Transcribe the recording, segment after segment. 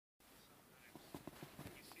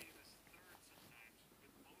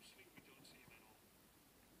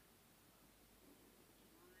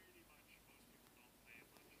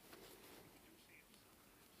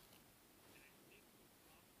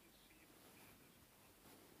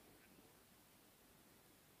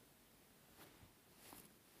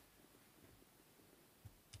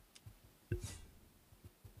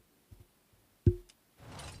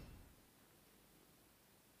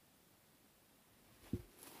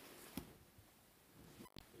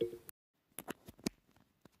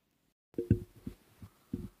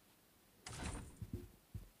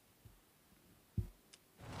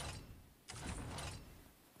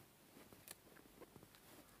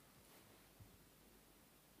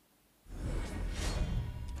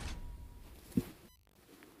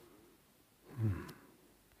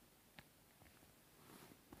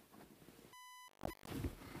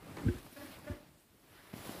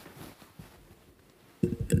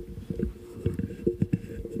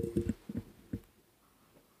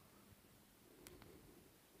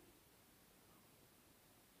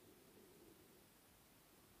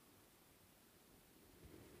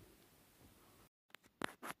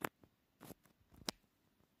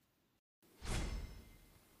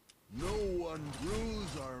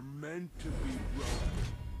Rules are meant to be broken.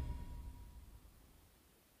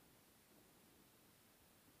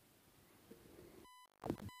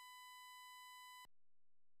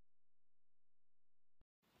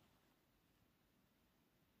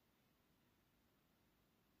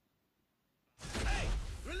 Hey!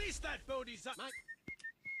 Release that bodhisattva!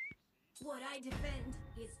 What I defend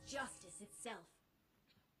is justice itself.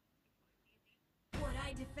 What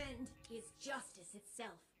I defend is justice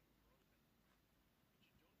itself.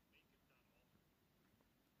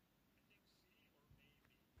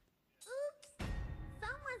 Oops!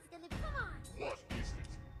 Someone's gonna come on! What is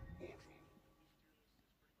it, mortal?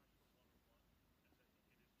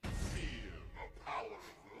 Feel the power of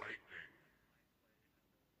lightning.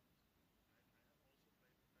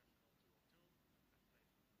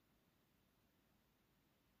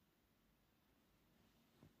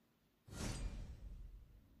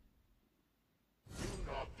 Do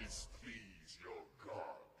not displease your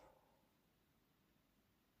god.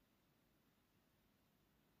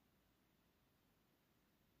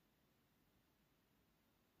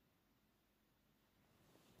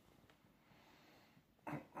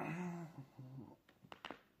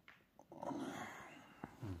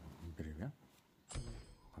 Привет,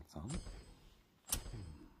 пацан.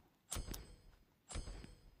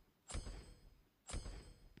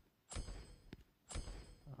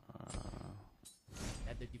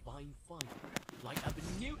 At the divine fire, like up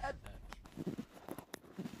a new epoch.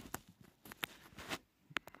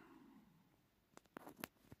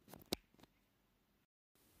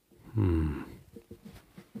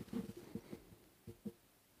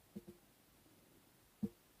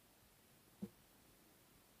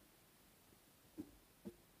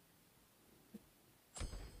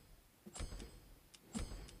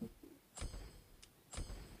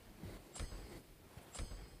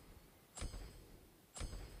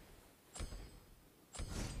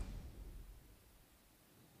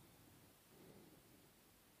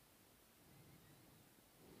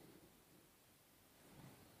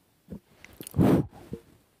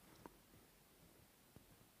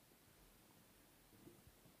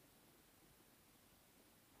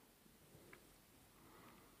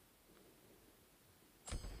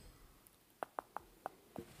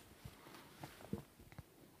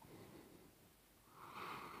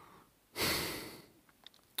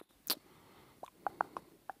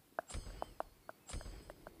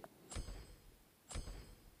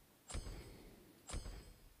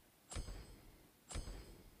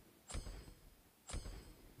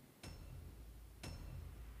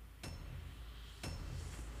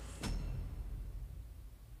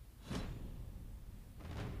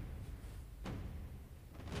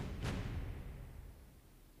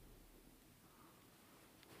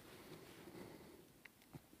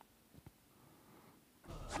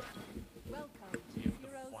 Welcome to If the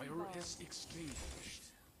Heroes fire Involved. is extinguished,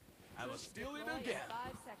 I will steal it Deploy in again.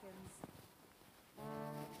 5 seconds.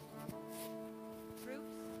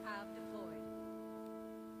 Troops have deployed.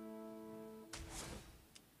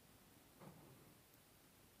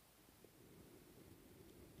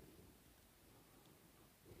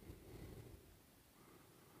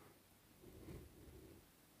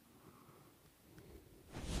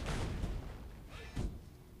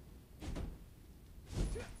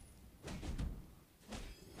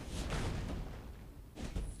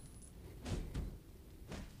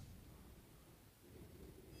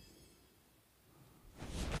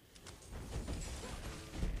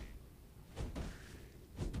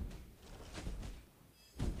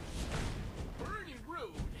 Burning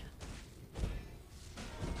rude.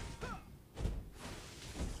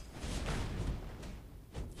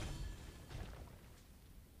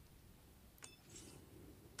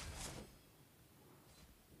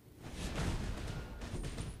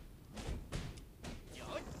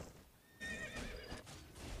 Yuck.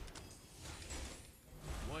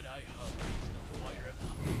 What I hope is the fire of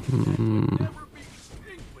that would never be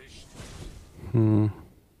extinguished.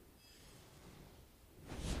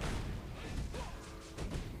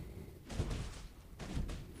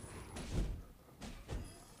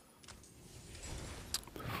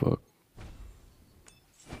 Fuck.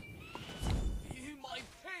 Feel my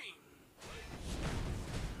pain.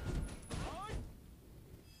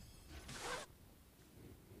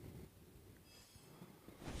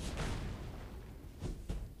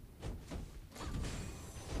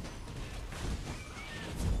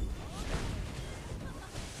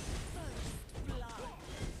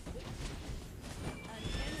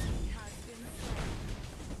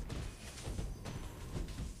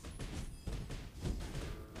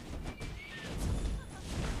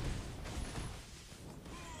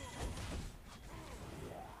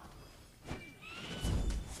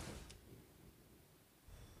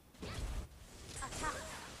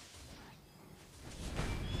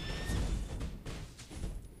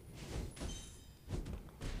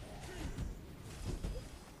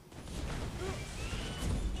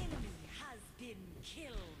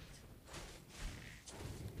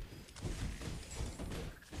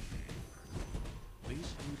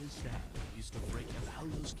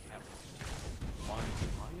 Howler's Capital. Find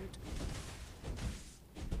quiet.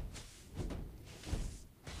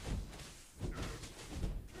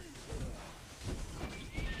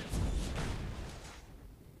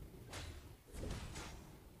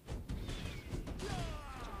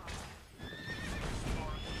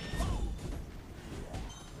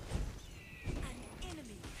 An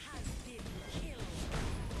enemy has been killed.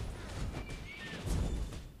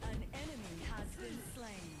 An enemy has been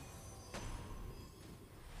slain.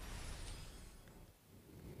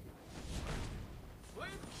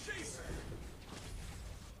 Flame Chaser!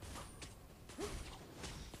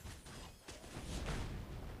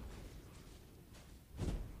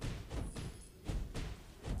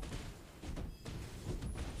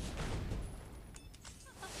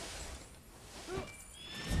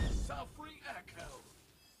 Suffering Echo!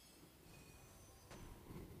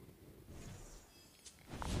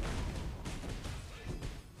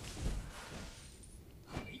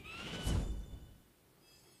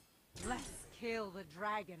 Let's kill the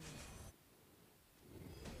dragon.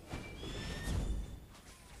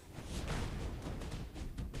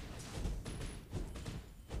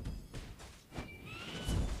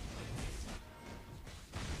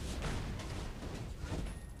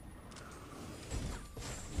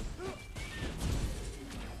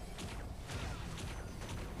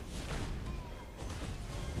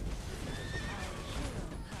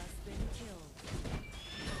 Has been killed.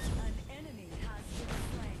 An enemy has been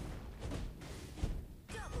slain.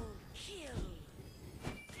 Double kill.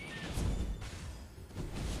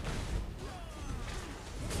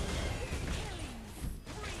 Killing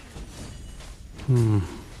spree. An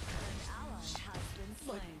ally has been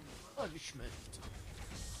slain. Punishment.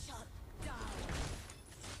 Shut down.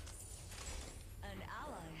 An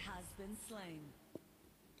ally has been slain.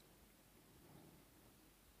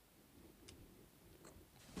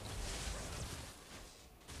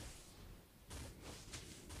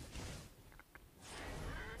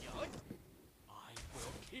 I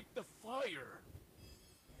will keep the fire.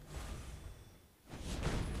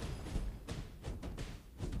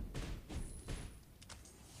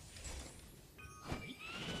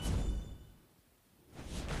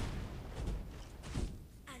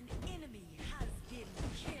 An enemy has been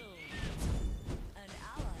killed. An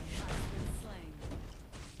ally has been slain.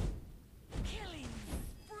 Killing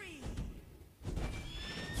spree.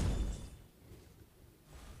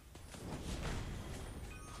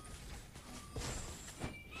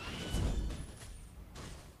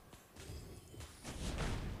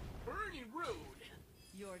 Burning Road.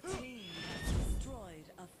 Your team has destroyed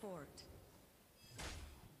a fort.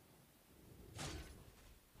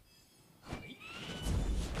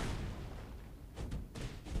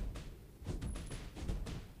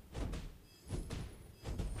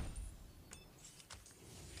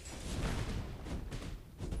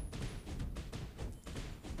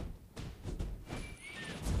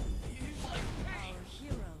 Feeling my pain. Our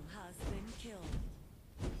hero has been killed.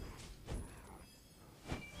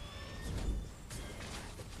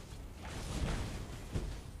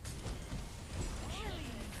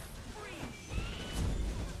 Killing spree.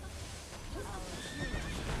 Our hero,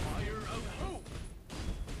 Fire of hope.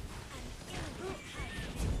 an enemy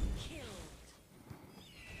has been killed.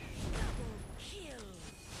 Double kill.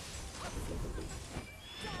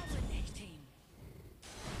 Dominating.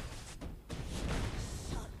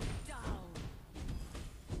 Shut down.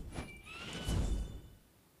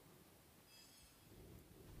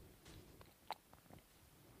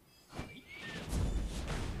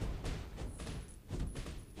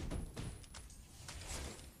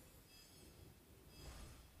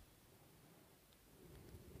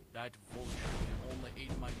 That vulture can only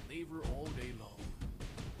eat my liver all day long.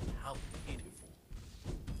 How pitiful.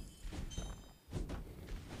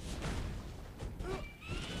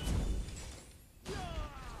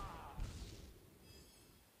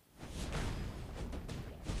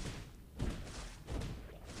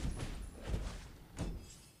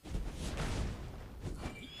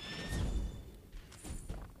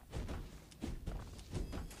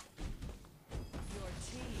 Your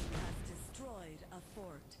team has destroyed a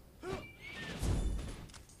fort.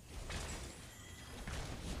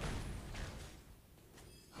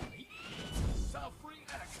 Suffering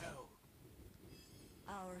Echo.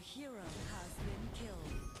 Our hero has been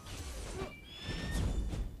killed.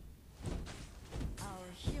 Our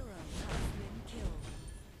hero has been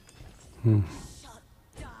killed. Shut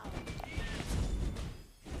down.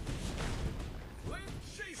 Flame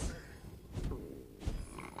Chaser.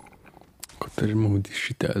 Kotter módi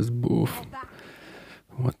shit ass boof.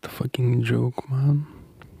 What the fucking joke, man?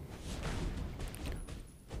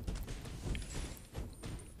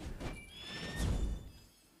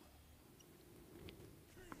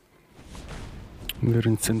 We're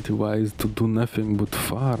incentivized to do nothing but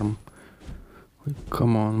farm. Like,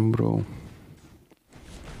 come on, bro.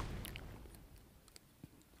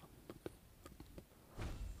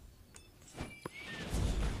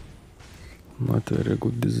 Not very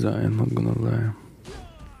good design, not gonna lie.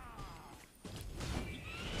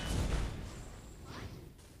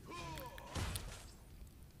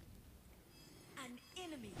 An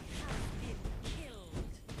enemy has been killed.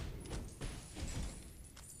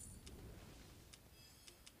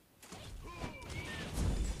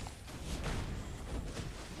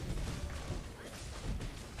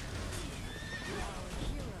 Our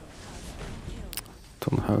hero has been killed.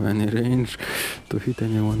 Don't have any range to hit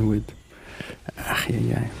anyone with. Ah, yeah,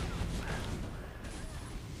 yeah.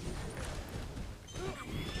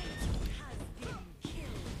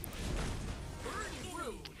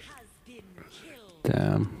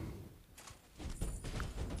 Damn.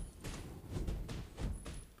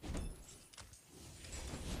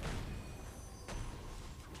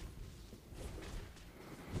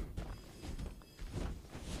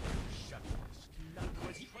 Shadows cannot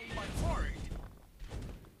restrain my heart.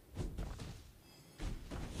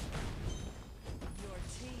 Your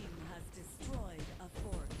team has destroyed a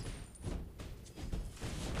fort.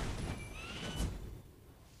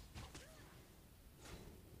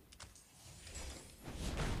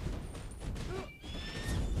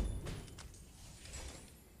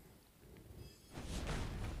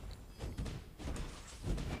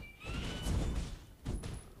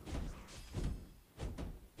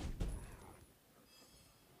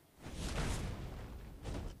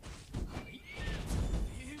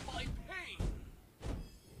 Feel my pain.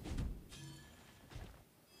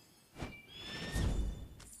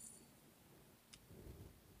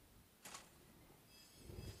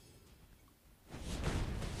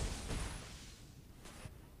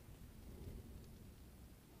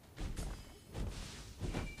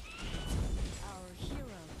 Our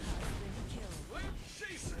hero has been killed.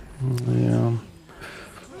 Yeah.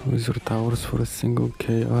 Wizard towers for a single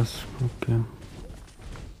chaos. Okay.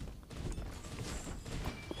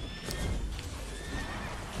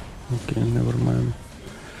 Okay, never mind.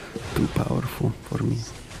 Too powerful for me.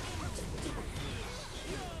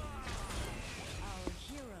 Our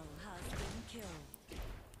hero has been killed.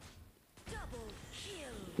 Double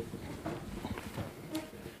kill.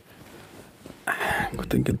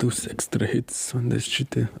 Gotta get those extra hits on this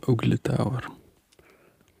shitty ugly tower.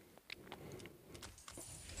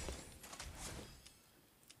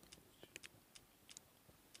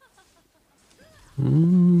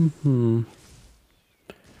 Mm-hmm.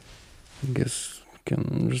 I guess we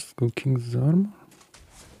can just go King's Armor.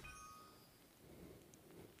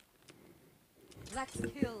 Let's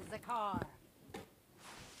kill Zakar.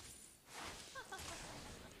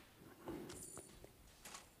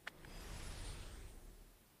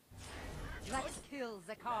 Let's kill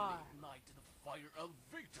Zakar. Ignite the fire of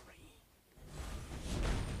victory.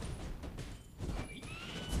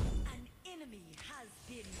 An enemy has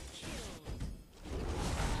been killed.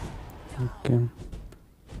 Okay.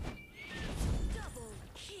 Double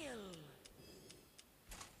kill.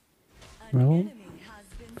 An Well. enemy has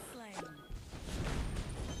been slain.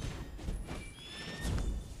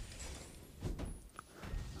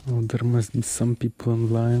 Oh, there must be some people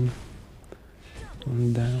online.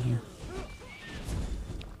 And down.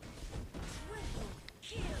 Triple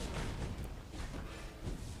kill.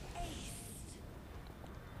 Aced.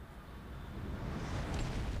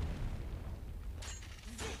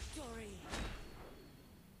 Victory.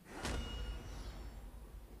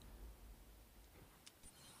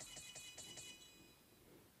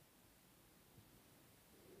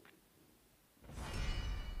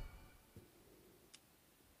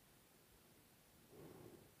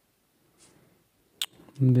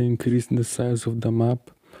 They increased the size of the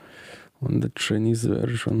map on the Chinese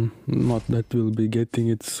version. Not that we'll be getting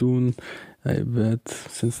it soon, I bet,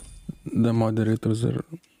 since the moderators are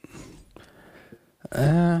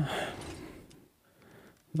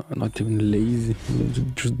not even lazy, they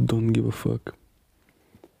just don't give a fuck.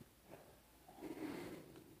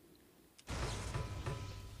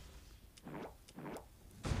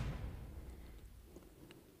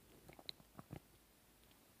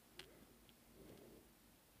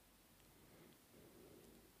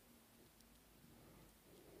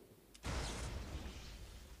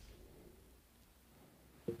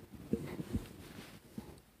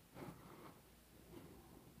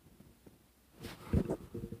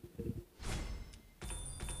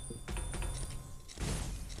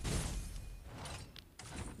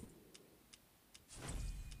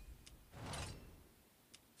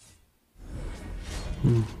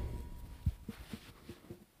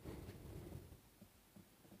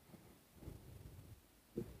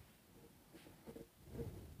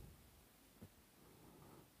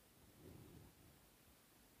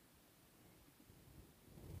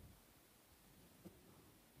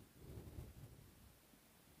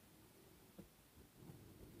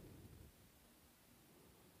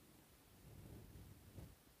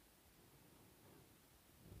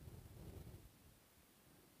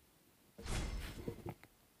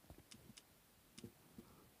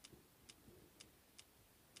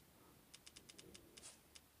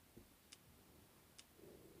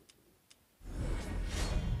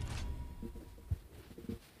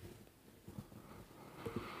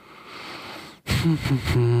 Strength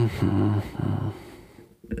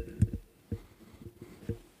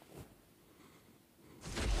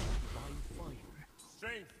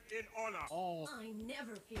in honor. All I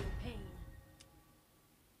never feel pain.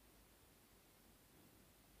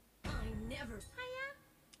 I never. Hiya,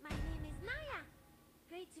 my name is Naya.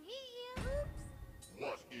 Great to meet you. Oops.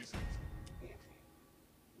 What is it, mortal?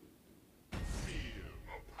 Feel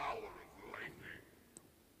the power of lightning.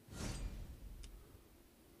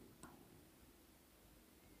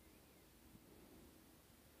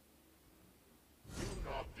 Do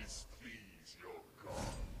not displease your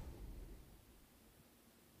god.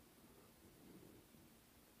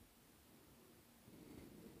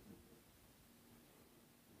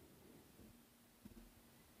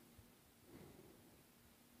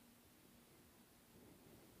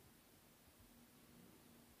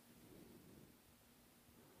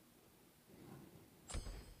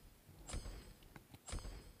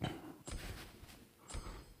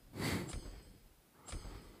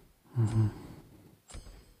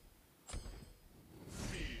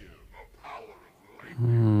 Feel the power of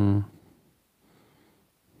lightning.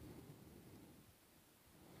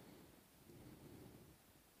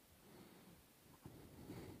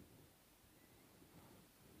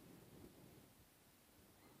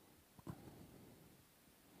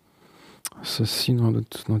 Assassino,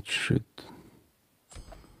 that's not shit.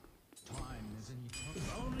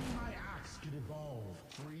 If only my axe could evolve,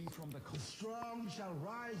 free from the strong shall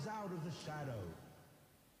rise out of the shadow.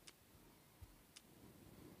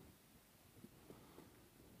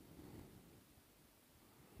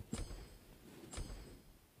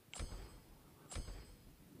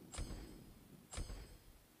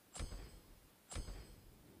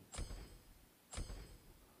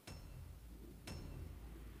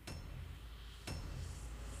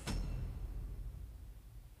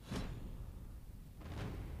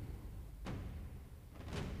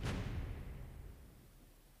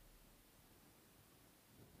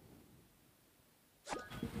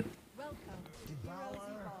 Welcome. Devour,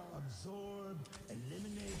 Heroes evolve. absorb,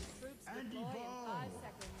 eliminate, Troops and deploy in 5 evolve.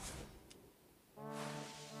 seconds.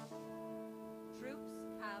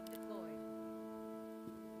 Troops have deployed.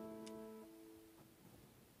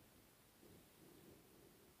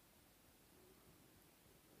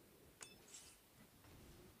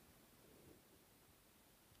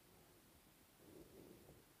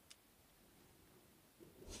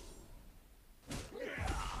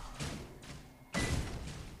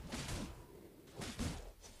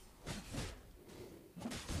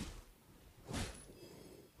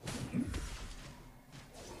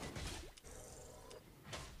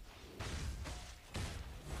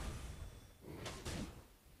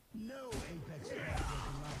 No apex predator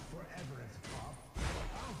can last forever at the top.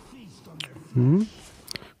 I'll feast on their Hmm?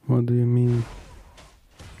 What do you mean?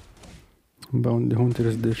 Bounty Hunter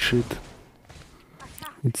is the shit.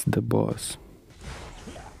 It's the boss.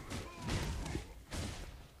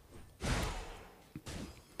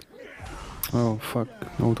 Oh fuck,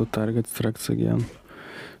 auto target strikes again.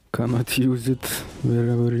 Cannot use it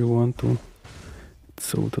wherever you want to.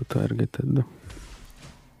 It's auto targeted.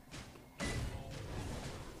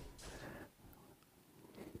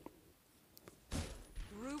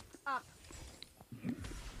 Group up.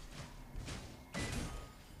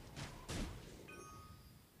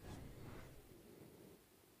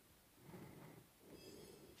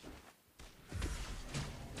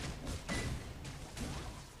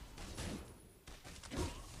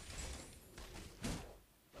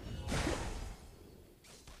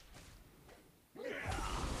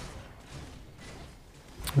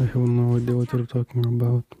 I have no idea what you're talking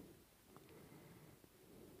about.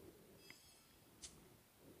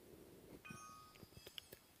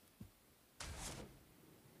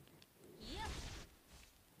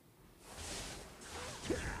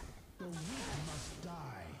 The weak must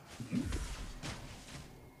die.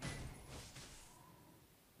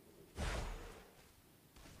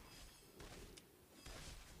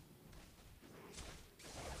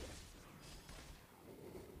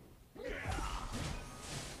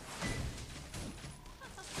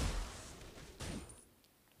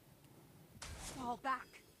 Fall back.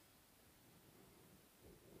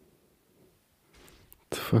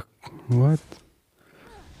 Fuck, what?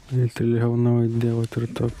 I literally have no idea what you're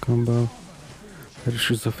talking about. Are you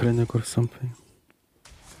schizophrenic or something?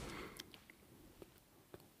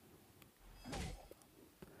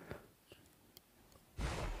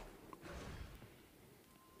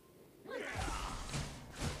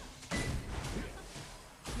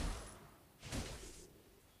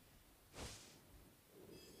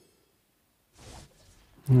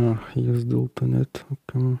 Ah, he used the ultimate.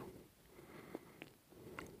 Okay.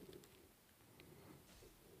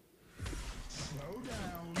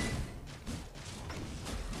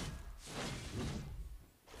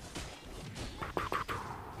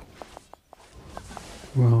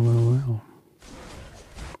 Well.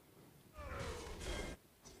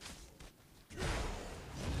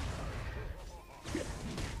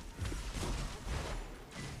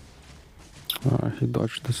 He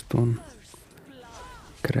dodged the stone.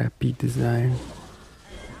 Crappy design.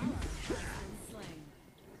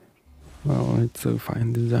 Well, it's a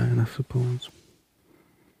fine design, I suppose.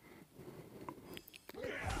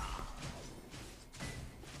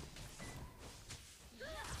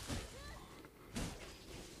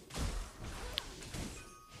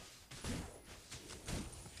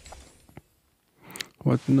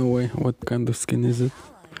 What? No way. What kind of skin is it?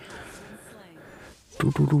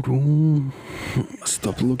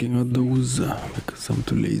 Stop looking at those because I'm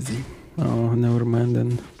too lazy. Oh, never mind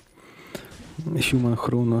then. Human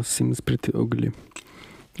Chronos seems pretty ugly.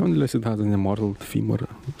 Unless it has an immortal femur or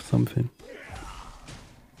something.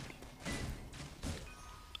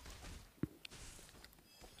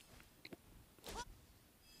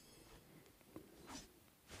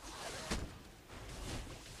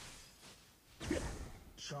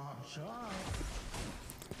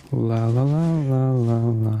 La la la la la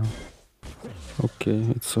la. Okay,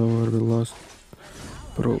 it's over, we lost.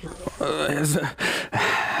 Bro, yes.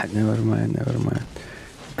 Never mind.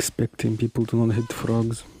 Expecting people to not hit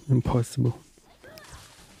frogs, impossible. An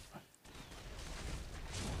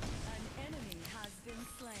enemy has been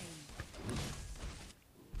slain.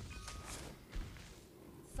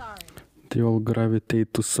 Sorry. They all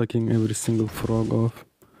gravitate to sucking every single frog off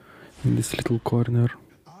in this little corner.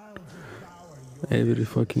 Every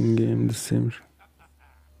fucking game the same.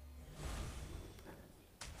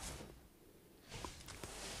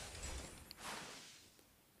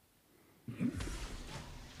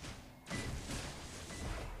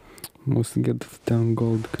 Must get 10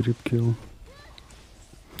 gold creep kill.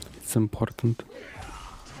 It's important.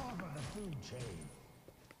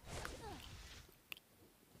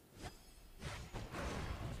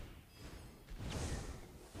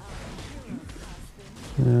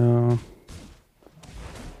 Yeah.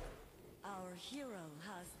 Our hero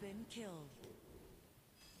has been killed.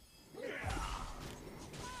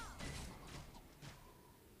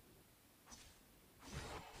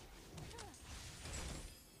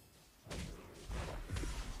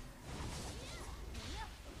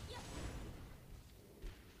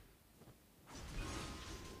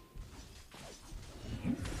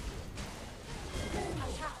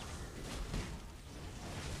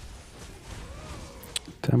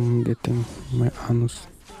 I'm getting my anus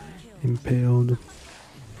impaled.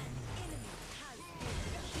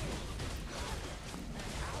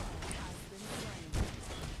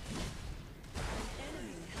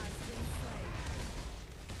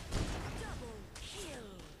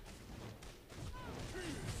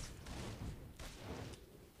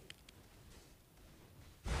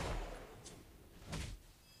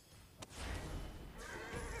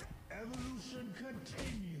 Evolution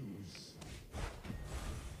continues.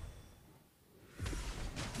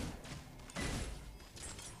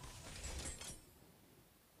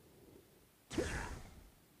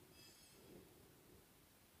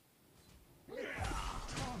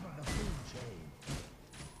 Top of the food chain.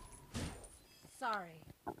 Sorry.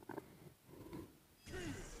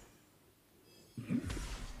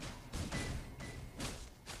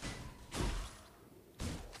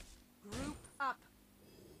 Group up.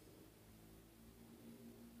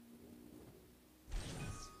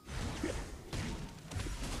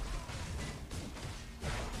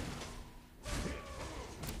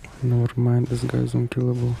 Never mind, this guy's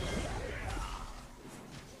unkillable.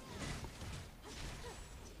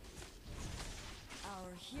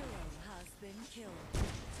 Our hero has been killed.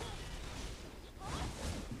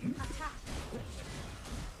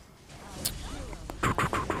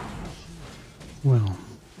 Well,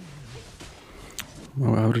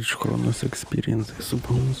 no average Chronos experience, I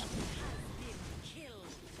suppose.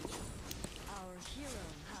 Killed. Our hero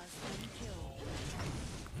has been killed.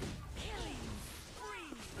 Killing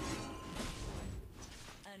spree.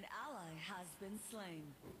 An ally has been slain.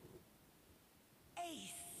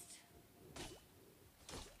 Aced.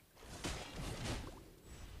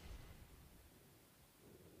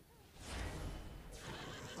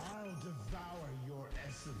 I'll devour your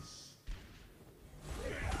essence.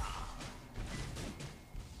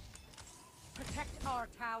 Protect our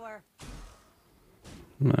tower.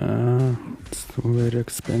 Nah, it's very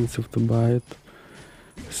expensive to buy it,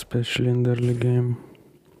 especially in the early game.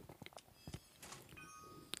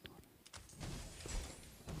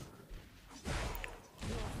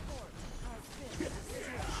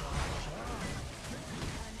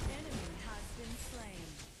 An enemy has been slain.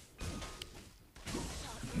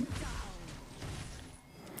 Shut down.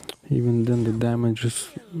 Even then the damage is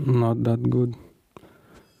not that good.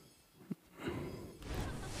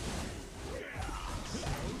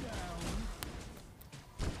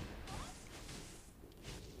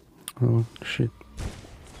 Oh shit.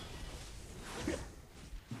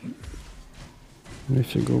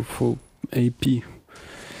 If you go full AP,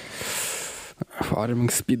 farming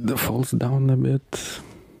speed falls down a bit.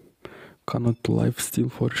 Cannot lifesteal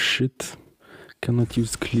for shit. Cannot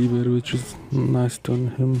use cleaver, which is nice to on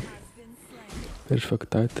him.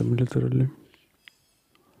 Perfect item, literally.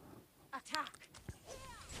 Attack!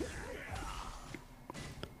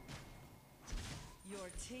 Your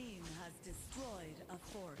team has destroyed a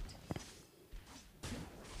fort.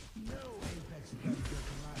 No apex predator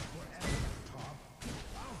can last forever, Top.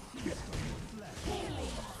 I'll feast on your flesh.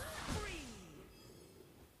 Free!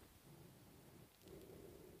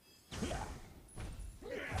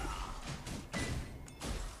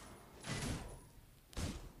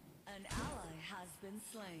 An ally has been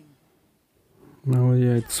slain. Oh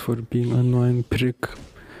yeah, it's for being annoying prick.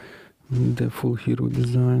 The full hero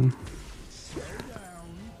design.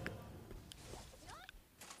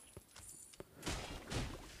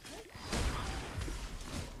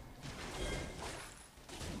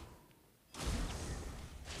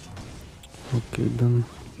 Okay then.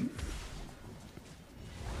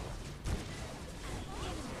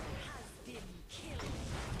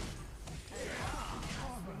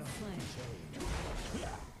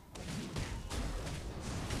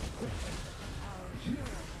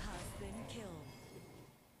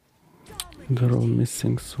 They're all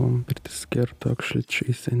missing, so I'm pretty scared to actually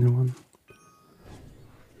chase anyone.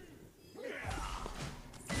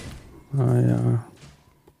 Ah yeah.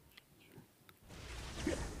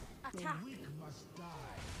 Attack! Must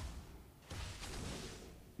die.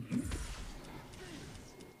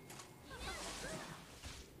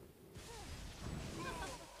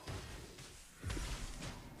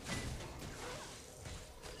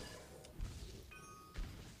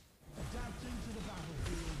 Adapting to the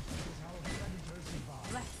battlefield is how a predator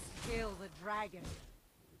survives. Let's kill the dragon.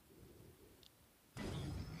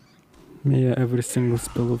 Yeah, every single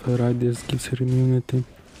spell of Herodias gives her immunity.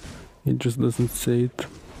 It just doesn't say it.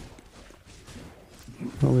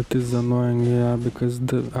 Oh, it is annoying, yeah, because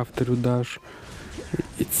after you dash,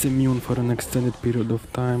 it's immune for an extended period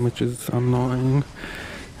of time, which is annoying.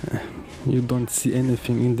 You don't see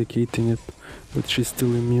anything indicating it, but she's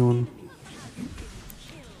still immune.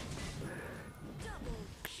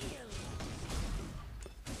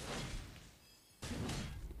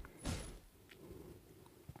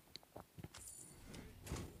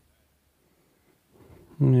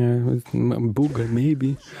 Yeah, Booga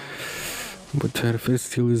maybe, but her face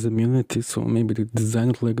still is immunity, so maybe they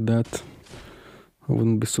designed it like that. I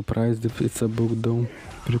wouldn't be surprised if it's a bug though.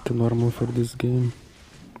 Pretty normal for this game.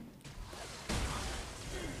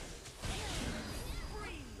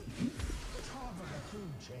 Top of the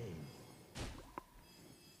food chain.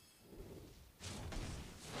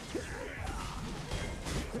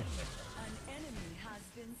 An enemy has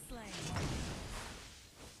been slain.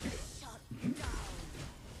 Shut down.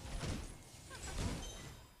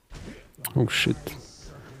 Oh shit.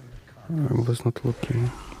 I was not looking.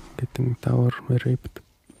 Getting tower raped.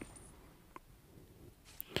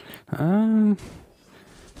 I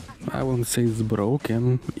won't say it's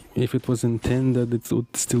broken. If it was intended, it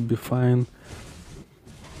would still be fine.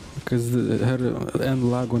 Because her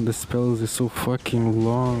end lag on the spells is so fucking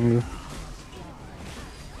long. An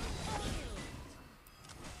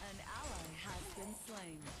ally has been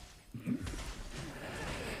slain.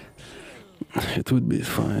 It would be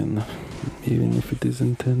fine, even if it is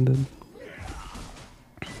intended.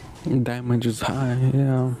 Damage is high,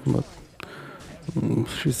 yeah, but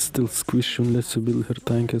she's still squishy unless you build her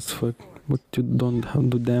tank as fuck. But you don't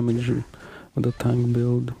have to damage with a tank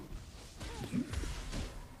build. Your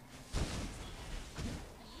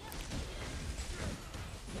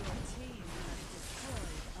team has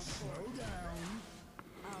destroyed a fort.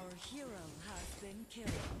 Our hero has been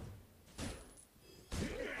killed.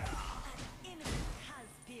 An enemy has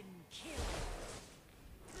been killed.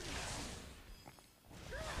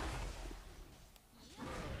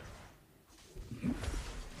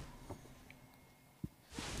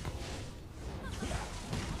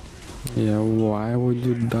 Yeah, why would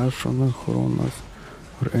you dash on a Chronos?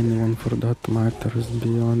 Or anyone for that matter is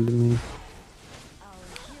beyond me. Our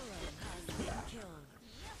hero has been killed.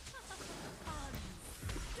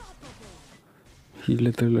 Unstoppable. He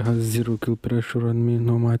literally has 0 kill pressure on me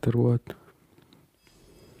no matter what.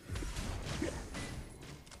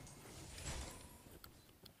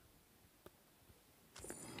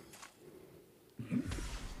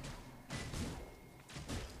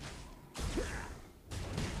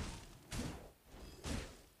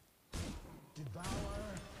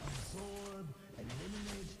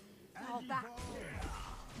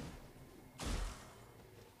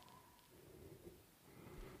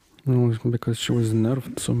 No, because she was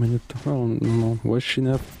nerfed so many times. Well, no, was she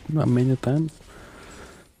nerfed many times?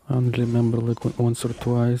 I don't remember, like once or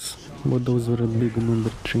twice, but those were a big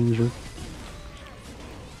number changes.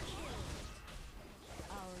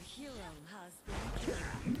 Our hero has been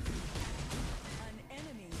killed. An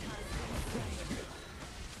enemy has been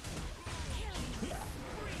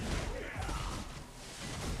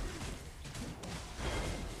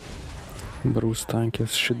slain. Bruce tank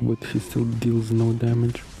as shit, but he still deals no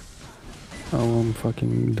damage. Oh, I'm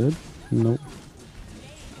fucking dead? No.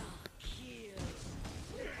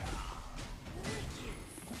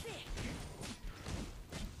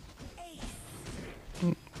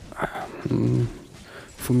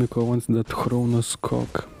 Fumiko wants that Chronos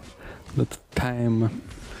cock, that time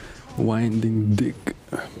winding dick.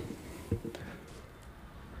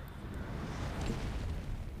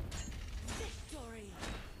 Victory.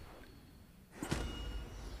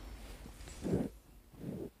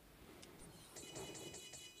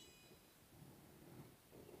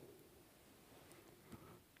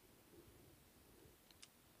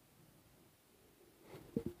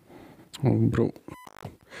 Oh, bro.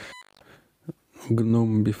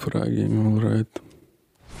 Gnome be fragging, alright.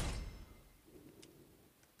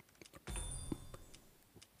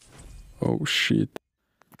 Oh shit.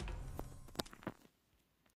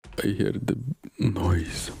 I hear the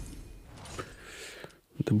noise.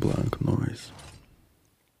 The blank noise.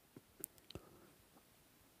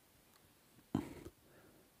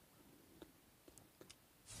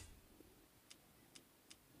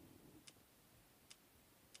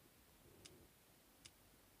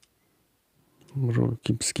 Bro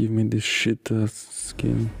keeps giving me this shit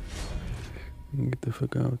skin. Get the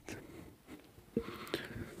fuck out.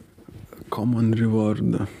 Common reward.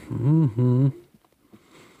 Mm-hmm.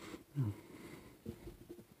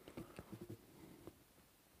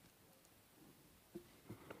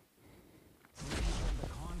 the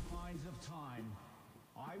confines of time,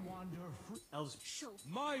 I wander free. Elves. 手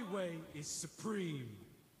My way is supreme.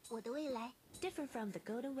 我的未来 different from the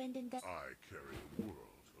golden wind and the I carry the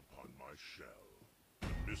world upon my shell. The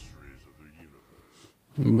mysteries of the universe.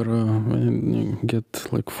 Bro, when you get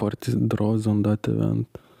like 40 draws on that event,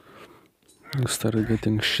 you start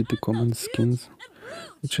getting shitty common skins,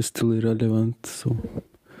 which is still irrelevant, so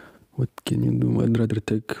what can you do? I'd rather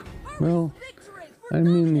take, well, I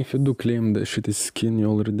mean, if you do claim the shitty skin you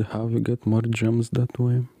already have, you get more gems that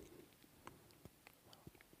way.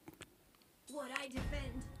 What I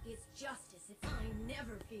defend is justice. I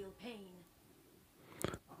never feel pain.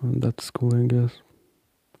 That's cool, I guess.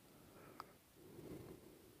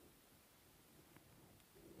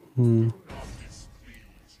 Not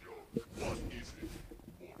displease your. What is it,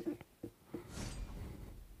 mortal?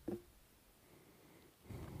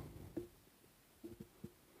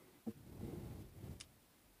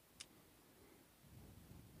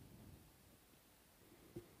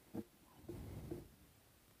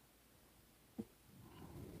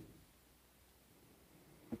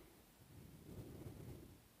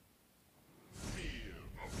 Feel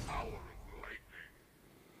the power of lightning.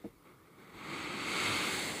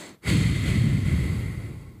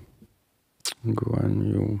 Guan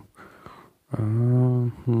Yu.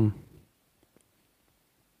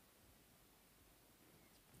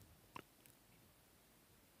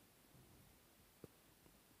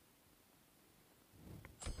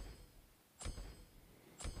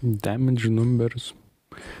 Damage numbers,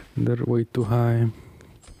 they're way too high.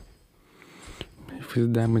 If his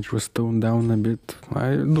damage was toned down a bit,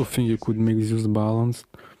 I do think you could make Zeus balanced.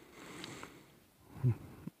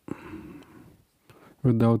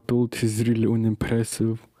 Without ult, he's really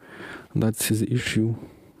unimpressive. That's his issue.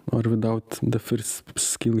 Or without the first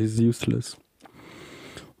skill, he's useless.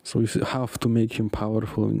 So you have to make him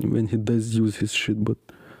powerful when he does use his shit, but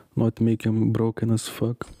not make him broken as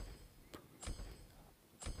fuck.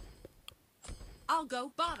 I'll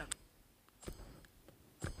go bottom.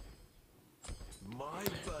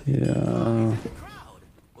 Yeah,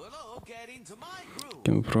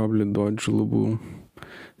 can probably dodge Lubu,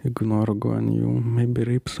 ignore Guan Yu, maybe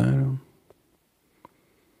Rip Siren.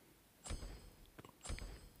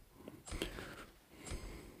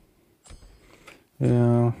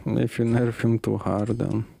 Yeah, if you nerf him too hard,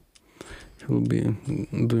 then he'll be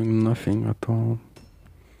doing nothing at all.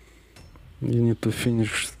 You need to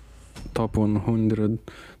finish top 100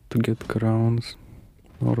 to get crowns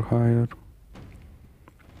or higher.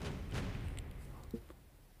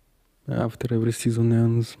 After every season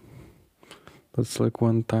ends, that's like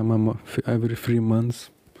one time every 3 months.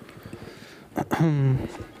 I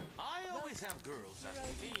always have girls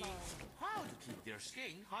asking me how to keep their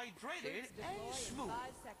skin hydrated and smooth.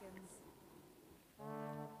 5 seconds.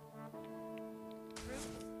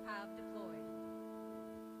 have deployed.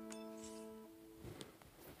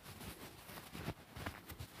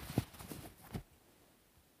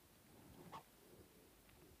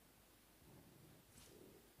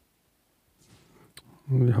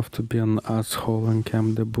 We have to be an asshole and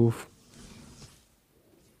camp the booth.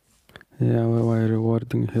 Yeah, why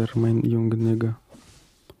rewarding her, my young nigga?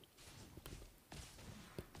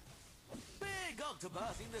 Big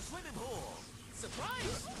octopus in the swimming pool.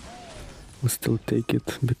 Surprise! I'll still take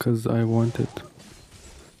it because I want it.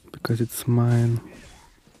 Because it's mine.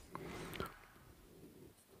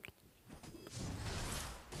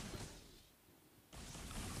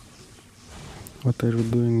 What are you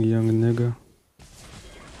doing, young nigga?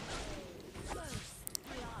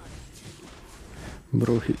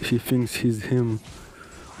 Bro, he thinks he's him.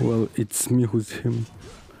 Well, it's me who's him.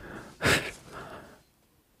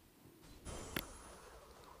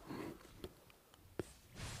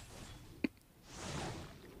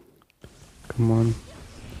 Come on.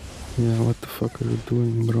 Yeah, what the fuck are you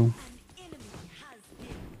doing, bro? An enemy has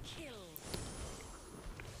been killed.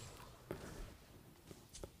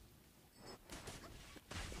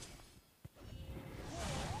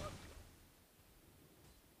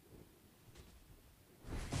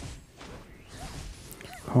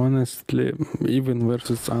 Honestly, even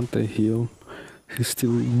versus anti-heal, he's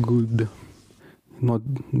still good.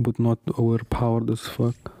 But not overpowered as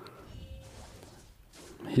fuck.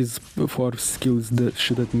 His 4 skills, that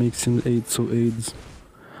shit that makes him 8 so AIDS.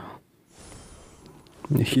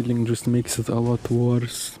 Healing just makes it a lot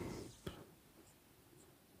worse.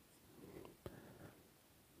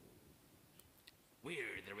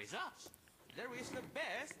 We're the results. There is the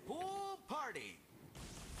best pool party.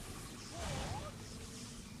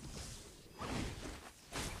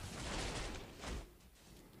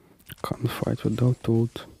 Can't fight without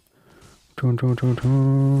ult. Dun, dun, dun,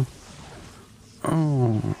 dun.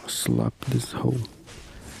 Oh, slap this hoe.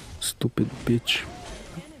 Stupid bitch.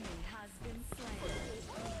 An enemy has been slain.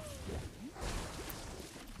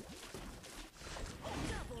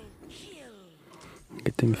 Double kill.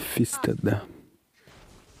 Getting fisted.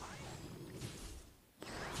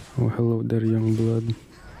 Oh, hello there, young blood. Our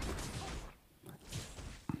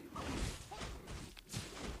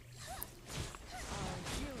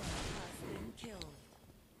hero has been killed.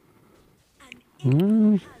 An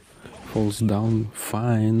enemy Mm, falls down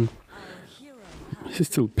fine. Our hero has He's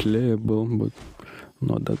still playable, but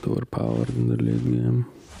not that overpowered in the late game.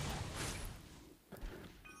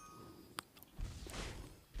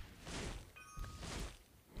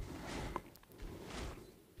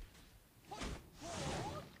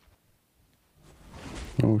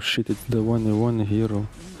 Oh shit, it's the 1v1 hero.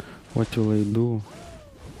 What will I do?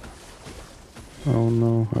 Oh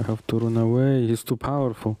no, I have to run away. He's too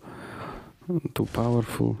powerful. Too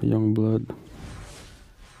powerful, young blood.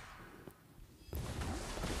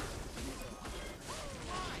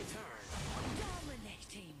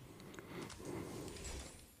 dominating.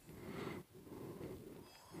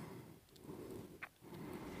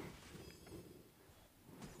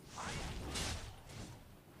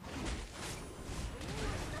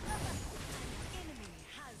 Enemy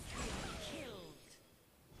has been killed.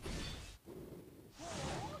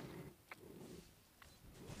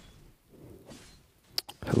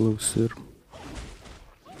 Hello, sir.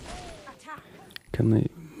 Attack. Can I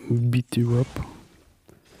beat you up?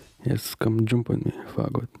 Yes, come jump on me,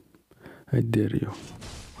 faggot. I dare you.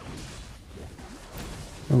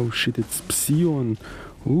 Oh shit, it's Psion.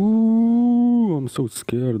 Ooh, I'm so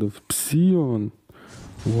scared of Psion.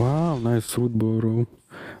 Wow, nice root burrow.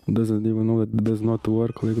 Doesn't even know that it does not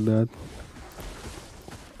work like that.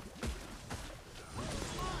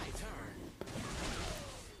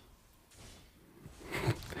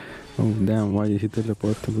 Oh damn, why he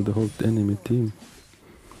teleported to the whole enemy team?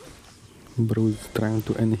 Bro is trying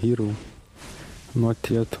to end hero. Not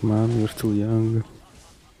yet, man, you're still young.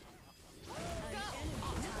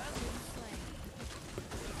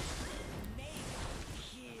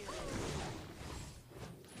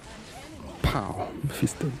 Pow,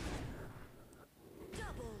 fisted.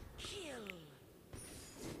 Double kill.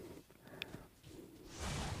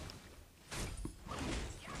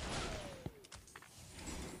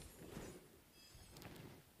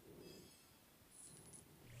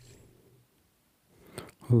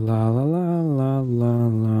 La la la la la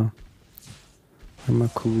la. I'm a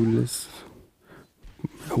clueless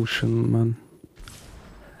ocean man.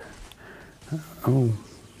 Oh,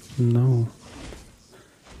 no.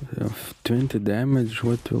 I have 20 damage,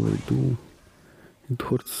 what will I do? It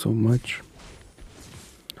hurts so much.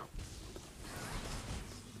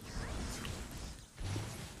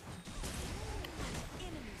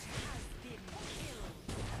 Enemy has been killed.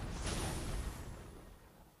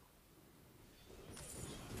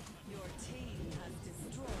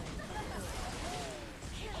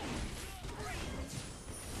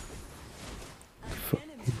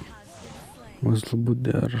 Was Lubud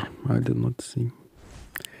there? I did not see.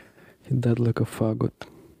 He died like a faggot.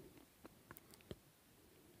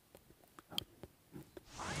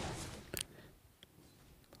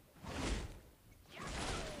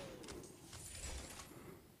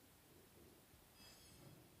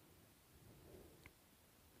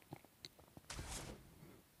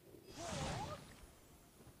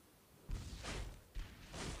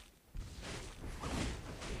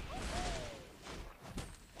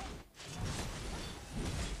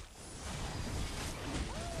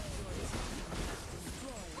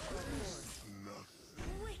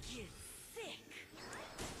 Wicked sick.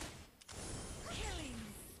 Killing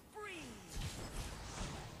spree.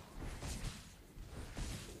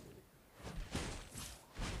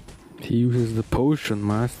 He uses the potion,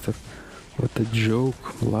 master. What a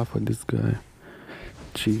joke. Laugh at this guy.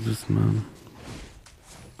 Jesus, man.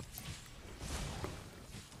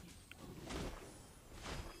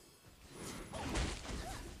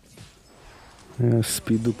 Yeah,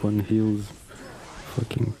 speed up on heals.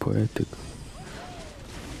 Fucking poetic.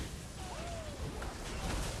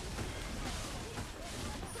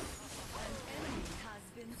 Enemy has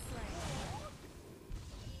been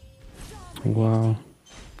slain. Wow.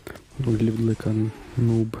 Lived like a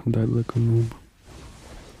noob, died like a noob.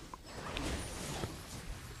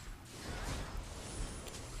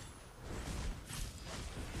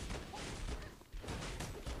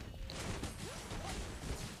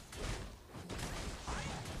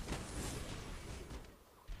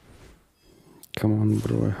 Come on,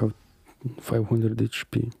 bro, I have 500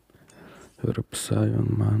 HP. You're a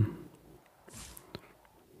Psion, man.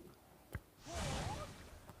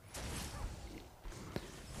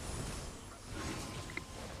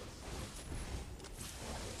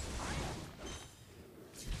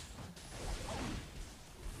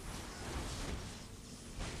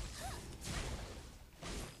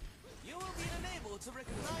 You will be unable to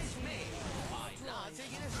recognize me by not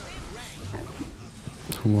taking a same rank.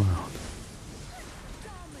 Wow.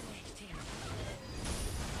 Dominating.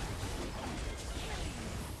 Killing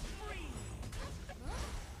spree.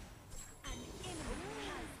 An enemy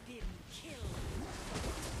has been killed.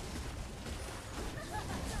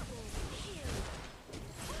 Double kill.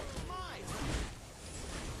 My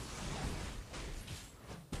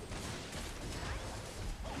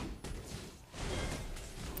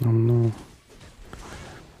Oh no.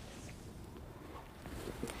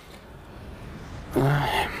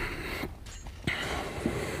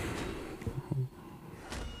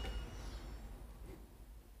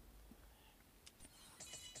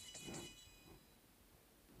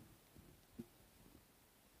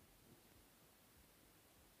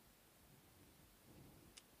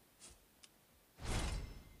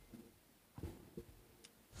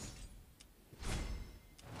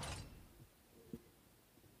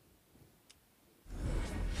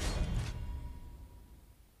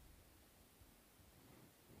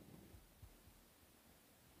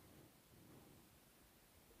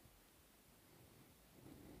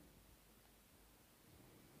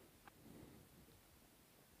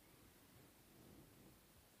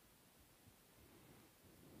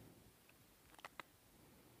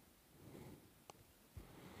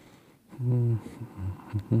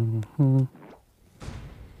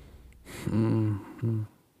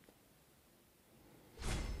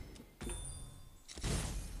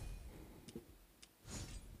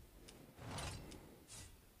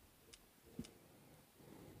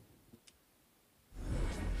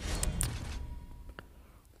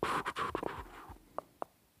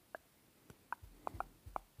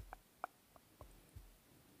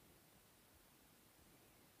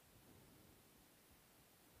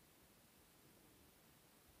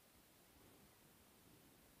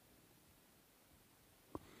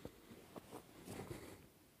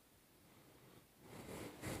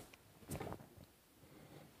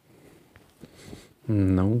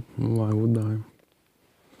 No, why would I?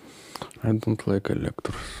 I don't like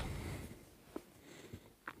electors.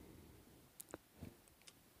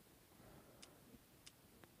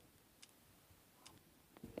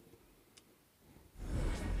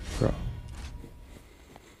 Bro.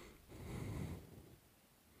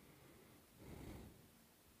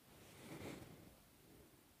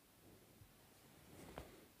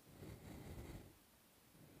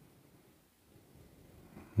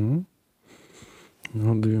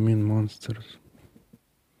 What do you mean monsters?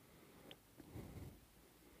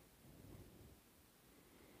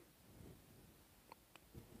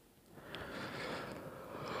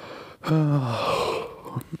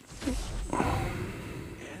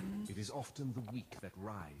 It is often the weak that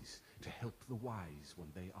rise to help the wise when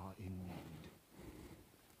they are in need.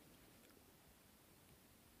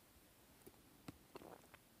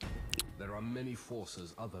 There are many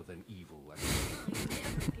forces other than evil. You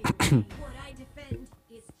never give me. What I defend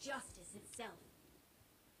is justice itself.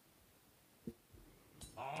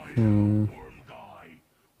 I am a warm guy,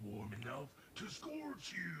 warm enough to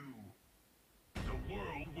scorch you. The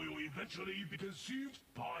world will eventually be consumed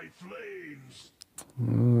by flames.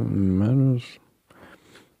 Matters.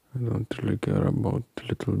 I don't really care about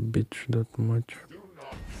little bitch that much. Do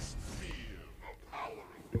not feel the power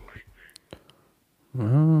of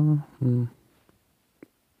lightning.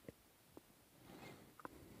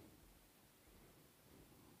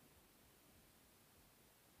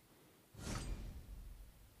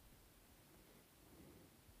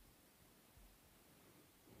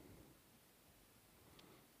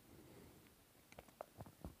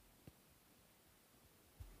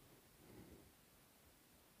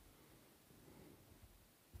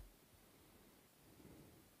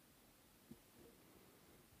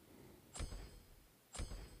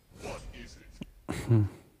 What is it?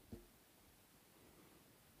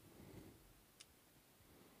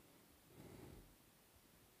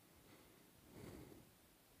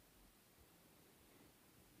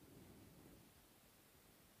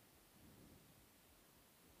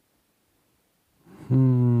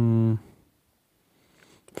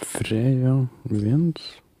 Freya wins.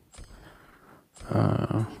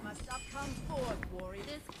 Must have come forth, warrior.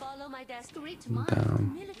 Just follow my desk. Great mind.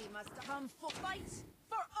 Damn. We must come for fight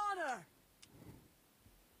for honor.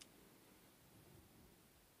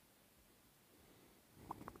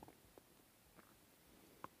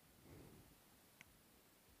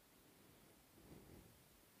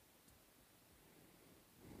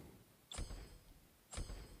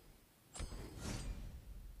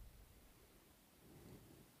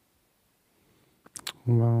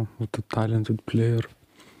 Wow, what a talented player.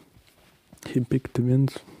 He picked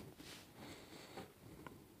wins.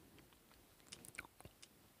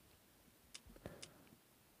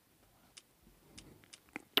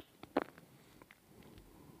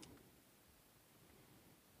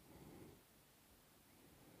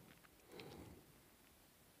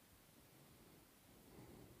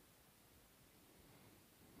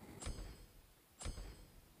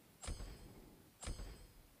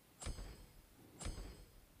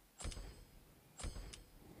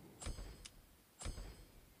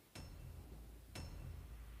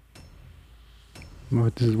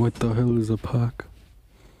 What the hell is a pack?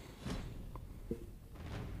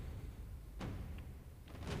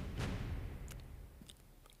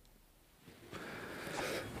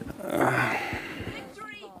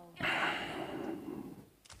 Victory!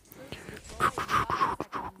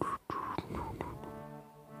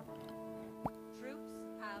 Troops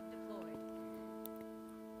have deployed.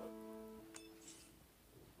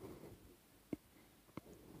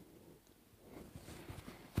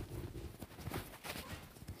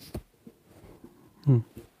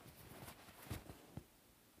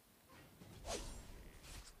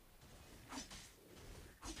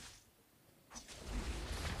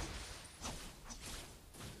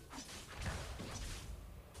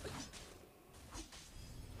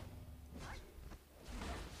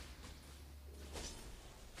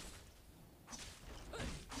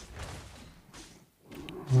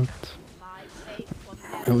 What? My faith will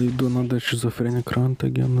never Will you do another schizophrenic rant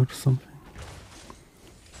again or something?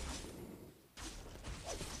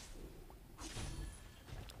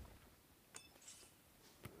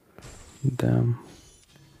 Damn.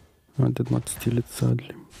 I did not steal it,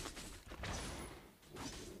 sadly.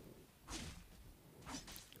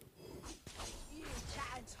 You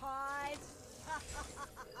can't hide.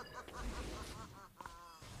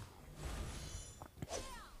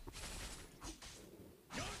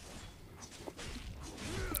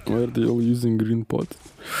 Why are they all using green pots?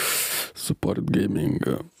 Support gaming.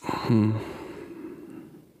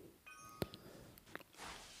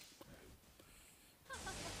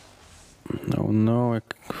 Oh no,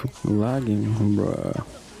 lagging, bruh.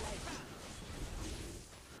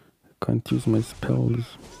 I can't use my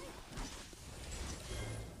spells.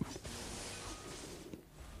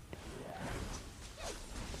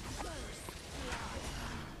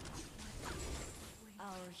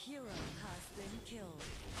 Our hero has been killed.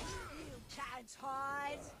 You can't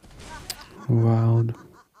hide. Wild.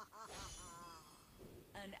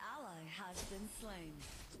 An ally has been slain.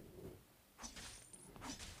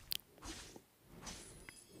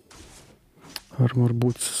 Armor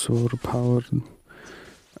boots is overpowered.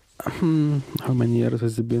 How many years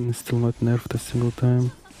has it been? Still not nerfed a single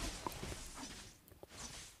time.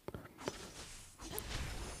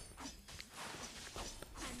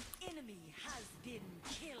 An enemy has been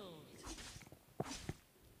killed.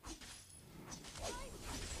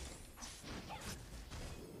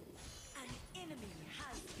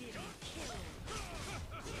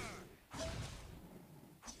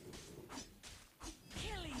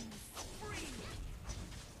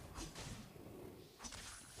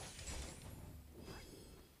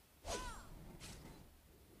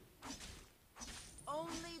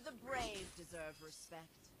 deserve respect.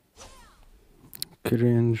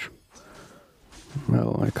 Cringe.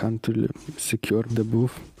 Well, I can't really secure the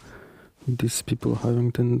buff. These people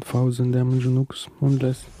having 10,000 damage nukes,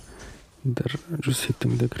 unless they're just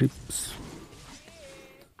hitting the creeps.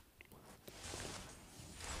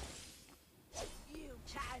 You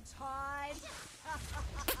can't hide.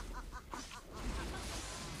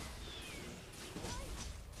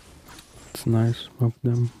 It's nice of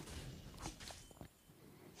them.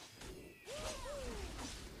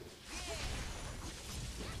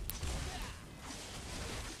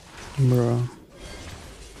 Bruh.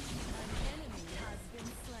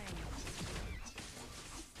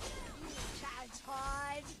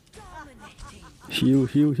 Heal,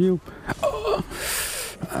 heal, heal. Oh.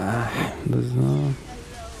 There's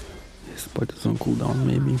his spot is on cooldown,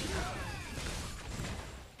 maybe.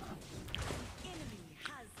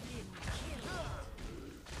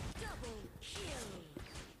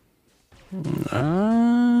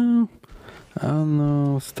 I don't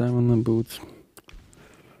know, stamina boots.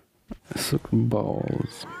 Suck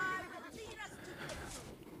balls.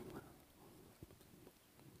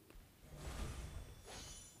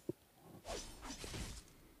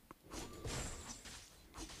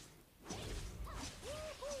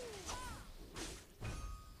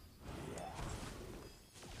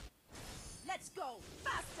 Let's go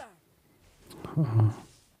faster.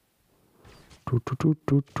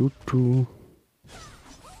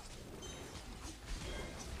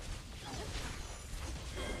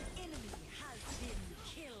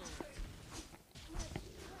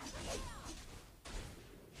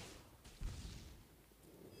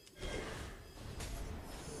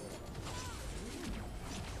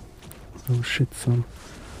 Oh shit, son.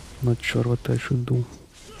 Not sure what I should do.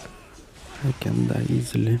 I can die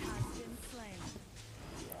easily.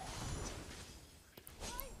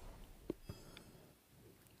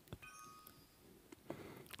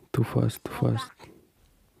 Too fast, too fast.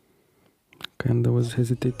 Kinda was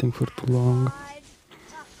hesitating for too long.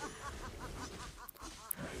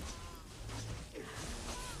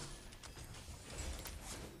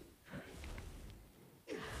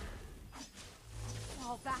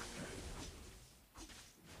 Fall back.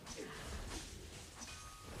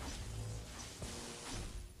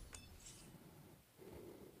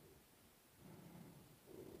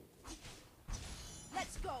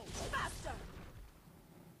 Let's go faster.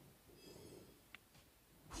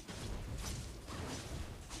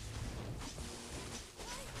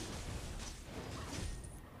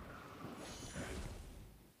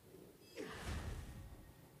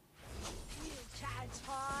 You can't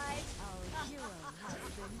hide. Our hero has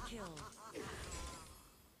been killed.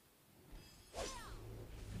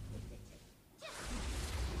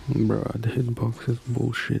 Bruh, the hitbox is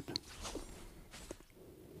bullshit.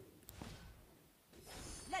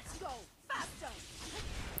 Let's go faster.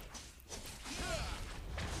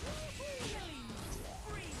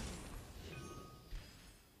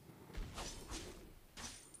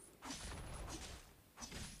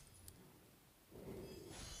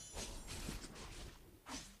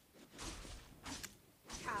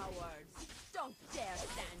 Cowards, don't dare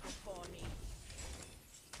stand before me.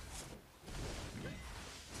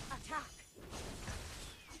 Attack.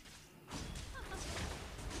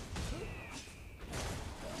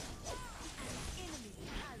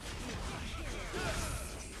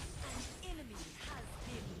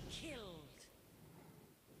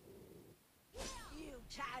 You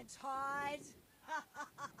can't hide.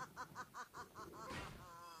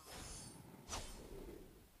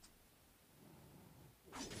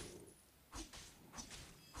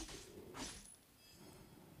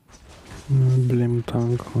 Blame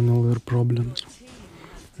tank on all your problems.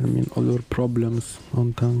 I mean all your problems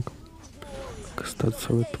on tank. Cause that's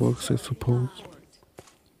how it works, I suppose.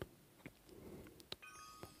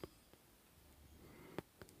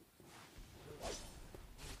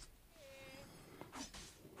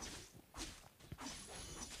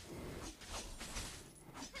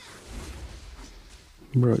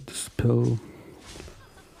 Bro, this spell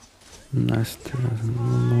nasty and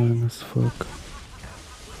annoying as fuck.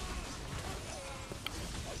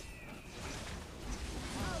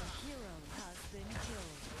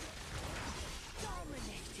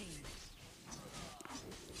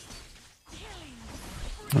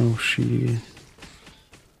 Oh shit.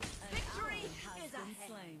 Victory is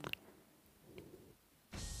ahead.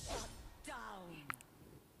 Down.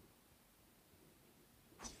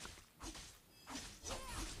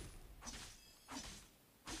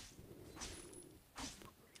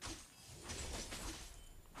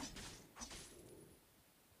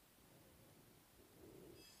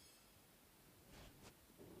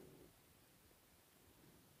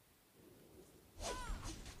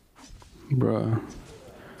 Bruh.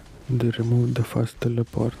 They removed the fast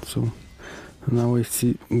teleport, so now I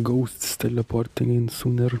see ghosts teleporting in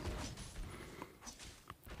sooner. An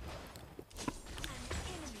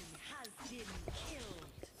enemy has been killed.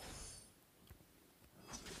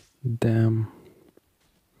 Damn.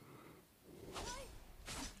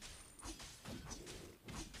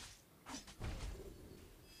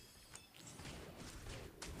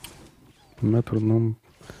 Metronome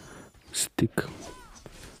stick.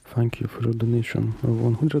 Thank you for your donation of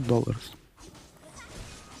 $100.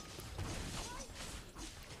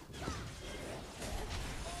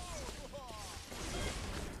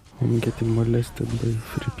 I'm getting molested by 3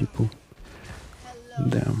 people.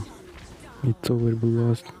 Damn. It's over, we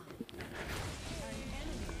lost.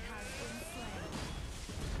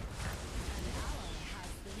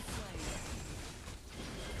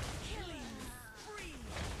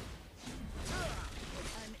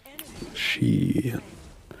 Shit.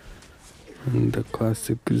 And the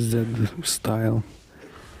classic Z style.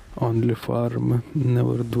 Only farm,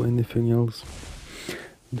 never do anything else.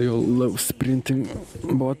 They all love sprinting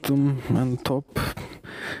bottom and top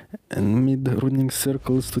and mid, running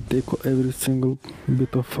circles to take every single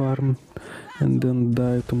bit of farm and then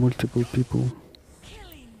die to multiple people.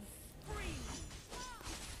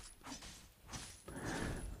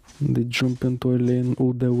 They jump into a lane,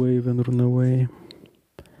 ult the wave and run away.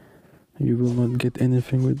 You will not get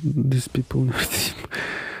anything with these people in your team.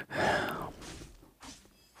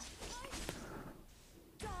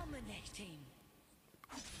 Dominating.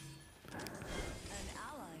 An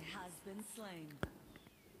ally has been slain.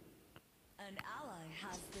 An ally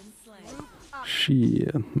has been slain.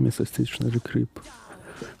 Shit, miss a stationary creep.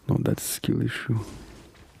 No, that's a skill issue.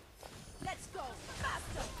 Let's go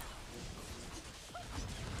faster.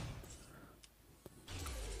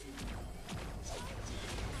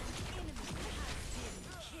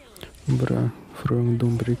 Bruh, throwing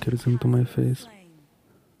Doombreakers into my face. An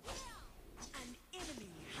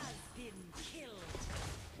enemy has been killed.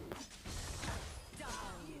 Down.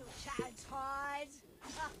 You can't hide.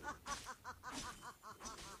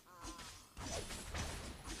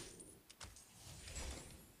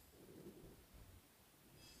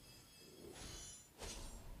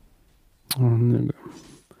 Oh, nigga.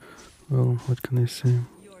 Well, what can I say?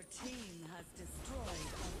 Your team has destroyed a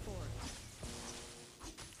fort.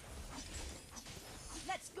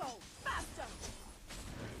 Let's go faster.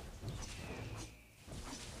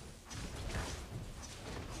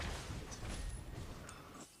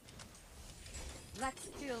 Let's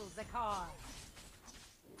kill the car.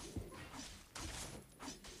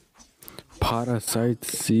 Parasite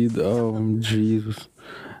seed, oh Jesus.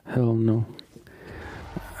 Hell no.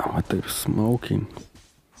 What are you smoking?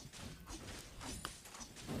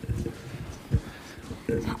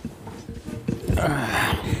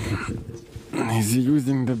 He's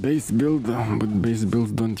using the base build, but base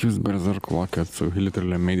builds don't use Berserk Locket, so he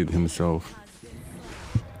literally made it himself.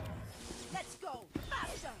 Let's go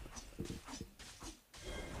faster.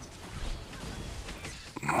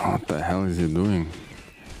 What the hell is he doing?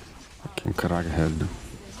 Fucking crackhead.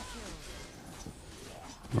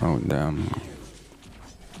 Oh damn. You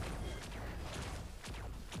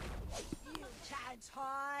can't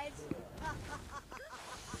hide.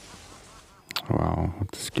 Wow,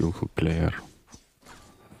 what a skillful player.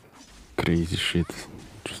 Crazy shit.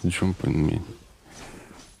 Just jump on me.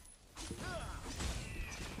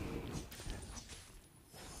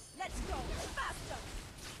 Let's go faster.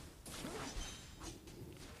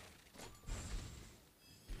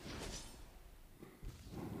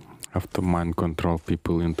 I have to mind control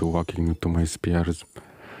people into walking into my spears.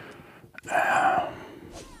 My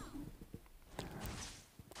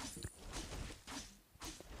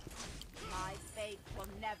faith will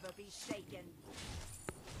never be shaken.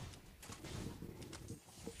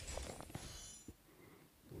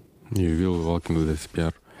 You will walk into the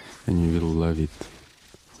spear and you will love it.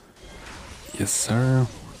 Yes, sir.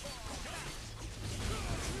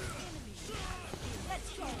 Let's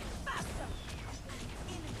go faster. An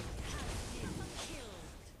enemy has been killed.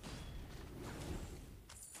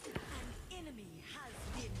 An enemy has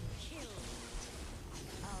been killed.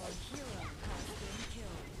 Our hero has been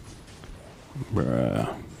killed. Bruh.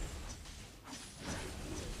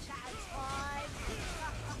 Can't hide.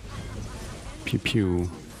 Pew pew. Slain.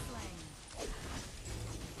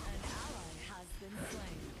 An ally has been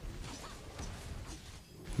slain.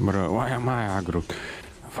 Bruh, why am I aggro?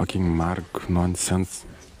 Fucking Mark nonsense.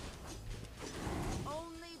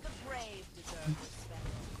 Only the brave deserve respect.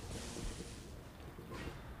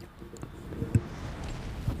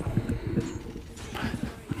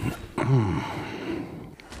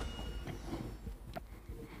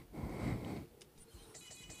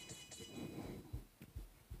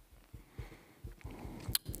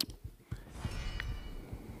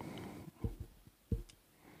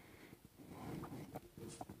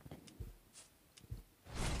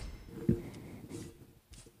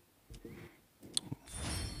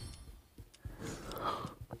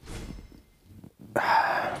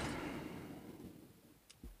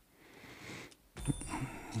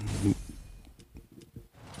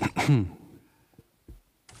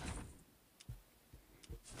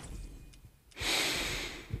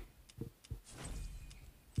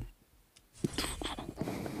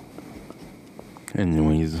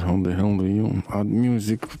 Anyways, how the hell do you add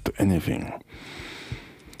music to anything?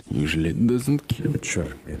 Usually it doesn't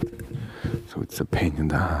capture it, so it's a pain in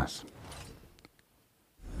the ass.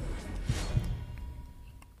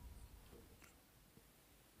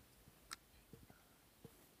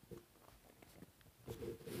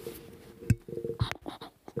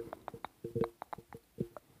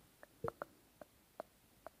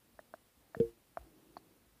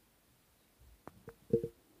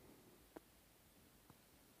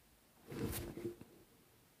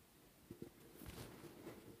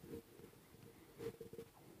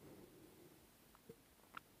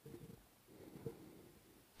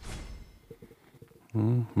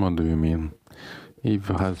 What do you mean? If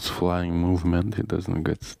it has flying movement, it doesn't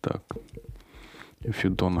get stuck. If you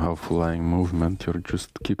don't have flying movement, you're just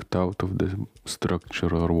kicked out of the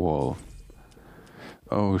structure or wall.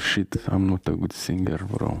 Oh shit, I'm not a good singer,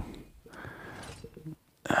 bro.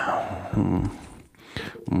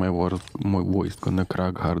 My voice gonna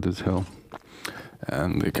crack hard as hell.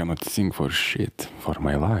 And I cannot sing for shit for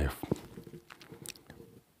my life.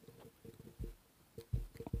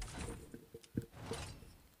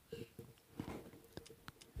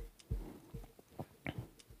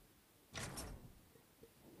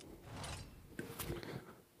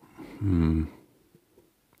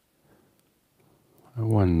 I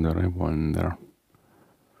wonder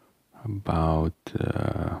about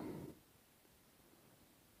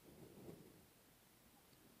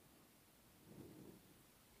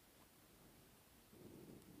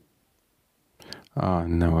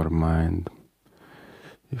never mind.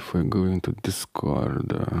 If we go into Discord,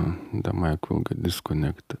 the mic will get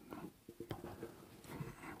disconnected.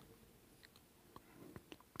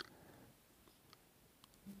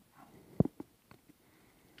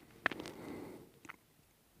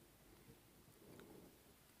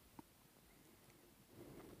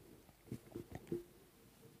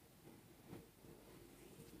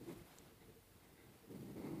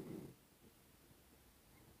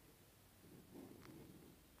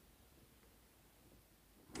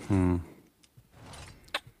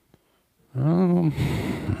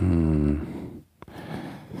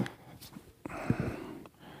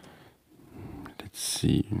 Let's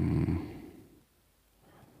see.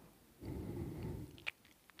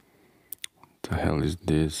 What the hell is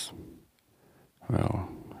this? Well,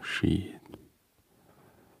 shit.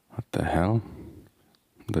 What the hell?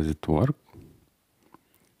 Does it work?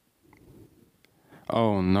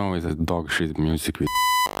 Oh no, it's a dog shit music with.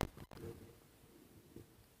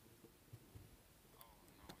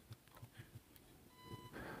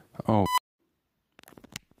 Oh.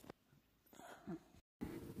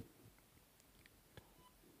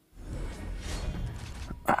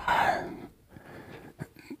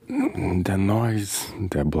 The noise,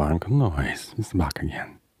 the blank noise is back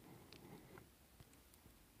again.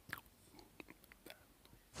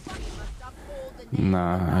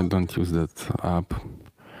 Nah, I don't use that app.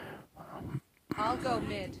 I'll go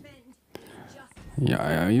mid.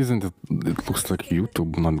 Yeah, isn't it? It looks like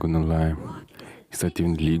YouTube, not gonna lie. Is that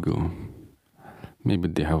even legal? Maybe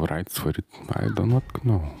they have rights for it. I do not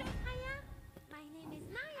know. My name is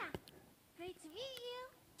Naya. Great to meet you.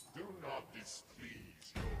 Do not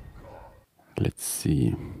displease your god. Let's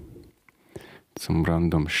see. Some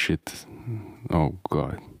random shit. Oh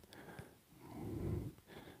god.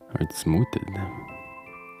 It's muted.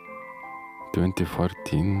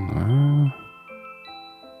 2014.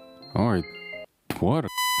 Oh, it worked.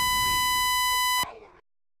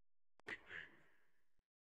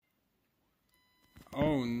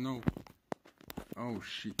 Oh no. Oh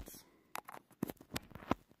shit.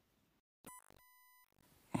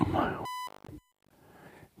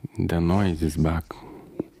 The noise is back.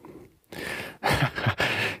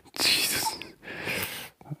 Jesus.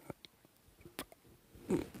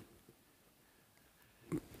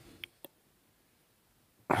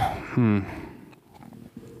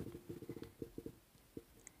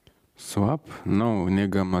 Swap? No,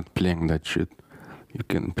 nigga, I'm not playing that shit. You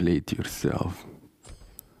can play it yourself.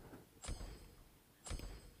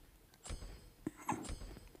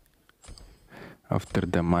 After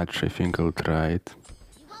the match, I think I'll try it.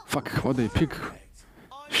 Fuck, what did I pick?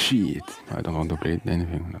 Shit, I don't want to play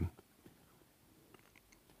anything.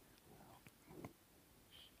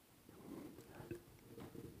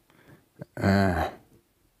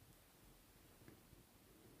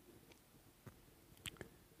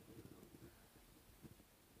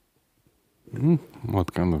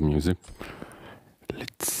 What kind of music?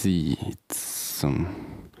 Let's see, it's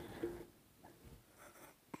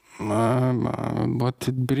But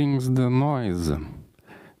it brings the noise,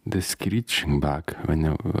 the screeching back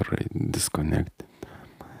whenever I disconnect.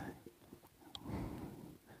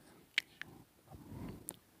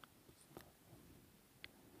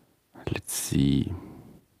 Let's see.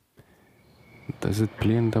 Does it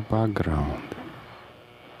play in the background?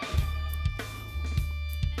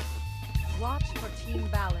 Watch for team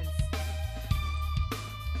balance.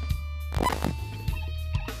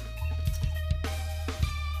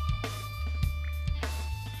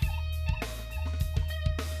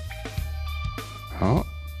 Oh.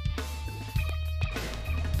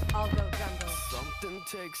 I'll go jungle. Something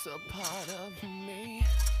takes a part of me.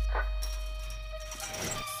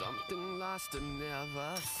 Something lost and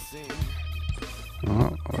never seen.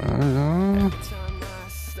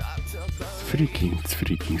 It's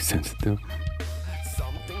freaking sensitive.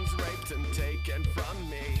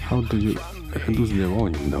 How do you reduce the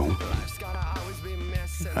volume though?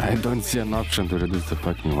 I don't see an option to reduce the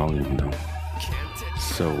fucking volume though.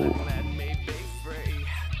 So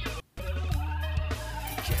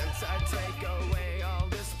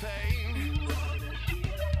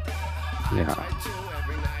yeah.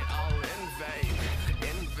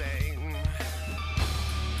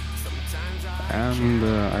 And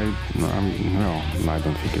I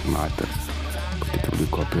don't think it matters, but it will be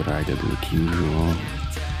copyrighted like usual.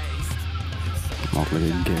 Not like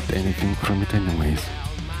I get anything from it anyways.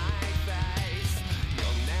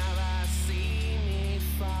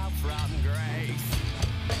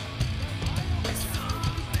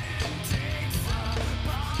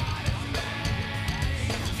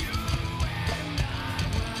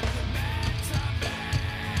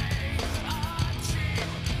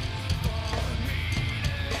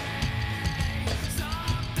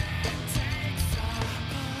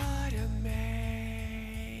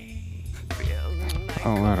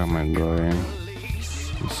 Oh, where am I going?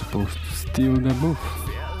 I'm supposed to steal the buff.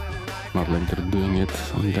 Not like they're doing it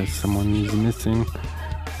unless someone is missing.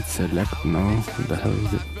 Select, no, what the hell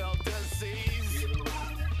is it?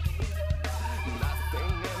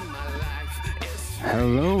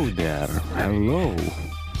 Hello there, hello.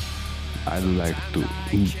 I'd like to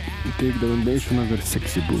take the foundation of your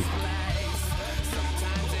sexy buff.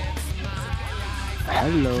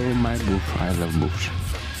 Hello, my buff, I love buffs.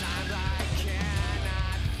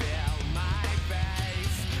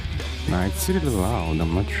 Nah, it's really loud,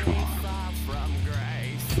 I'm not sure.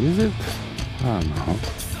 Is it? I don't know.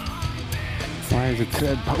 Why is it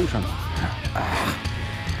red potion? Ah.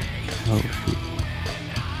 Oh shit.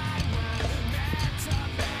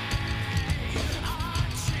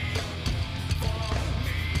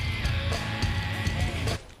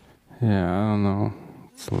 Yeah, I don't know.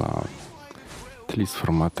 It's loud. At least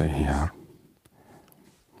from what I hear.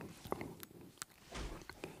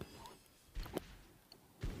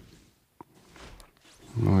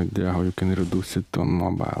 No idea how you can reduce it on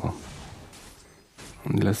mobile.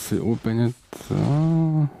 Unless you open it.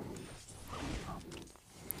 I'm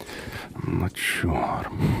not sure.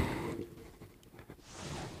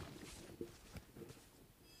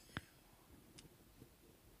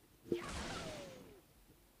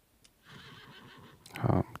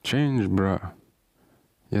 Change, bruh.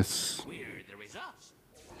 Yes. We're the results.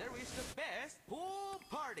 There is the best pool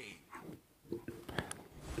party.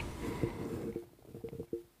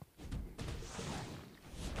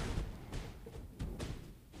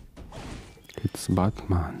 It's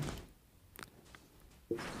Batman.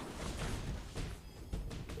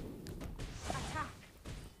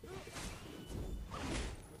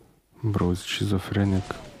 Bro is schizophrenic.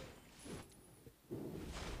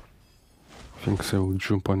 Thinks I will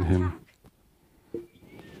jump on him.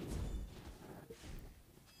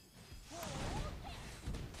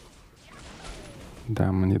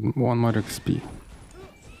 Damn, I need one more XP.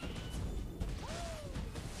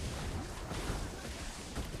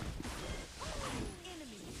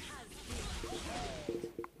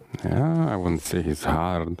 Yeah, I wouldn't say he's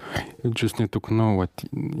hard. You just need to know what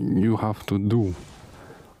you have to do.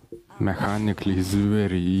 Mechanically, it's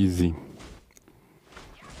very easy.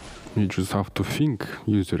 You just have to think,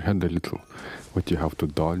 use your head a little. What you have to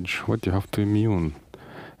dodge, what you have to immune.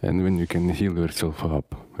 And when you can heal yourself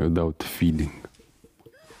up without feeding.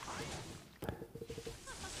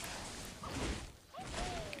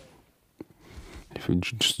 If you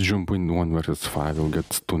just jump in 1 versus 5, you'll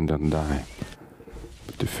get stunned and die.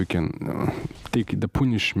 But if you can take the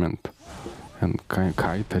punishment and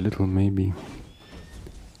kite a little maybe,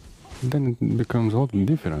 then it becomes all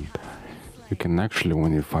different. You can actually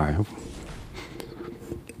win in 5.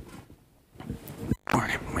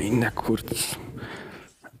 My neck hurts.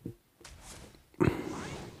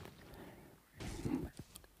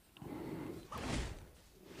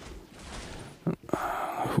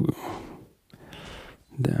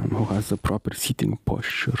 who has a proper sitting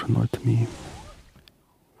posture, not me.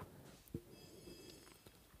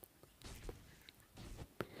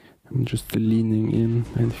 I'm just leaning in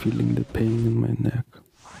and feeling the pain in my neck.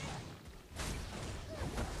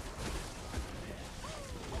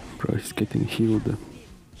 Bro, he's getting healed.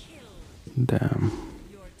 Damn.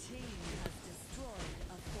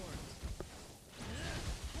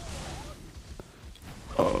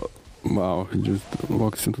 Oh, wow, he just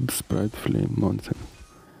walks into the sprite flame. Nonsense.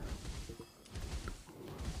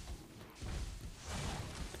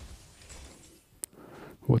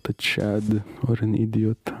 What a Chad or an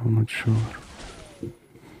idiot, I'm not sure.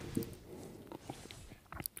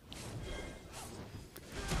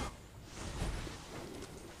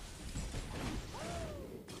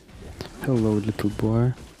 Hello, little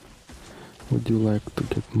boy. Would you like to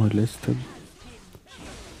get molested?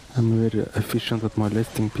 I'm very efficient at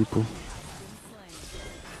molesting people.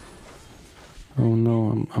 Oh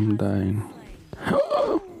no, I'm dying.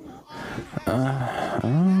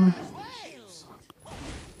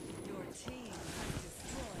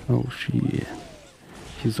 Oh shit.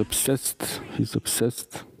 He's obsessed. He's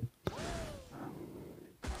obsessed.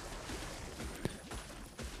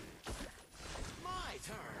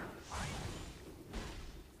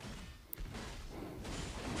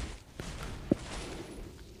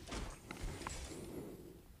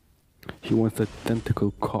 He wants a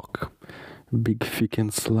tentacle cock. Big, thick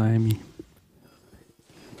and slimy.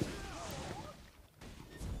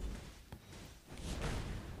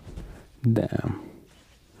 Damn.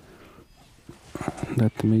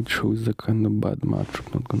 That mage chose a kind of bad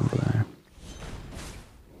matchup, not gonna lie.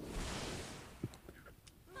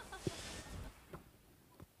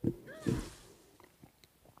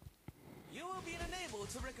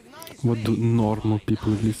 What do normal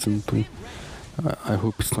people listen to? I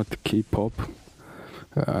hope it's not K-pop.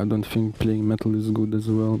 I don't think playing metal is good as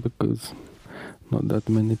well, because not that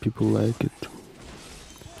many people like it.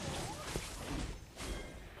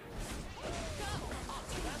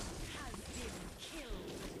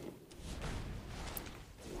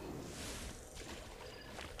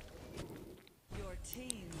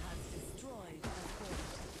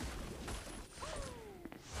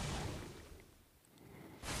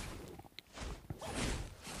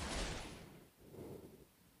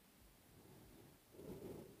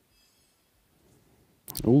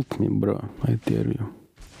 Ult me, bro, I dare you.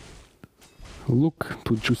 Look,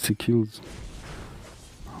 2 juicy kills.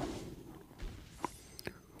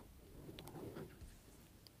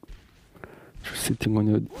 Just sitting on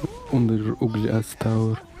your ugly ass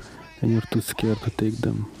tower and you're too scared to take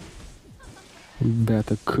them.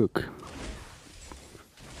 Better cook.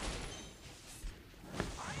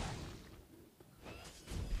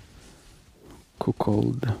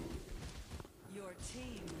 Cuckold.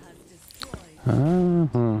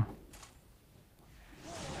 Uh-huh.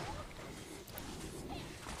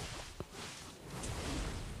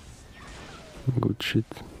 Good shit.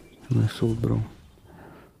 Nice ult, bro.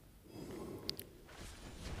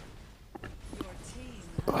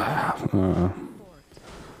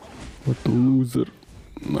 What a loser.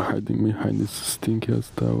 Hiding behind this stinky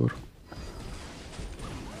ass tower.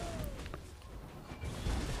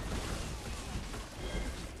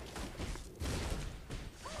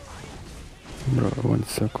 Bro, 1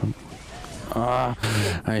 second.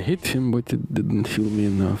 I hit him, but it didn't heal me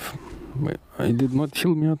enough. It did not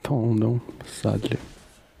heal me at all, though, sadly.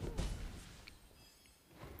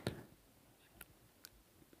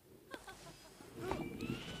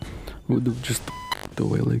 Would have just walked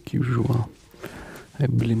away like usual. I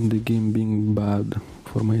blame the game being bad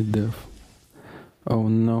for my death. Oh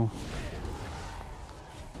no.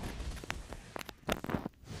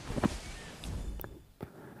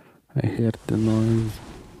 I heard the noise.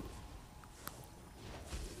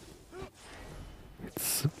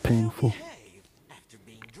 It's painful. After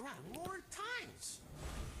being drowned more times.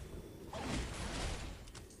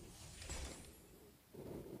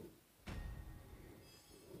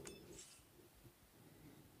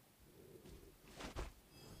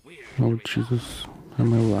 Oh Jesus,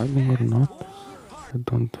 am I lagging or not? I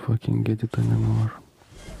don't fucking get it anymore.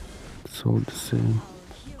 It's all the same.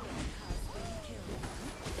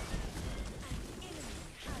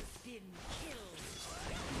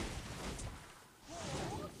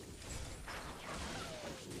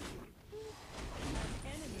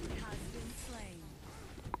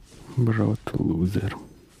 Bro, what a loser.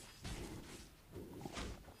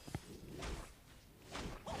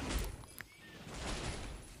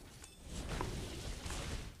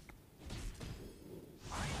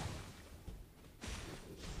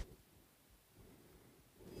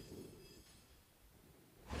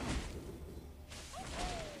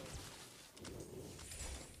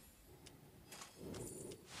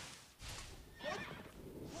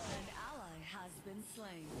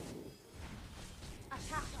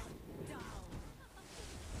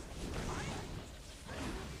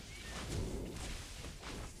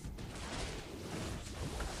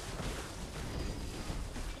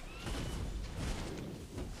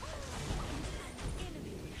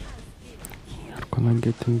 gonna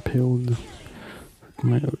get impaled with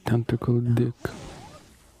my tentacle dick.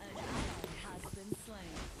 Has been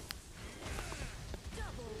slain.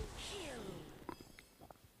 Double kill.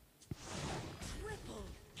 Triple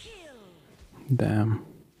kill. Damn.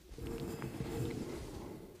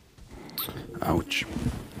 Ouch.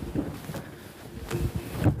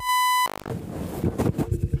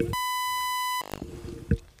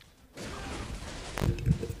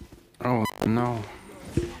 Oh no.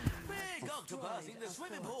 Big octopus in the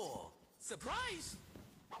swimming pool. Surprise!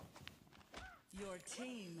 Your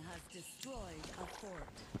team has destroyed a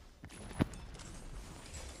fort.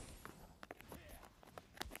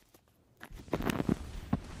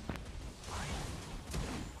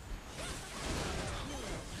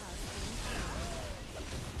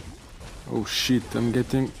 Oh shit, I'm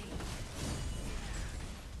getting...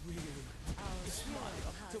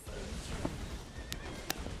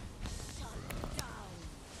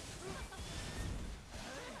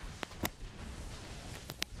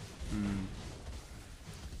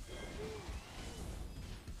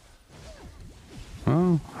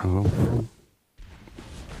 Oh, hello.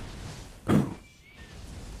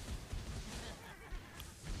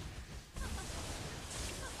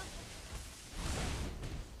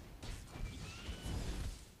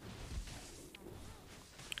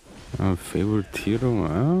 Favorite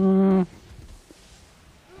hero?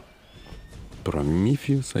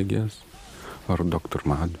 Prometheus, I guess. Or Dr.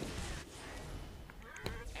 Mad.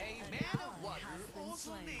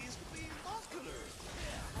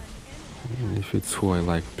 If it's who I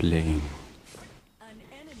like playing. An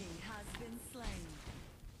enemy has been slain.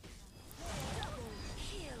 Double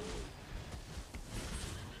kill.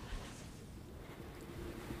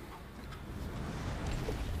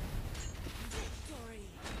 Victory.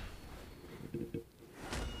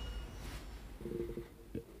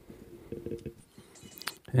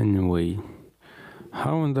 Anyway,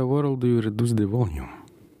 how in the world do you reduce the volume?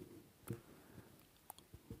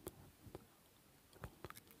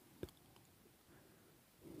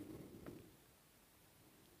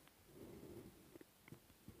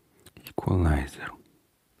 Equalizer.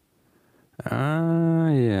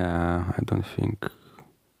 Yeah, I don't think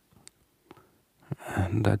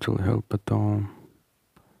that will help at all.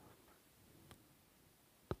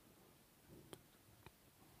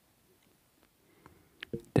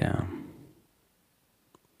 Damn.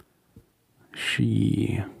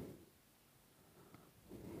 She...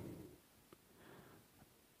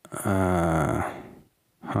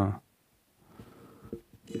 Huh.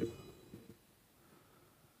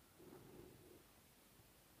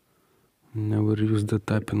 Never used the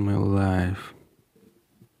type in my life.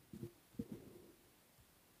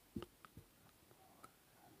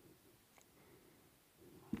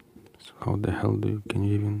 So how the hell can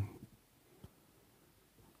you even...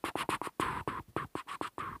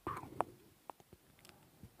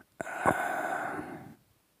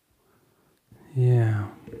 Yeah.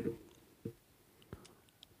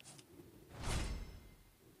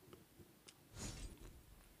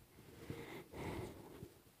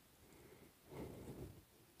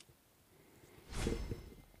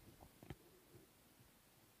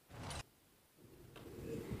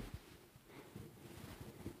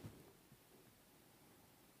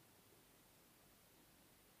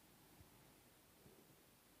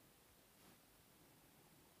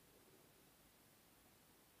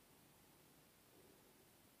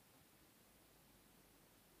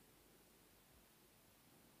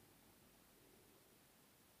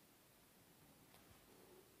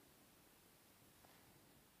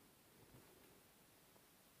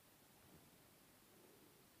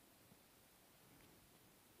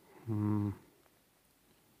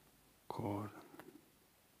 God.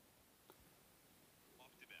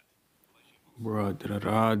 Brother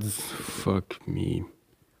Rads, fuck me.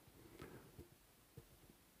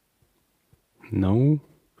 No?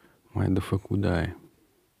 Why the fuck would I?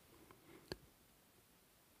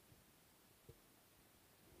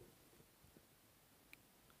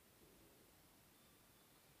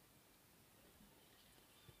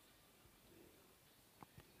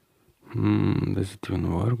 Does it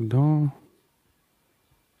even work though?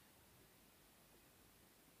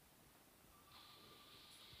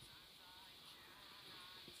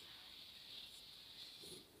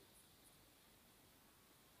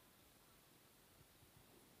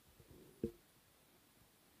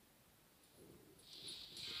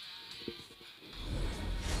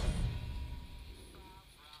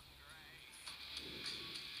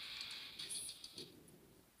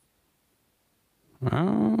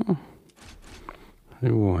 I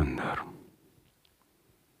wonder.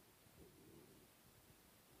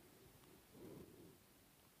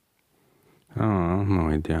 Oh. No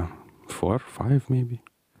idea. 4, 5 maybe.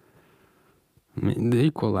 The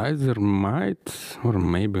equalizer might, or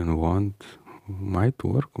maybe won't. Might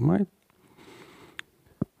work, might.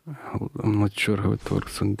 I'm not sure how it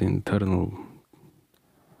works on the internal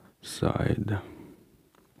side.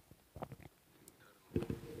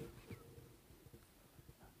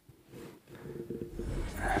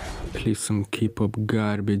 Play some K-pop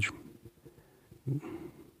garbage.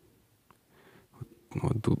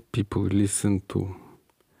 What do people listen to?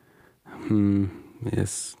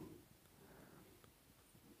 Yes.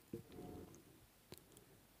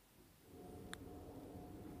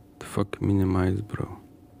 The fuck minimize, bro.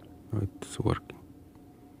 Oh, it's working.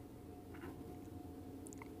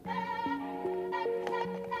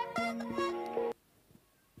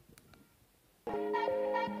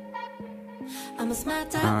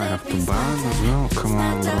 I have to ban as well? Come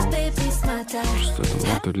on, bro. Just I don't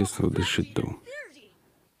want to listen to this shit though.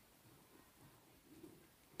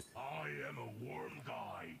 I am a warm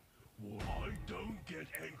guy. I don't get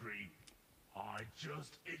angry. I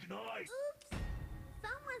just ignite. Oops!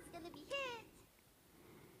 Someone's gonna be hit!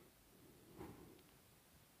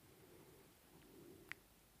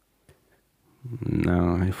 No,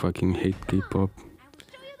 I fucking hate K-pop.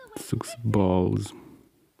 It sucks balls.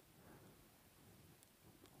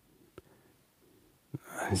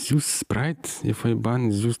 Zeus Sprite? If I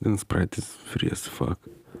ban Zeus, then Sprite is free as fuck.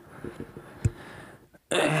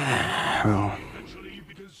 Well,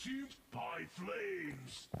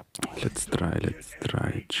 let's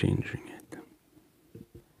try changing it.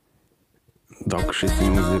 Dog shit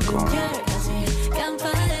music on.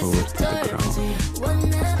 Over to the ground.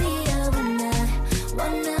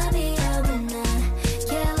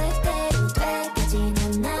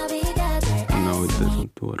 No, it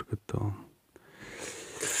doesn't work at all.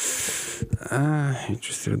 You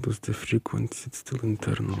just reduce the frequency, it's still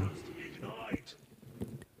internal.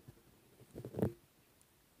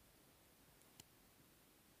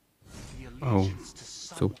 Oh,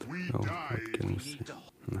 so, oh, what can you say?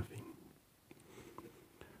 Nothing.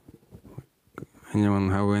 Anyone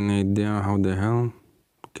have any idea how the hell?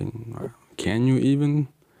 Can you even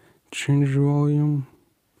change volume?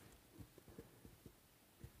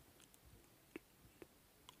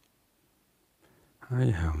 I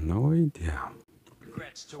have no idea.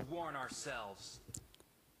 Regrets to warn ourselves.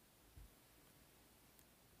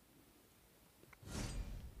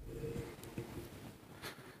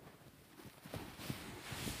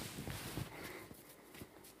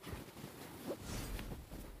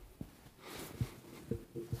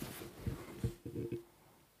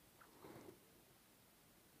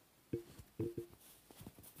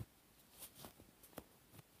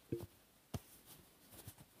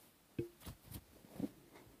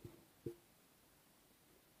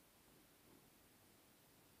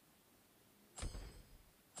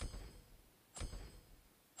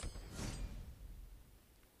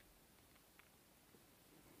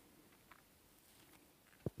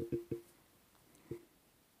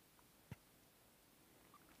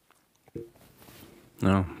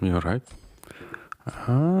 No, you're right.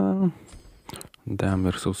 Damn,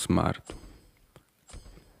 we're so smart.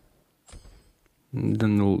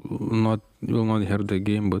 Then you'll not hear the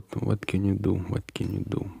game, but what can you do? What can you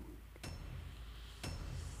do?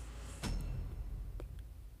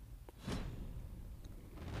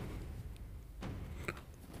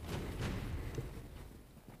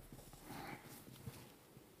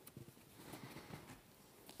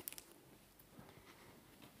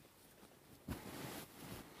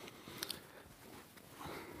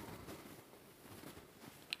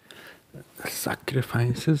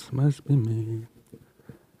 Sacrifices must be made.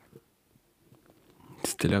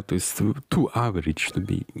 Stiletto is too average to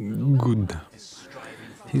be good.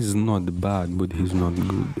 He's not bad, but he's not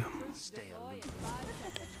good.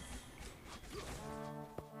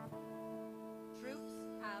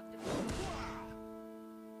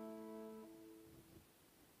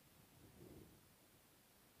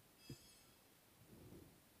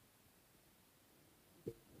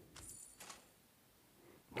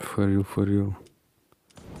 For real, for real.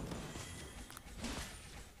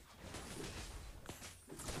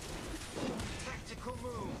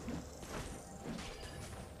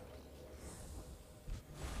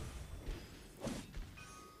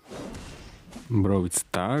 Bro, it's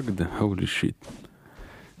tagged? Holy shit.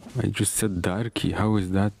 I just said darky. How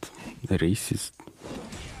is that racist?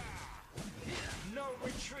 No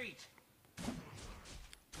retreat.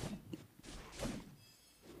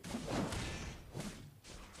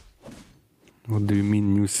 What do you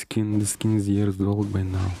mean new skin? The skin is years old by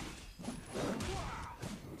now.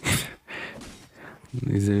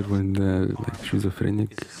 Is everyone like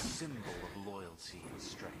schizophrenic? It's a symbol of loyalty.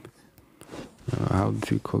 How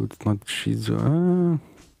do you call it? Not Shizu.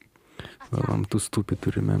 Well, I'm too stupid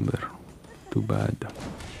to remember. Too bad.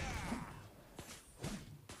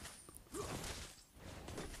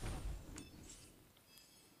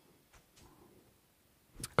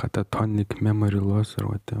 Catatonic memory loss or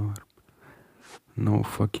whatever. No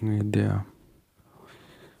fucking idea.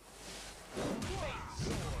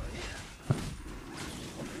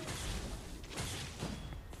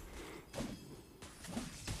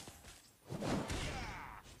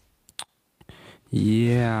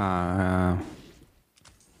 Yeah.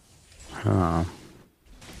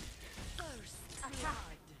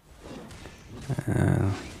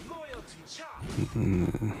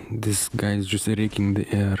 This guy is just raking the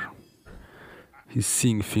air. He's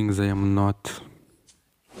seeing things I am not.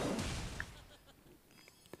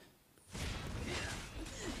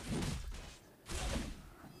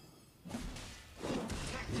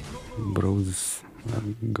 Bro's a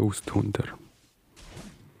ghost hunter.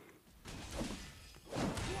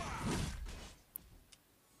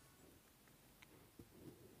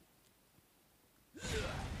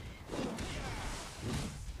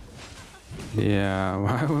 Yeah,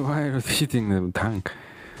 why are you hitting the tank?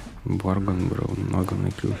 Borgon, bro, not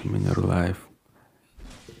gonna kill him in your life.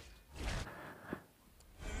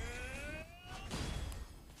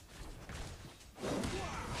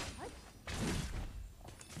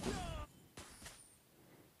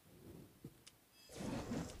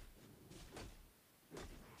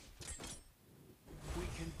 We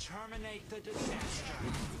can terminate the disaster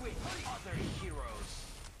with other heroes.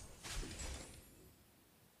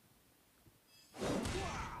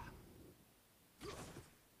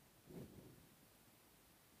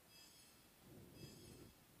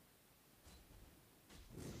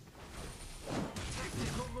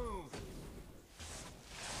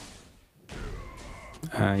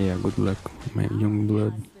 Yeah, good luck, my young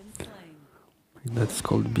blood. That's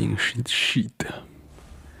called being shit.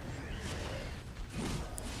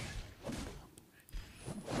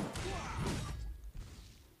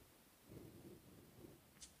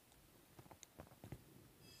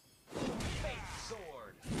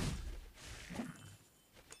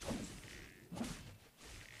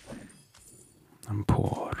 I'm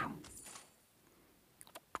poor.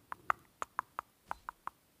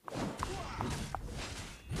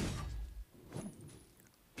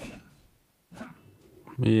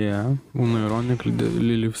 Yeah, unironically, the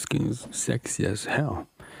Lilith skin is sexy as hell.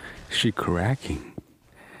 She cracking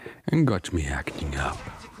and got me acting up.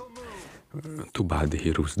 Too bad the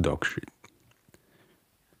hero's dog shit.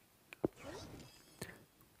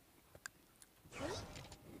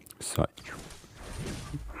 Such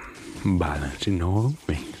balance in all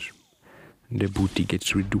things. The booty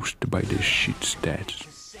gets reduced by the shit stats.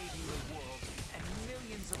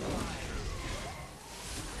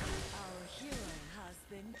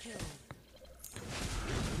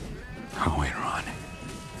 How ironic.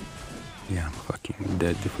 Yeah, I'm fucking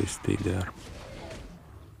dead if I stay there.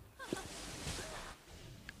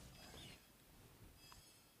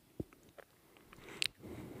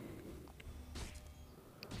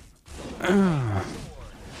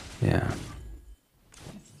 Yeah.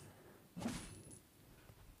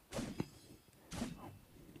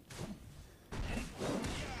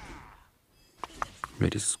 Where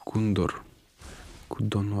is Kundor?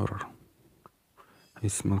 Kudonor. I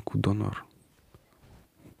smell Kudonor.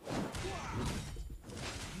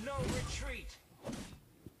 No retreat.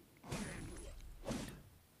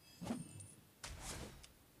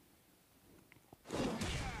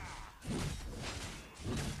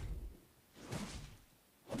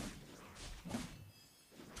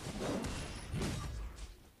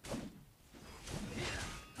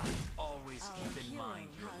 Always keep in mind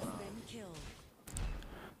your love.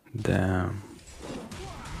 Damn.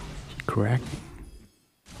 He cracking.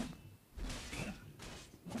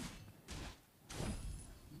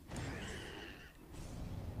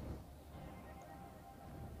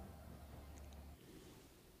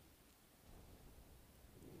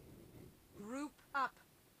 Group up.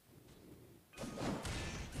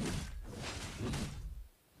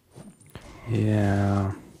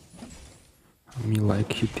 Yeah. Me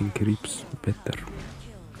like hitting creeps better.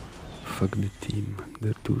 Fuck the team.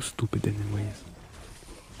 They're too stupid anyways.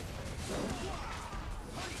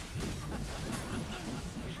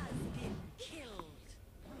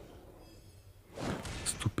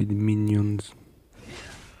 Stupid minions.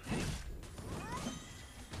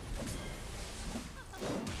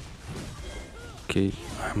 Okay,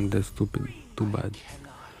 I'm that stupid. Too bad.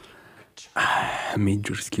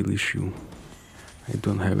 Major skill issue. I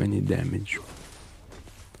don't have any damage.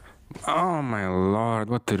 Oh my lord,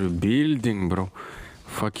 what are you building, bro?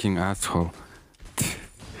 fucking asshole.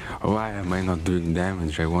 Why am I not doing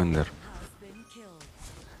damage, I wonder? Has been killed.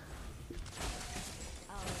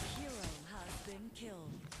 Our hero has been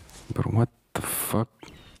killed. But what the fuck?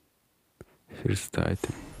 First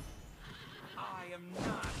item. I am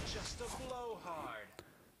not just a blowhard.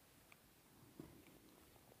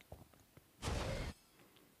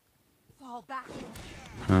 Fall back.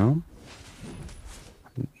 Huh?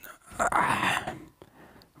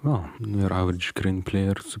 Well, you're average green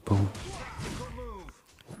player, suppose. Tactical move.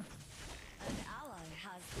 An ally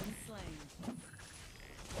has been slain.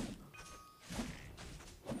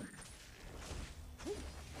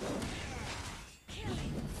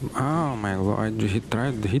 Oh my lord, he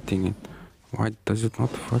tried hitting it. Why does it not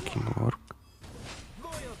fucking work?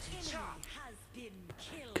 Loyalty chop. Has been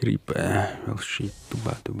killed. Creep. Well, shit, too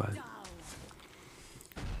bad, too bad. Down.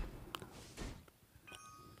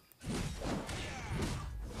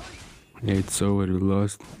 Yeah, it's over, we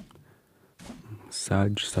lost.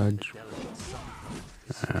 Saj.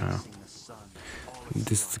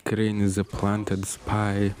 This crane is a planted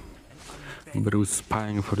spy. Bruce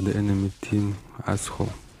spying for the enemy team.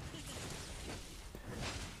 Asshole.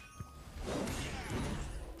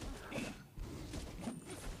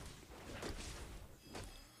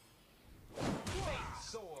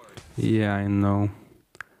 Yeah, I know.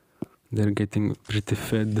 They're getting pretty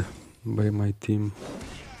fed by my team.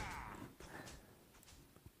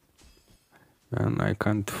 And I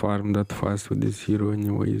can't farm that fast with this hero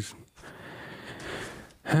anyways.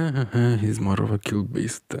 He's more of a kill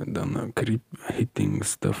based than a creep hitting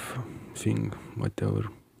stuff thing, whatever.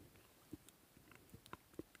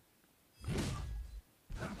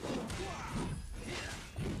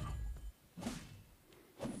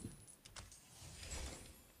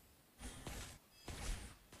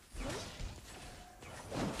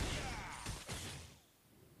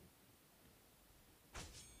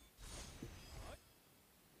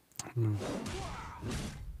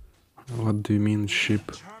 What do you mean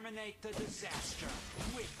ship? Terminate the disaster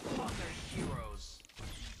with other heroes.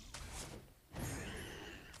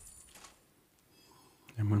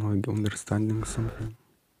 Am I not understanding something?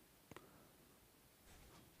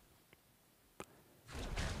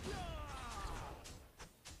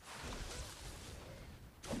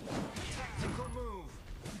 Tactical move.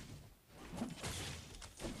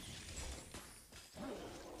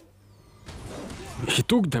 He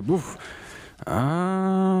took the buff.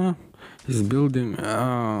 He's building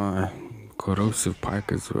corrosive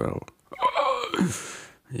pike as well.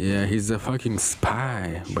 Yeah, he's a fucking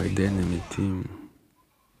spy by the enemy team.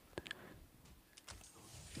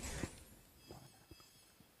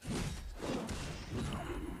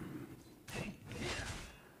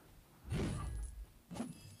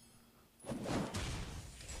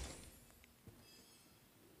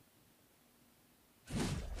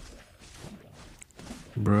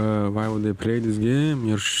 Bruh, why would they play this game?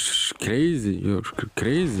 You're crazy. You're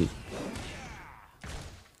crazy.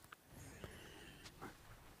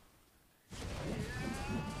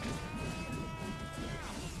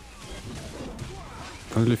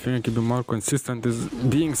 The only thing I can be more consistent is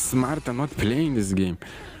being smart and not playing this game.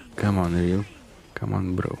 Come on, real. Come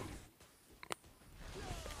on, bro.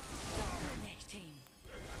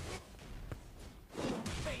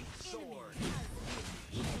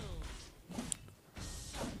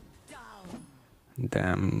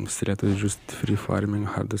 Damn, Streto is just free farming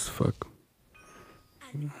hard as fuck.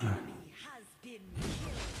 An enemy has been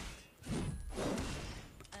killed.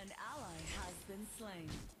 An ally has been slain.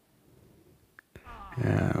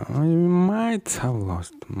 Yeah, you might have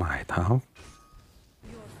lost. Might have.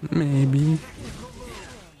 Maybe.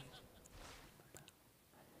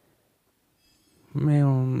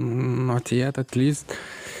 Well, not yet at least.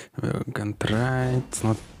 We can try. It's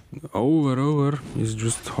not over. It's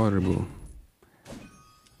just horrible.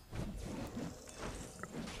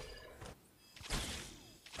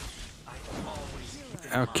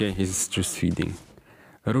 Okay, he's just feeding.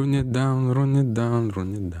 Run it down. We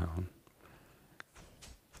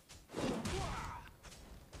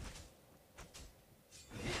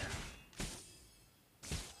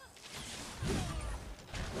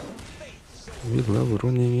love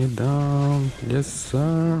running it down. Yes,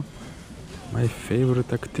 sir. My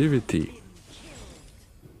favorite activity.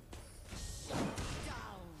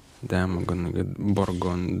 Damn, I'm gonna get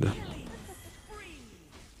Borgond.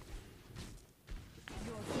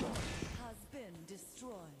 Has been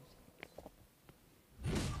destroyed.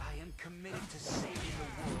 I am committed to saving the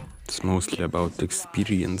world. It's mostly about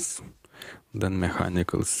experience than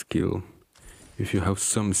mechanical skill. If you have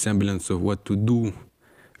some semblance of what to do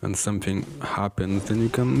and something happens, then you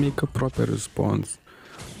can make a proper response.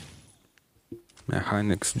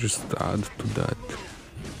 Mechanics just add to that.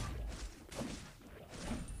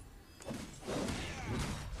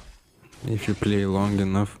 If you play long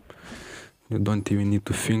enough, you don't even need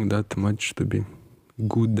to think that much to be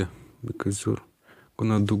good, because you're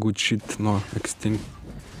gonna do good shit, no extinct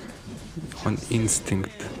on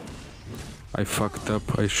instinct. I fucked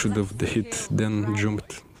up, I should have hit, then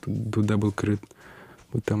jumped to do double crit,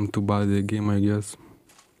 but I'm too bad at the game, I guess.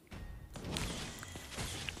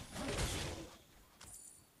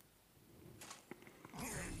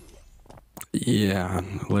 Yeah,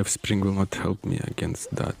 Life Spring will not help me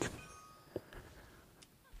against that.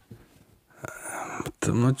 But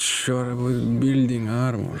I'm not sure about building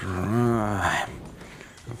armor.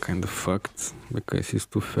 I'm kind of fucked because he's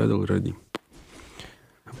too fed already.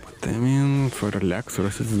 But I mean, for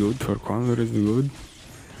Electros it's good, for Condor it's good.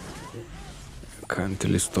 Can't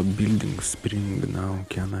really stop building Spring now,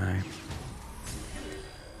 can I?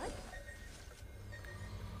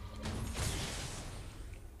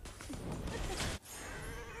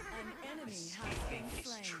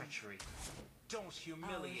 Treachery. Don't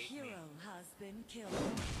humiliate Our hero me. has been killed.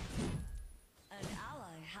 An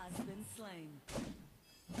ally has been slain.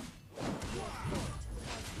 Your fort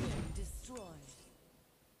has been destroyed.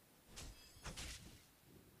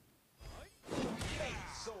 Fate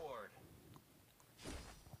sword.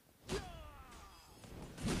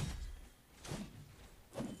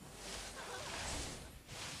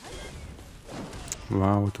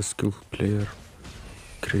 Wow, what a skillful player.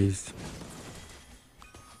 Crazy.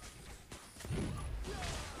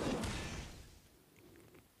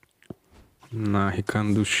 Nah, he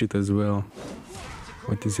can't do shit as well.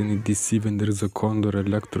 What is any DC when there's a Condor,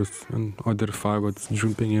 Electros, and other faggots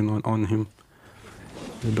jumping in on him?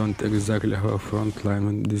 You don't exactly have a front line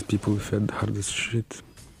when these people fed hard as shit.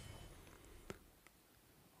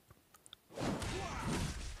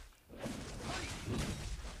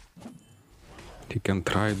 He can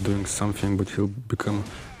try doing something, but he'll become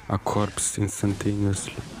a corpse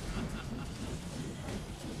instantaneously.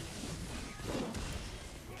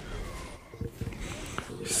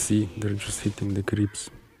 See, they're just hitting the creeps.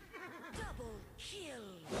 Double kill.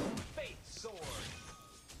 Fate sword.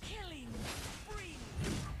 Killing spree.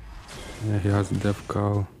 Yeah, he has Death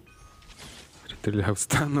Cow. Literally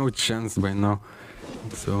have no chance by now.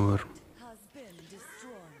 It's over. Has been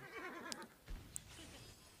destroyed.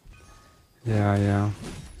 Yeah.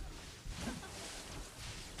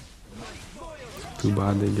 Too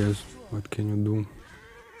bad, I guess. What can you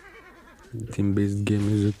do? Team-based game,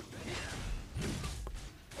 is it?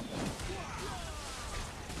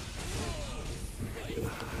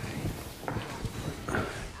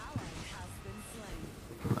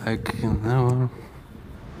 I can never.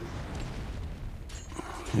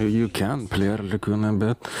 You can play Arlequina,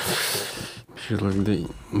 but she's like the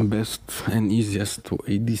best and easiest to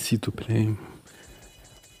ADC to play.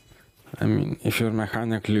 I mean, if you're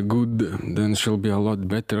mechanically good, then she'll be a lot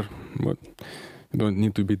better, but you don't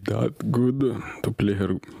need to be that good to play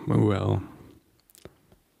her well.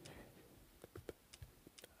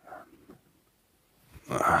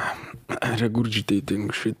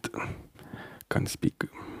 Regurgitating shit. Can't speak.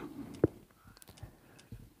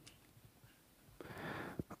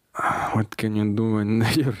 What can you do when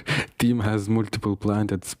your team has multiple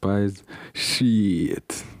planted spies?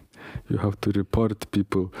 Shit. You have to report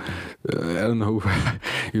people. I don't know.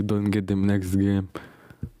 You don't get them next game.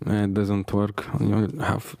 It doesn't work.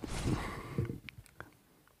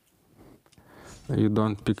 You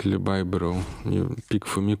don't pick Libai, bro. You pick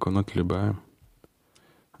Fumiko, not Libai.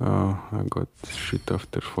 Oh, I got shit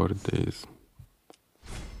after 4 days.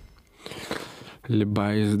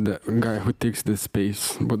 Libai is the guy who takes the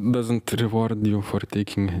space, but doesn't reward you for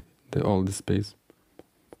taking all the space.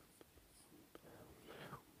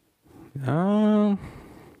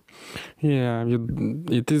 Yeah,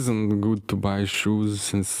 it isn't good to buy shoes,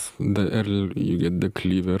 since the earlier you get the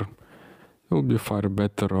cleaver, you'll be far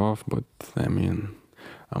better off, but I mean,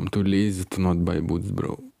 I'm too lazy to not buy boots,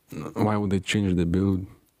 bro. Why would I change the build?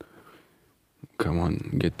 Come on,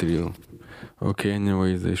 get real. Okay,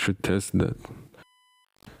 anyways, I should test that.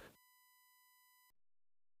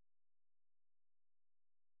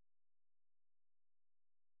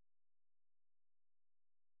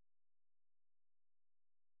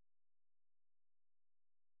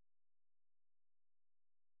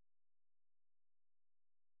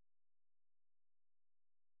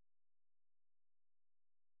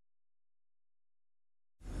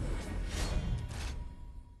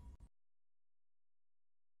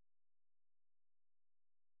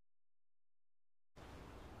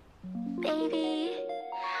 Baby,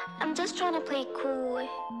 I'm just trying to play cool,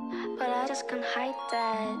 but I just can't hide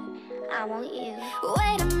that I want you.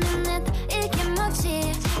 Wait a minute, 이게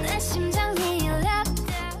뭐지? 내 심장이 울려.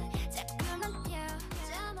 자꾸만 뛰어,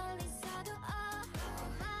 저 멀리서도 oh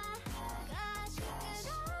my gosh,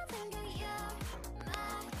 그대로 생겨요.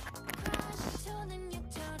 My crush,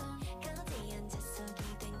 초능력처럼 거대히 앉아서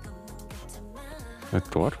기댄 것만 같지만.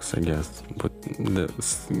 It works, I guess, but the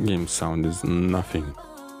game sound is nothing.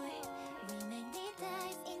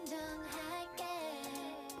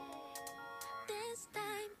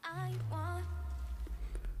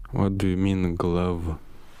 What do you mean glove?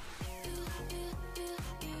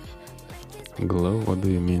 Glove? What do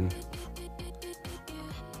you mean?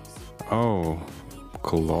 Oh,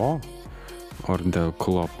 claw? Or the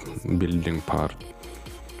claw building part?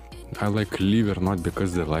 I like lever not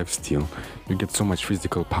because the lifesteal. You get so much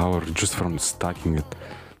physical power just from stacking it.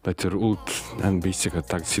 But your ult and basic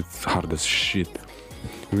attacks hit hard as shit.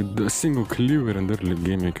 With a single cleaver in the early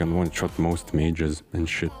game you can one-shot most mages and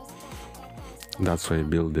shit. That's why I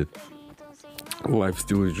build it.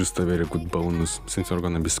 Lifesteal is just a very good bonus, since you're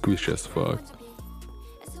gonna be squishy as fuck.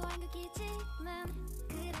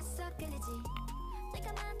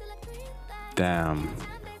 Damn.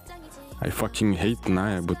 I fucking hate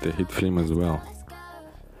Naya, but I hate Flame as well.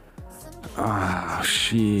 Ah,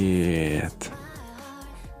 shit.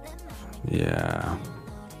 Yeah.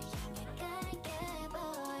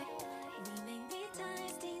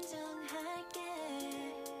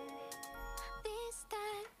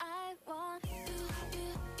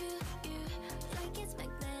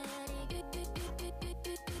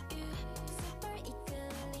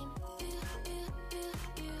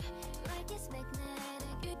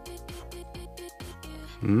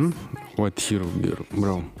 What hero gear,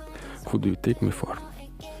 bro? Who do you take me for?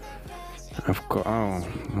 Of course.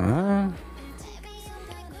 Oh.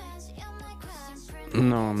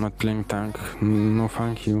 No, I'm not playing tank. No,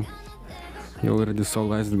 thank you. You already saw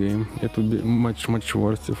last game. It would be much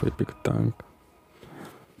worse if I pick tank.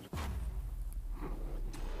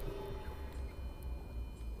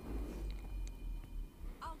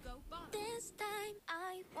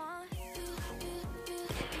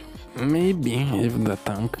 Maybe if the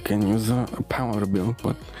tank can use a power build,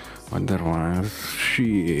 but otherwise,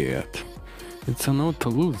 shit. It's an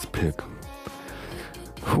auto-lose pick.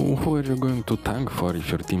 Who are you going to tank for if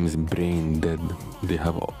your team is brain dead? They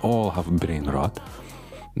all have brain rot.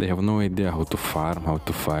 They have no idea how to farm, how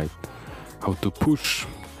to fight, how to push.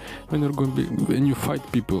 When you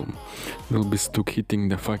fight people, they'll be stuck hitting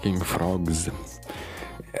the fucking frogs.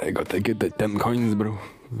 I gotta get the 10 coins, bro.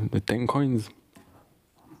 The 10 coins.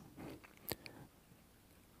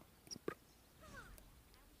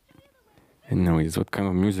 Anyways, what kind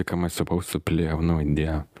of music am I supposed to play? I have no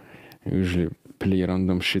idea. I usually play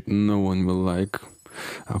random shit no one will like,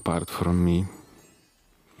 apart from me.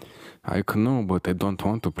 I know, but I don't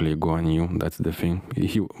want to play Guan Yu, that's the thing.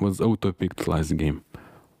 He was auto-picked last game.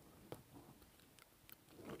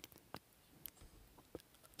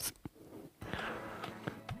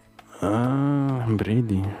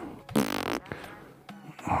 Brady.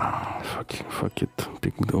 Fuck it.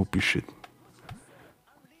 Pick the OP shit.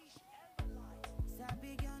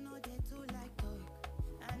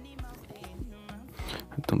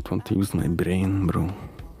 I don't want to use my brain, bro.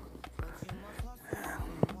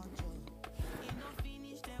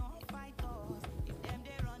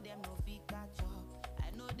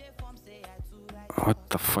 What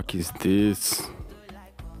the fuck is this?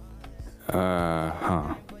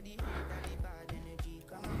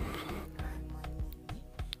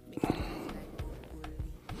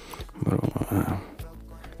 Bro,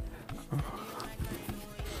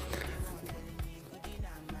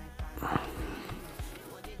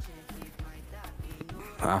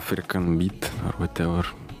 African beat or whatever.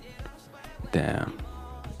 Damn.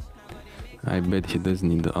 I bet he does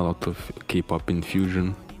need a lot of K-pop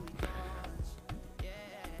infusion.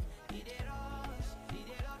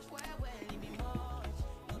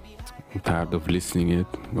 I'm tired of listening it.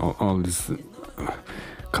 All these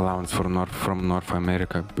clowns from North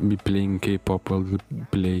America be playing K-pop while we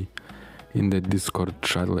play in the Discord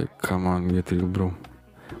chat. Like, come on, get real, bro.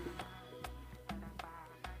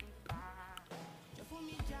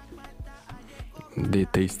 The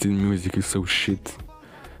taste in music is so shit.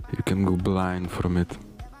 You can go blind from it.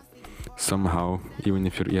 Somehow, even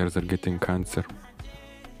if your ears are getting cancer.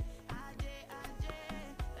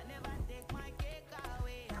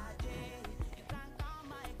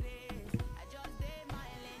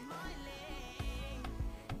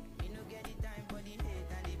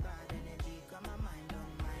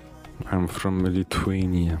 I'm from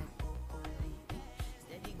Lithuania.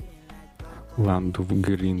 Land of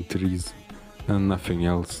green trees and nothing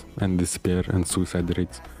else, and despair and suicide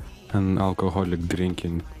rates and alcoholic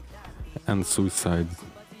drinking and suicide.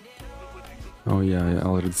 Oh yeah, I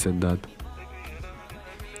already said that.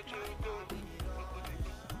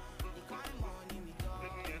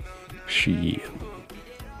 Shit.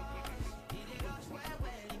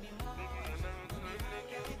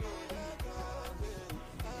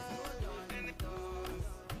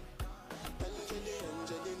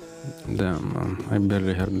 Damn, man. I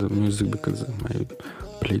barely heard the music because I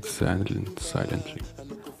played silently.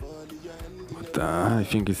 But I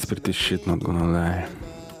think it's pretty shit, not gonna lie.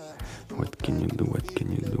 What can you do? What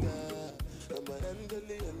can you do?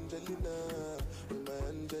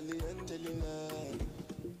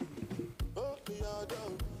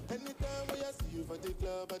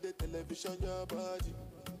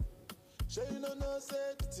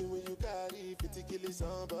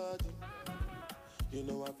 You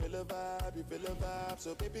know I feel a vibe, you feel a vibe,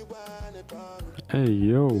 so baby whine upon me. Hey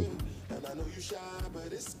yo. And I know you shy,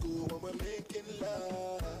 but it's cool when we're making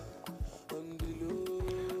love. On the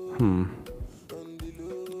low. On the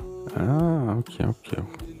low. Ah, okay. On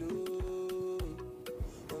the low.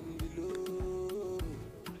 On the low.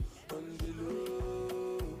 On the low.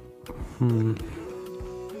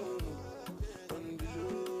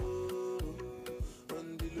 On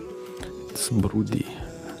the low. It's broody.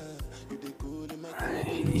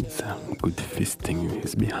 He needs a good fisting in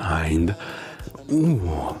his behind.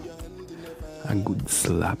 Ooh, a good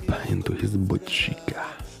slap into his butt cheek.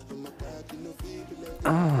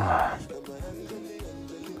 Ah.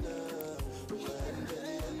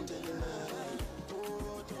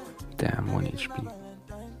 Damn, 1 HP.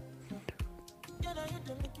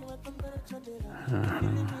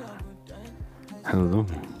 Hello.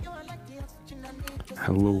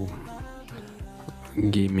 Hello,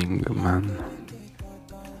 gaming man.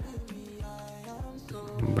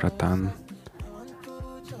 Bratан.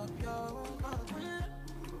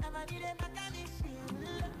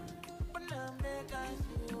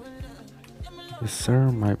 Yes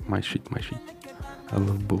sir, my shit. I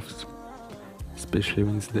love buffs, especially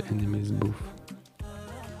when it's the enemy's buff.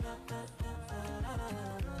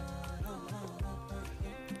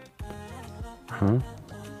 Huh?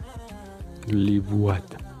 Leave what?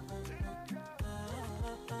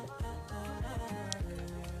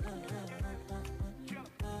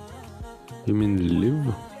 You mean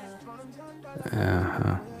live?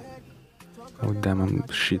 Oh damn,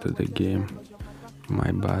 I'm shit at the game.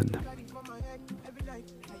 My bad.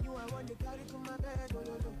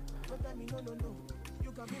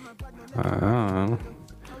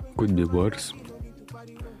 Could be worse.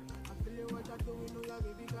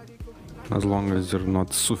 As long as you're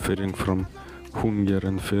not suffering from hunger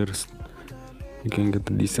and thirst, you can get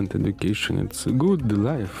a decent education. It's a good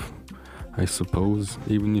life, I suppose,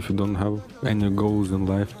 even if you don't have any goals in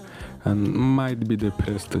life and might be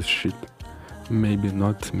depressed as shit. Maybe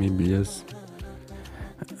not, maybe yes.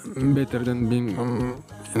 Better than being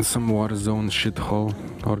in some war zone shithole,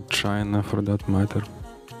 or China for that matter.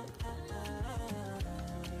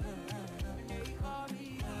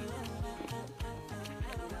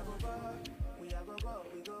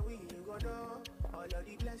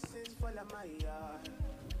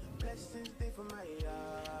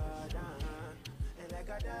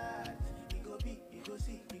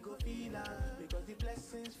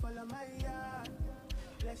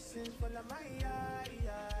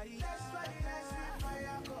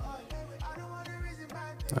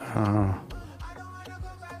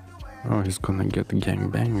 Oh, he's gonna get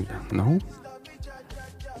gangbanged, no?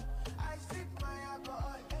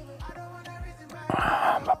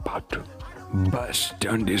 I'm about to bust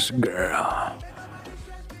on this girl.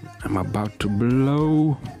 I'm about to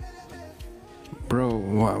blow. Bro,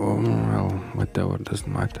 well, whatever,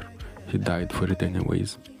 doesn't matter. He died for it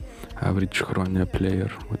anyways. Average Chronia player,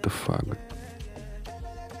 what the fuck.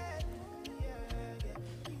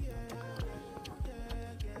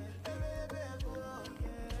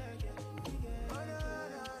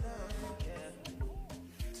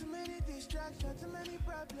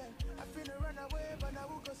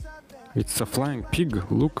 It's a flying pig,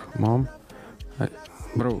 look, mom.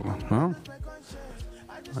 Bro, huh?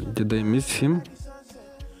 Did I miss him?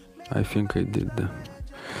 I think I did.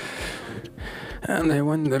 And I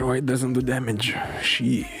wonder why it doesn't do damage.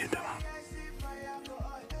 Shit.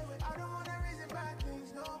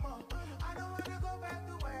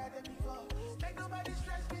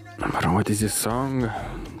 Bro, what is this song?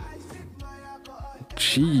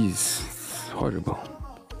 Jeez, it's horrible.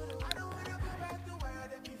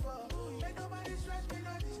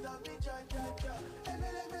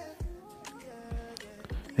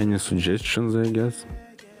 Any suggestions, I guess?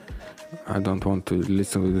 I don't want to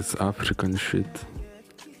listen to this African shit.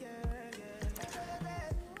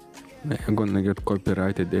 I'm gonna get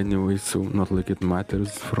copyrighted anyway, so not like it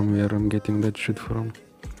matters from where I'm getting that shit from.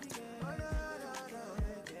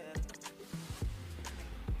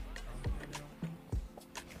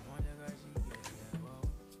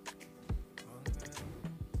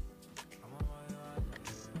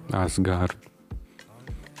 Asgard.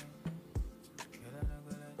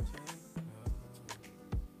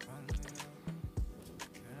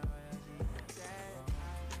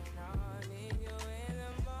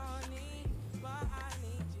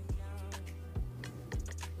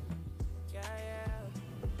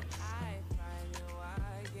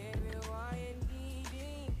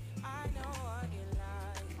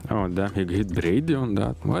 Oh damn, he hit Brady on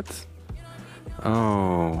that, what?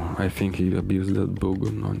 Oh, I think he abused that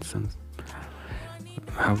Bogo nonsense.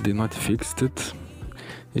 Have they not fixed it?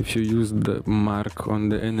 If you use the mark on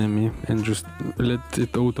the enemy and just let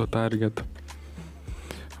it auto-target,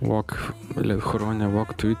 let Hronia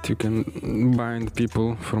walk to it, you can bind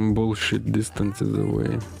people from bullshit distances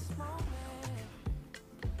away.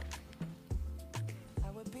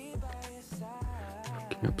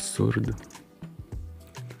 Fucking absurd.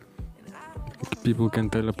 People can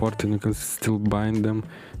teleport and you can still bind them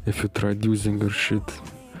if you tried using your shit.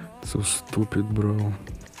 So stupid, bro.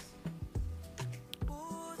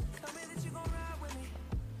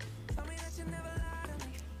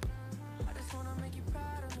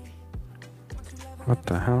 What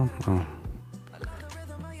the hell? Oh.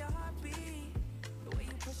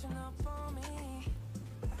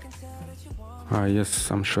 Ah yes,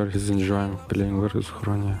 I'm sure he's enjoying playing versus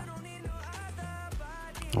Hronia.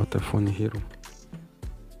 What a funny hero.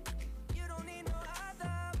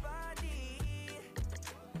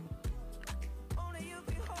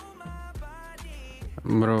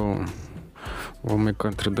 Bro, well, my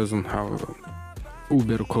country doesn't have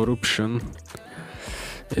uber corruption.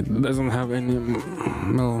 It doesn't have any,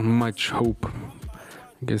 well, much hope.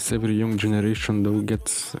 I guess every young generation though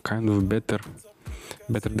gets kind of better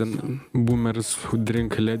than boomers who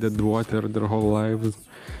drink leaded water their whole lives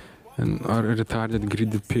and are retarded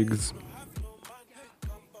greedy pigs.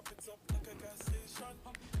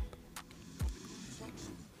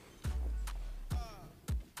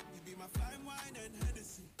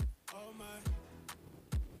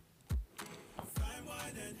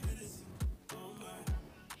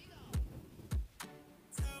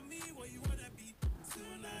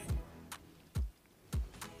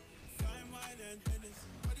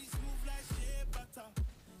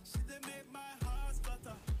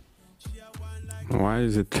 Why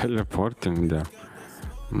is it teleporting there?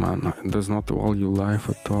 Man, it does not value life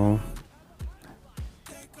at all.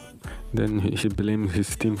 Then he blames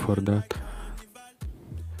his team for that.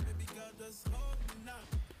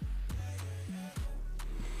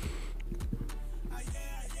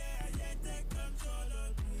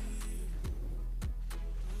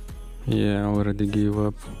 Yeah, I already gave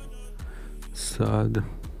up. Sad.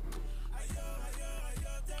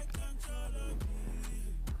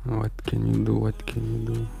 What can you do? What can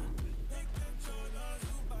you do?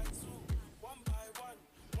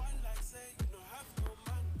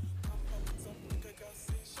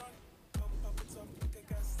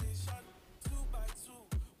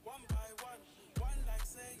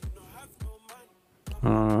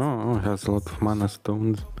 Oh, has a lot of mana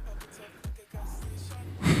stones.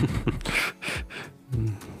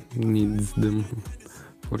 Needs them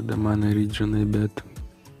for the mana region, I bet.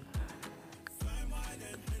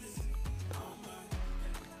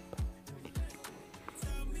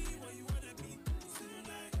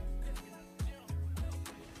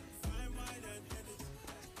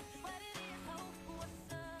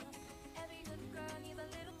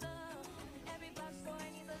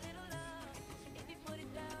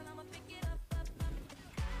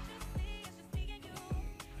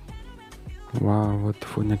 Wow, what a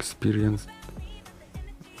fun experience.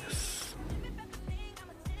 Yes.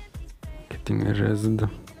 Getting rezzed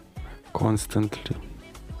constantly.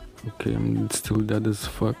 Okay, I'm still dead as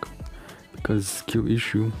fuck because skill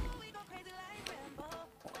issue.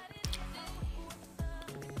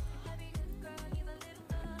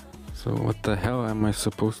 So what the hell am I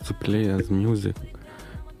supposed to play as music?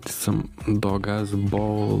 Some dog ass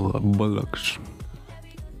bollocks.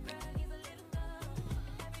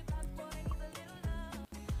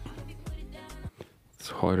 It's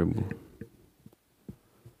horrible.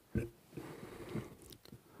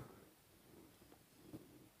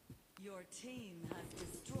 Your team has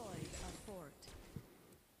destroyed a fort.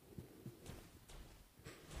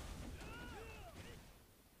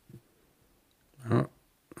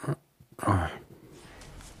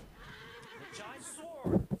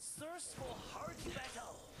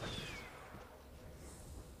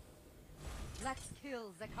 Let's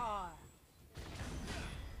kill Zakar.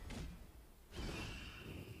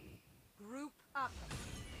 Group up.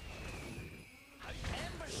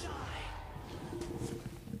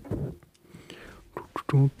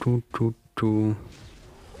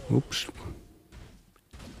 Oops.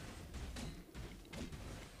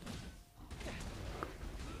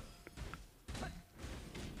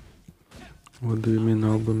 What do you mean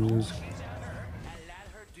album music?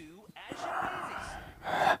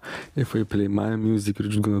 If I play my music, you're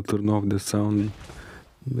just gonna turn off the sound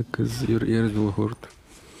because your ears will hurt.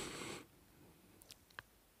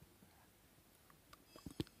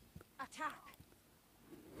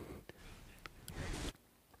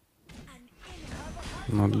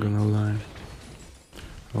 Not gonna lie.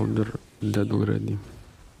 Oh, they're dead already.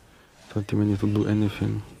 Don't even need to do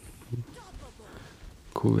anything.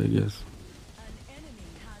 Cool, I guess.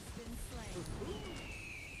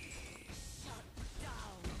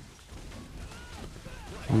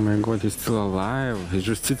 Oh my god, he's still alive. He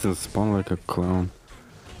just sits and spawns like a clown.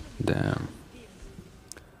 Damn.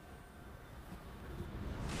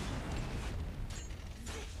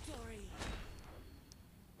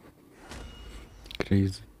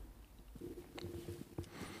 Crazy.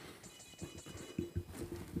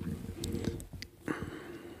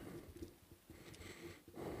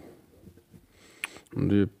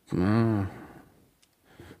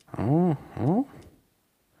 Oh.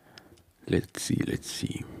 Let's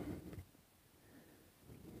see.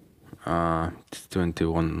 It's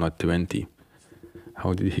 21, not 20.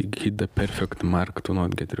 How did he hit the perfect mark to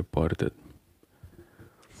not get reported?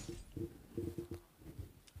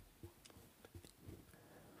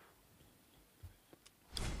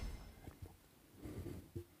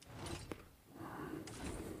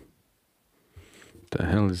 The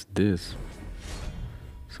hell is this?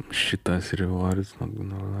 Some shit ass rewards, not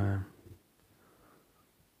gonna lie.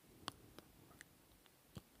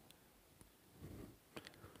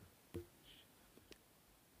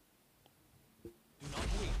 Do not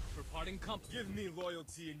wait for parting company. Give me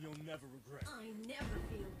loyalty and you'll never regret. I never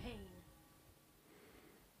feel pain.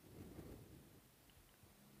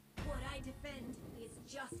 What I defend is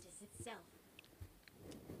justice itself.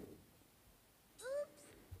 Oops!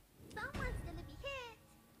 Someone's gonna be hit!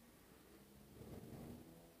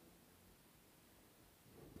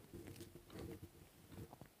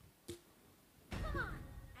 Come on!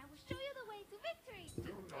 I will show you the way to victory!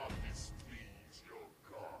 Do not displease your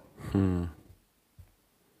god.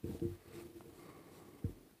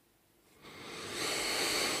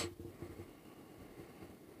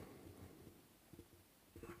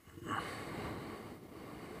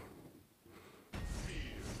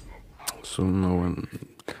 So no one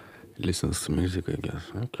listens to music, I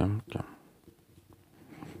guess. Okay.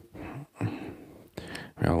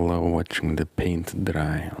 I love watching the paint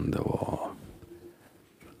dry on the wall.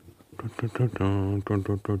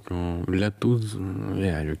 Bluetooth,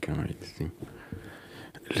 yeah, you can already see.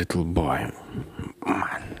 Little boy,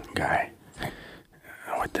 man, guy,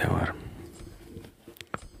 whatever.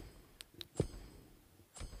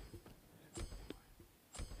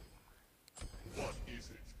 What is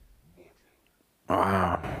it,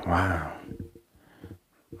 mortal? Wow.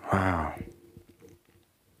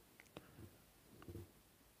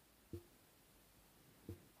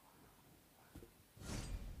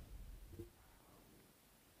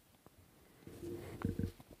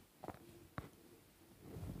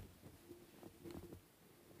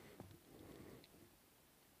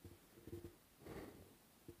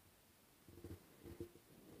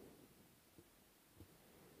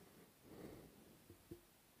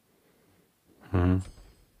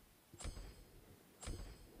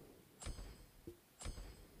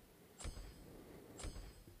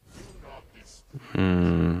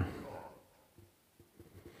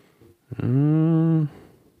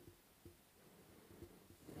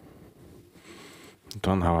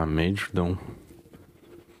 Don't have a mage though.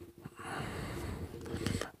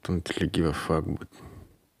 Don't really give a fuck, but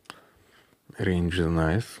range is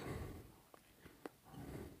nice.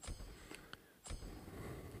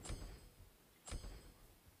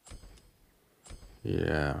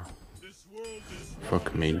 Yeah.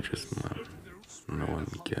 Fuck mages, man. No one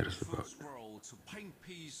cares about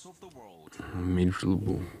Mage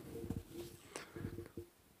Lubu.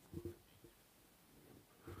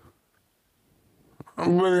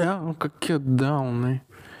 Бля, какие дауны.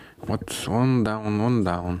 Вот one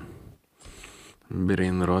down.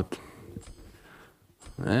 Brain rot.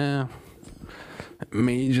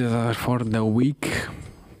 Mages are for the weak.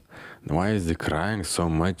 Why is he crying so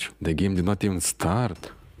much? The game did not even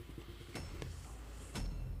start.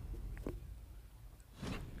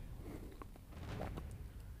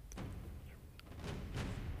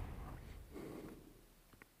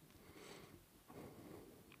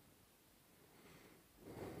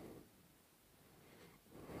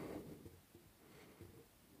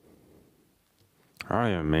 I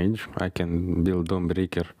am mage. I can build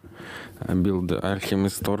Dawnbreaker, build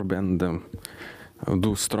Alchemist Orb and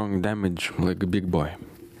do strong damage like a big boy.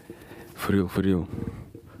 For real, for real.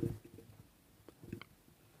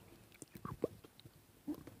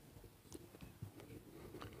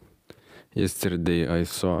 Yesterday I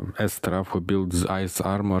saw Estraf who builds Ice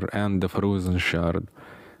Armor and the Frozen Shard.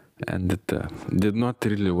 And it did not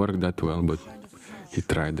really work that well, but he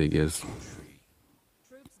tried, I guess.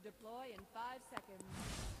 Troops deploy in 5 seconds.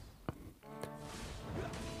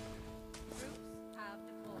 Troops have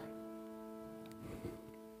deployed.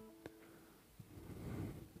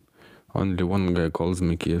 Only one guy calls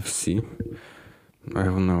me KFC. I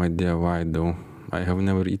have no idea why though. I have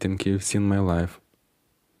never eaten KFC in my life.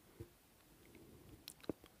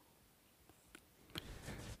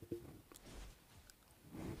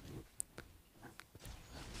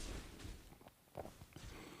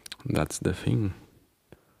 That's the thing.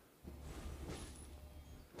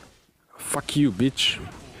 Fuck you, bitch.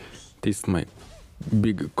 Taste my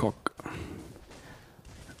big cock.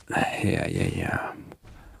 Yeah.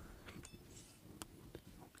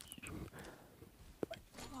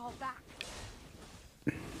 Fall back.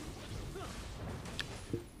 The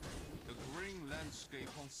green landscape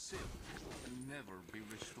on Civ can never be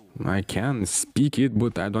restored. I can speak it,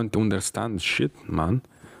 but I don't understand shit, man.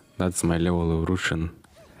 That's my level of Russian.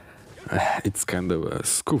 It's kind of a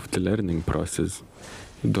scuffed learning process.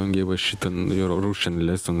 You don't give a shit on your Russian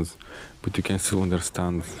lessons, but you can still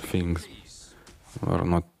understand things. Or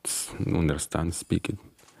not understand, speak it.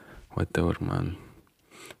 Whatever, man.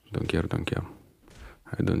 Don't care.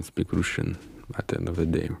 I don't speak Russian at the end of the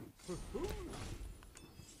day.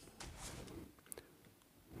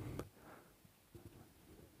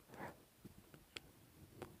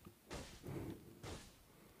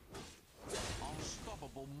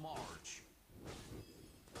 Unstoppable march.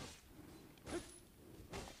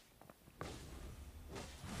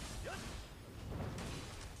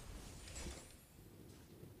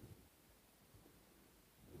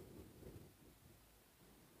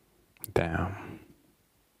 Damn.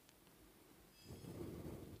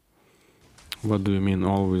 What do you mean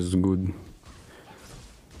always good?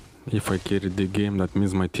 If I carry the game, that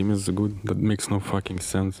means my team is good? That makes no fucking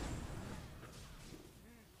sense.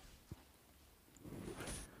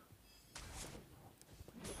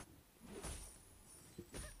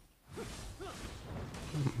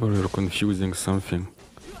 Or you're confusing something.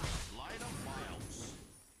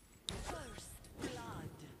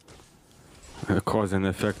 Cause and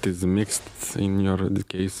effect is mixed in your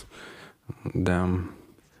case. Damn.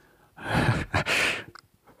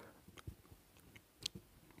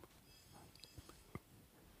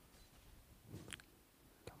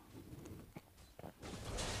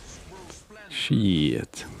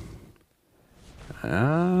 Shit.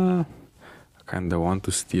 I kinda want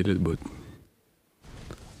to steal it, but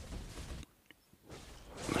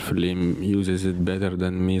Flame uses it better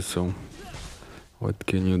than me, so what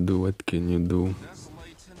can you do?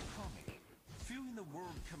 Desolate and comic. Few in the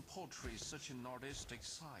world can portray such an artistic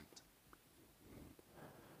sight.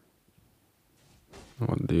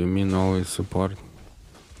 What do you mean always support?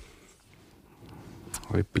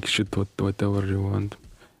 I pick shit whatever you want.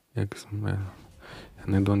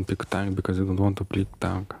 And I don't pick tank because I don't want to play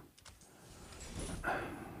tank.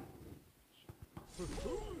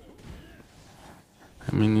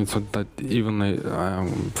 I mean, it's not that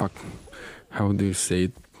even fuck, how do you say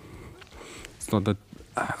it? It's not that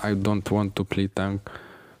I don't want to play tank.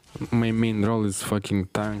 My main role is fucking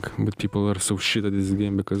tank, but people are so shit at this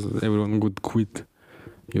game because everyone would quit.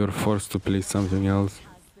 You're forced to play something else.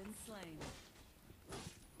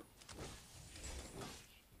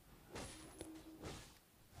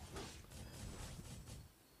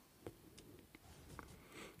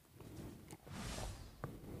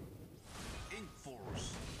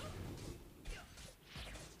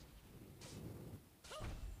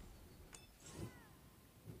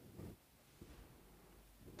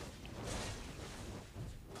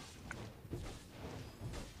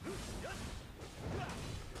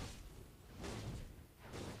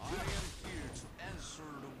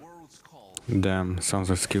 Damn, sounds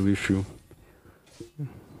a skill issue.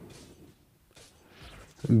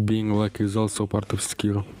 Being lucky is also part of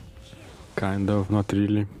skill. Kind of, not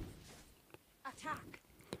really.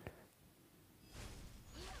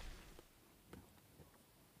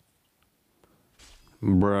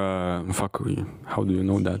 Bruh, fuck you. How do you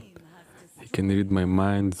know that? He can read my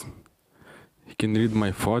mind. He can read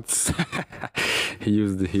my thoughts. He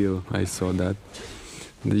used the heal, I saw that.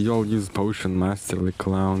 They all use potion master like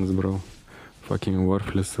clowns, bro. Fucking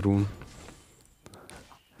worthless rune.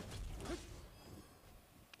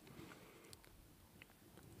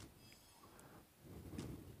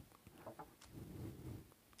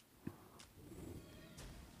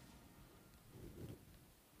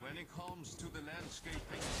 When it comes to the landscape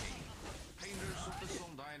painting, painters of the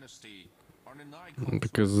Song Dynasty are an icon.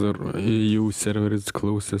 Because the EU server is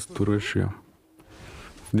closest to Russia.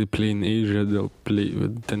 If they play in Asia, they'll play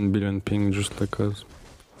with 10 billion ping just like us.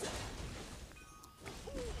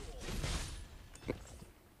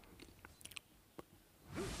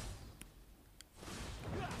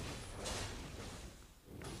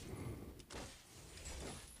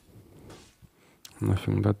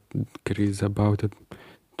 Nothing that crazy about it.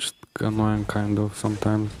 Just annoying kind of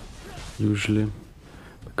sometimes, usually,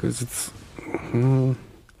 because it's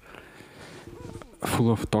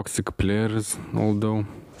full of toxic players, although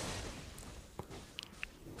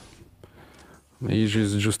Asia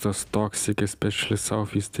is just as toxic, especially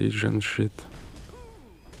Southeast Asian shit.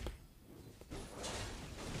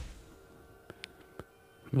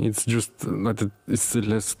 It's just that it's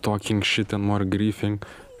less talking shit and more griefing,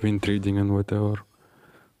 win trading and whatever.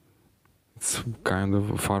 It's kind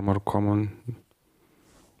of far more common.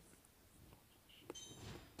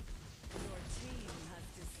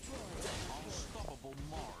 Unstoppable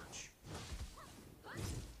March.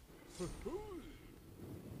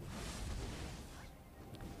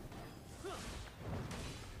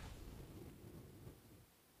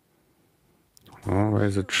 Oh, why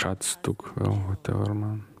is it shot stuck? Well, whatever,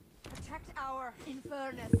 man. Protect our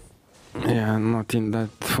Infernus. Yeah, nothing that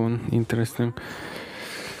fun, interesting.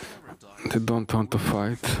 They don't want to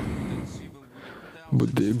fight,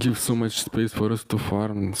 but they give so much space for us to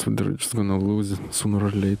farm, so they're just gonna lose sooner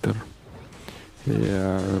or later.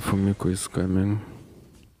 Yeah, Fumiko is coming.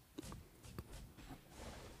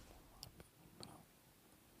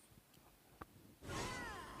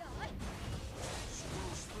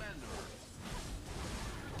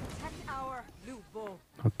 Protect our Lubo.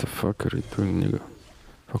 What the fuck are you doing, nigga?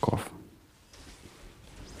 Fuck off.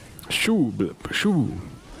 Shoo, blip, shoo.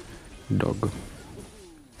 Dog.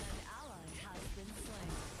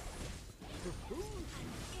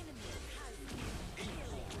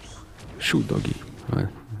 Shoo, doggy.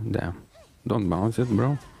 Damn. Don't bounce it,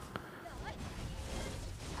 bro.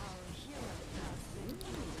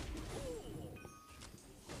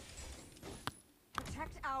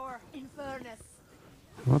 Protect our Infernus.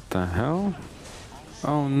 What the hell?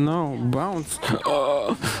 Oh no, bounce.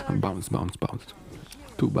 Oh, bounce.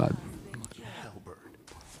 Too bad.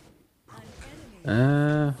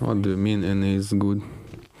 What do you mean NA is good?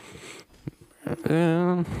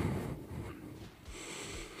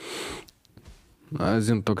 As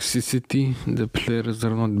in toxicity, the players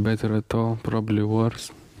are not better at all, probably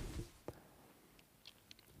worse.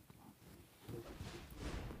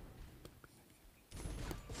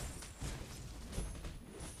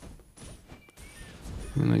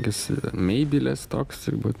 I guess maybe less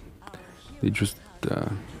toxic, but they just yeah,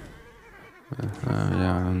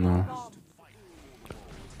 I don't know.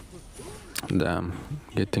 Damn,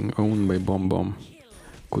 getting owned by Bomb.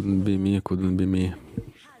 Couldn't be me.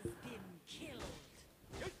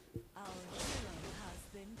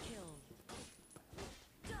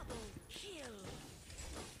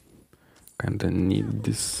 Kinda need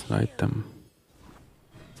this item.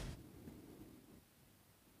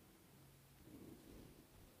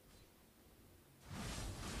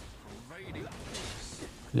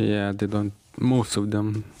 Yeah, they don't. Most of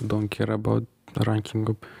them don't care about ranking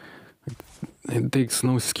up. It takes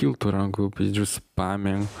no skill to rank up. It's just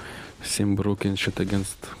spamming same broken shit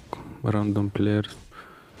against random players.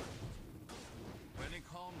 When it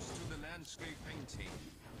comes to the landscape painting,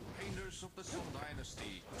 painters of the Song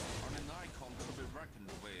Dynasty are an icon to be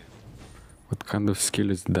reckoned with. What kind of skill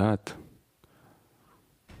is that?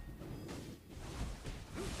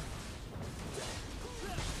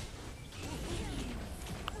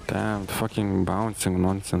 Damn, fucking bouncing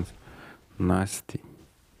nonsense. Nasty.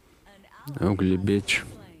 Ugly bitch.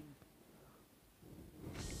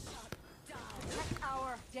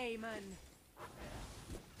 Our Daemon.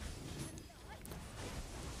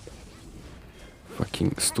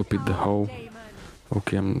 Fucking stupid hoe.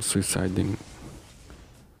 Okay, I'm suiciding.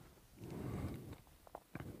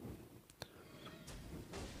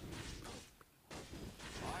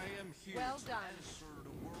 Well done.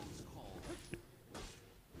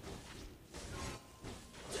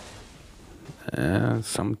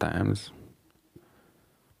 Sometimes.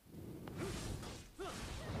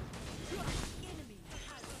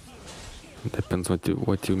 Depends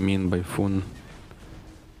what you mean by fun.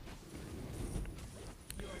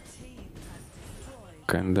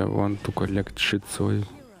 Kinda want to collect shit, so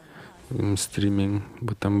I'm streaming,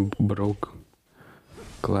 but I'm broke.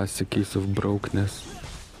 Classic case of brokenness.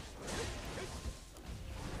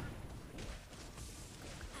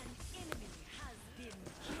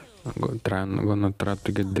 Gonna try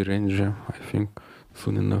to get the ranger, I think.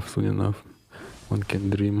 Soon enough. One can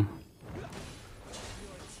dream.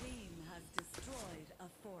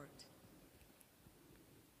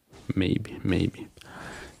 Maybe.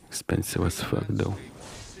 Expensive as fuck though.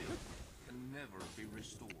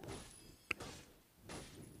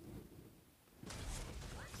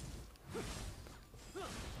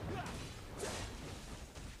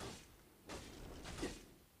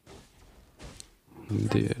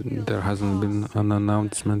 There hasn't been an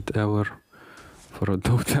announcement ever for a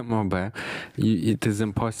Dota mobile. It is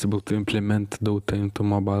impossible to implement Dota into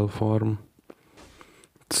mobile form.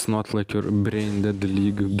 It's not like your brain dead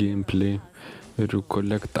league gameplay where you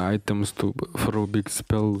collect items to throw big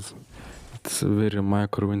spells. It's very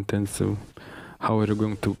micro intensive. How are you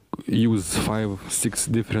going to use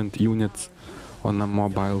 5-6 different units on a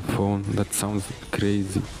mobile phone? That sounds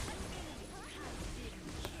crazy.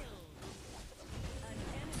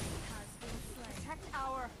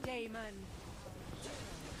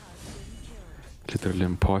 Literally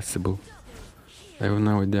impossible. I have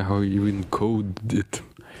no idea how you even coded it.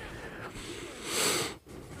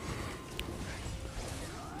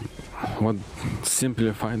 What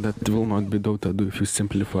simplify that will not be Dota 2 if you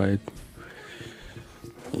simplify it.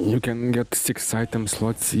 You can get 6 item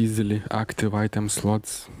slots easily, active item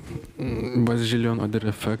slots, bazillion other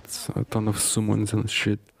effects, a ton of summons and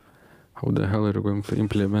shit. How the hell are you going to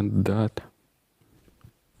implement that?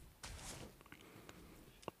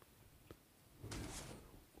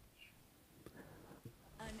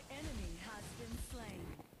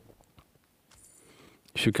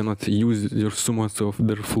 If you cannot use your summons of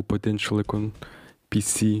their full potential like on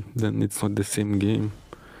PC, then it's not the same game.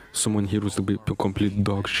 Summon heroes will be complete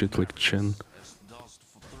dog shit like Chen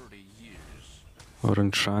or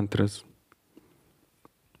Enchantress.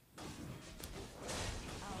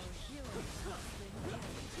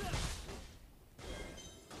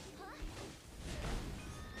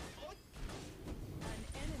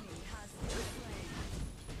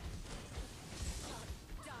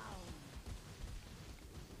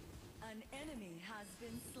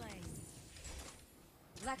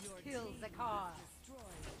 Let's kill Zakar.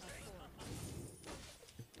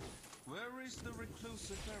 Where is the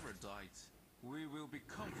reclusive erudite? We will be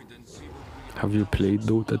confident he will be. Have you played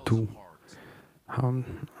Dota 2? I'm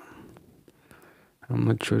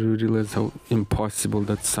not sure you realize how impossible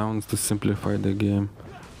that sounds to simplify the game.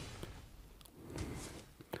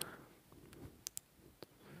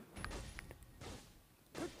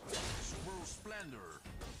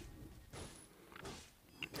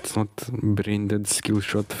 It's not brain dead skill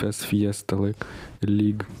shot fast fiesta like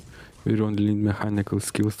League. We only need mechanical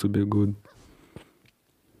skills to be good.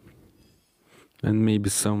 And maybe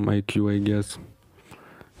some IQ, I guess.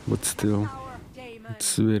 But still,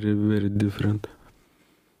 it's very, very different.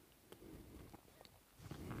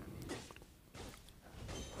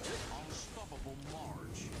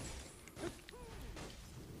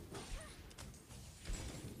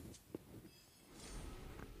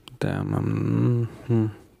 Damn,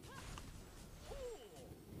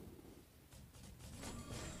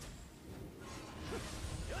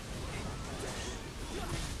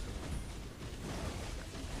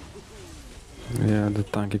 yeah, the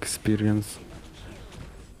tank experience.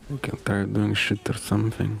 You can try doing shit or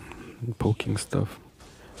something, poking stuff,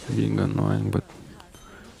 being annoying, but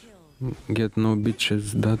get no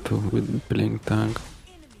bitches that with playing tank.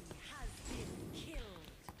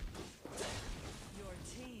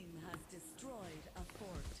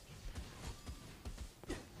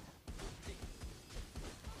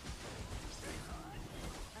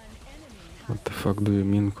 What the fuck do you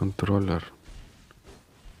mean controller?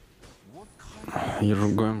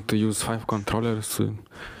 You're going to use 5 controllers to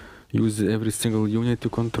use every single unit you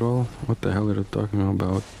control? What the hell are you talking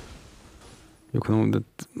about? You know that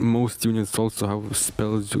most units also have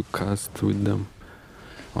spells you cast with them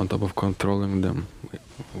on top of controlling them.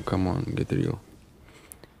 Come on, get real.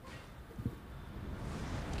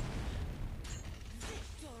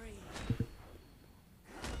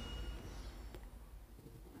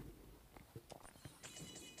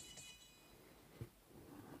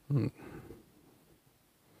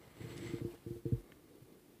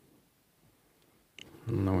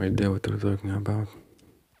 No idea what you're talking about.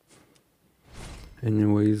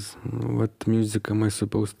 Anyways, what music am I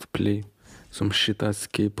supposed to play? Some shit ass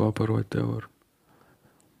K-pop or whatever.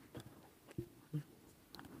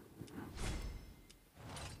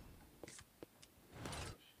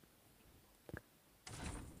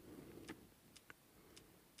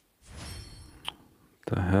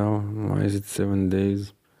 The hell? Why is it 7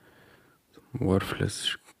 days?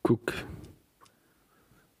 Worthless cook.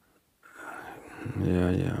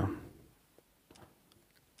 Yeah.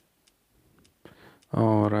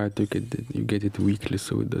 Alright, you get it weekly,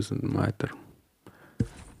 so it doesn't matter.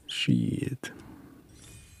 Shit.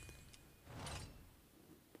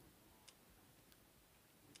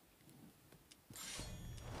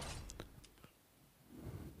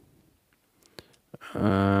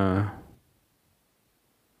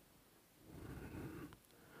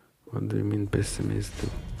 What do you mean pessimistic?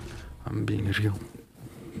 I'm being real.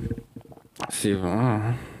 See,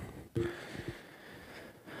 I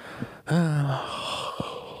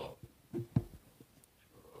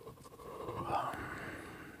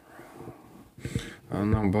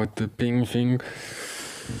don't know about the ping thing.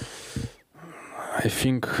 I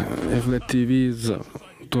think if the TV is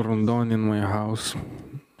turned on in my house,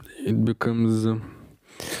 it becomes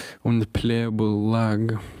unplayable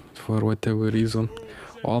lag for whatever reason.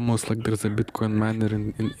 Almost like there's a Bitcoin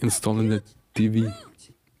miner installed in the TV.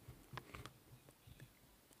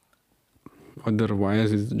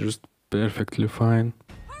 Otherwise, it's just perfectly fine.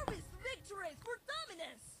 Harvest victory for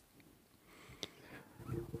Dominus!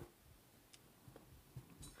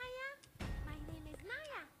 Hiya, my name is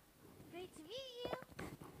Naya. Great to meet you.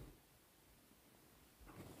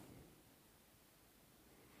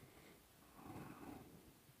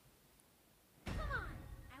 Come on,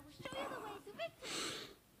 I will show you the way to victory.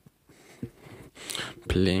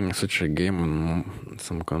 Playing such a game on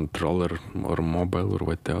some controller or mobile or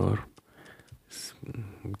whatever. It's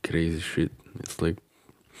crazy shit. It's like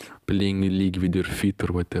playing a league with your feet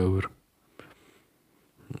or whatever.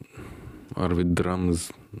 Or with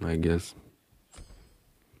drums, I guess.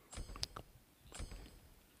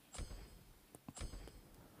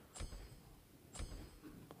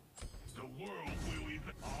 The world will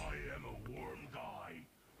even. I am a warm guy,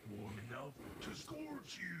 warm enough to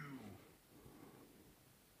scorch you.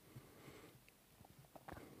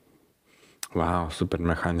 Wow, super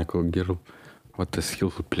mechanical girl. What a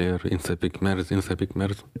skillful player. Insta pick Merz.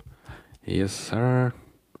 Yes, sir.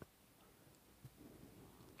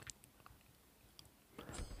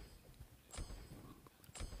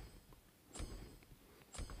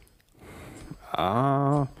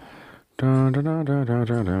 Ah. Damn.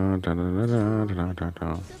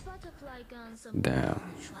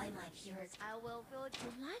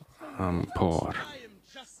 I'm poor.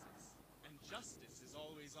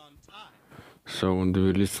 So, do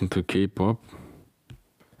you listen to K-pop?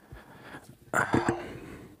 I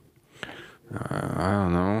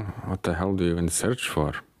don't know. What the hell do you even search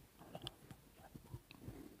for?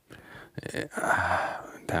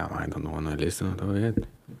 Damn, I don't want to listen to it.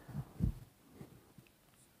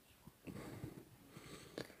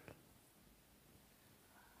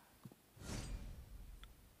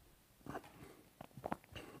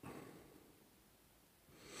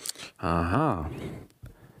 Aha. I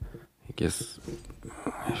guess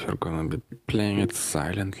if you're gonna be playing it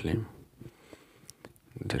silently,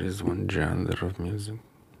 there is one genre of music.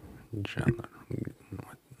 Genre.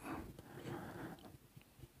 What?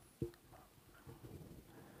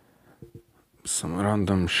 Some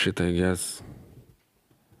random shit, I guess.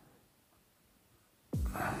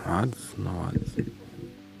 Ads? No ads.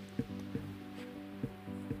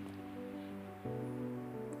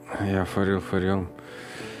 Yeah, for real.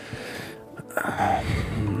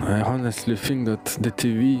 I honestly think that the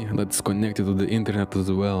TV that's connected to the internet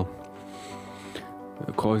as well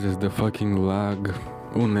causes the fucking lag,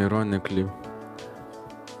 unironically.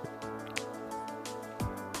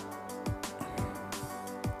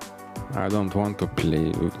 I don't want to play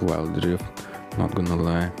with Wild Rift, not gonna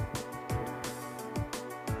lie.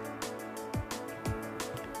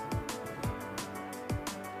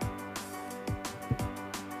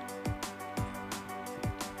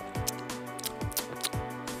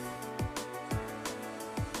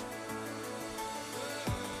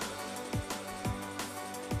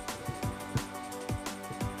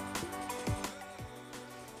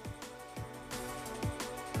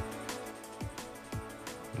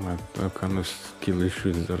 What kind of skill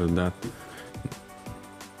issues are that?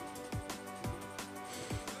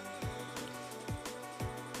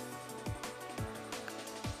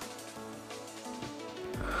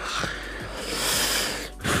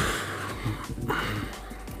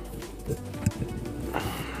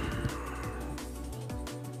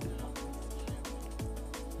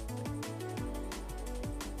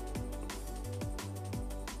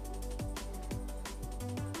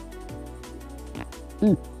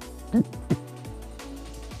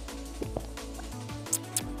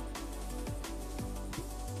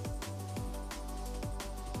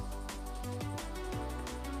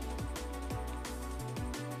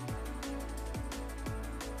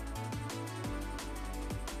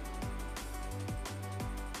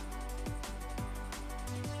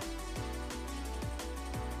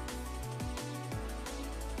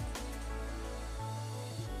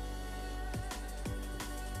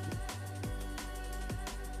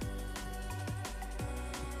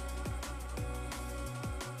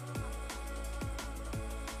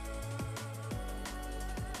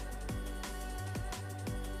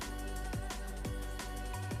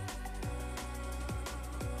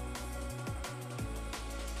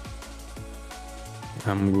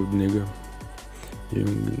 I'm good, nigga.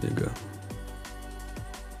 Young nigga.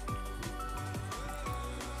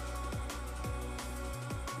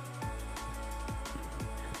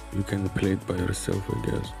 You can play it by yourself, I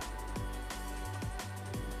guess.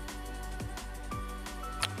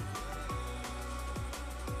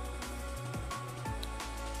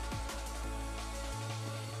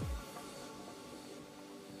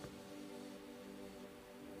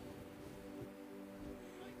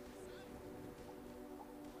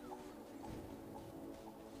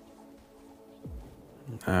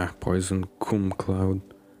 Poison Cum Cloud.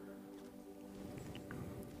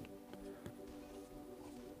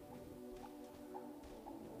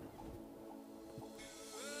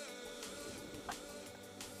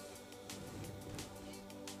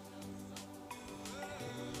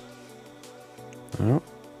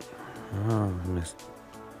 Oh, missed.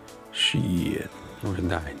 Shit. Oh, he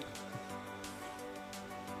died.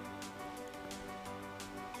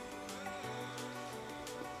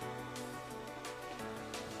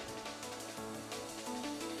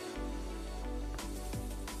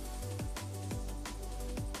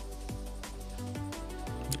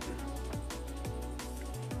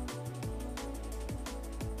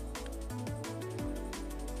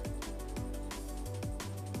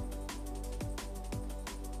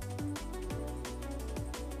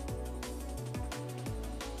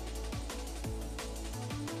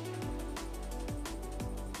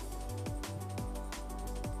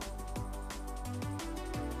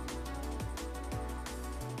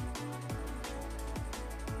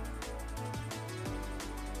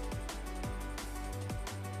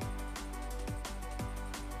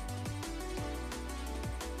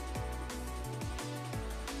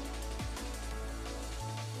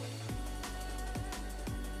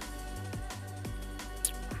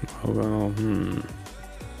 Well,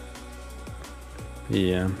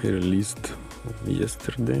 yeah, he released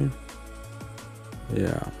yesterday.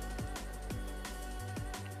 Yeah.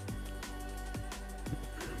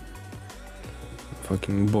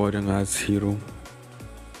 Fucking boring ass hero.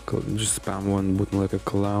 Just spam one button like a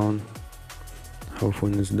clown. How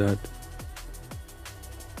fun is that?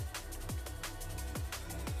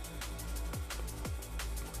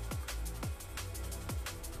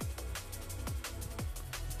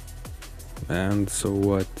 And so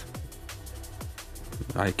what?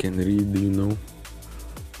 I can read, you know.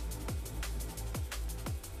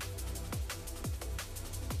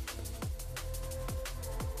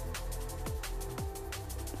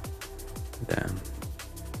 Damn.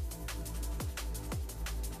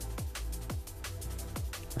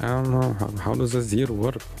 I don't know, how does Azir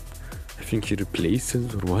work? I think he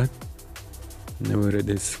replaces or what? Never read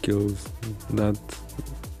his skills. That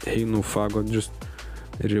hey no fagot just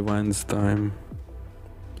rewinds time.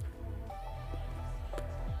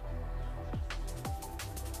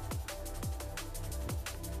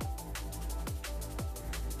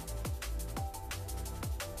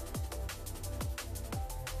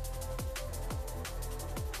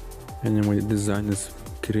 Anyway, the design is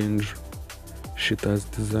cringe. Shit ass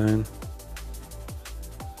design.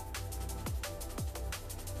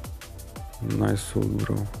 Nice old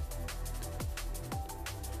bro.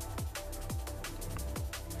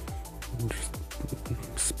 Just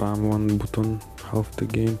spam one button half the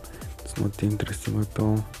game. It's not interesting at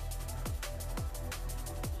all.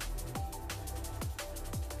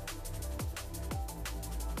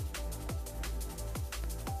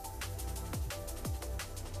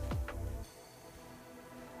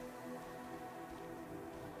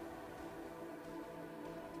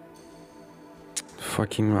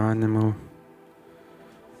 Fucking animal.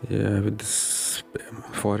 Yeah, with this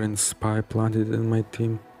foreign spy planted in my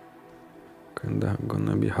team. Kinda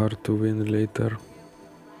gonna be hard to win later.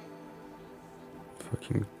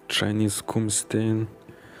 Fucking Chinese cum stain.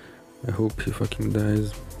 I hope he fucking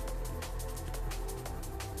dies.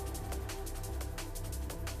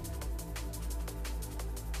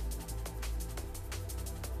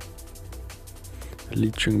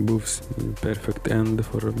 Leeching buffs, perfect end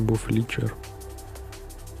for a buff leecher.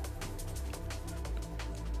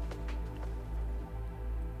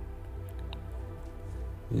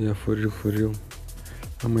 Yeah, for real, for real.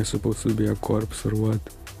 Am I supposed to be a corpse or what?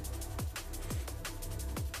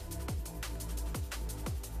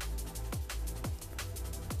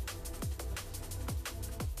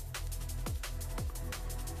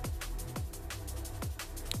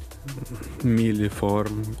 Melee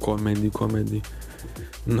form, comedy.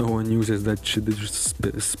 No one uses that shit, they just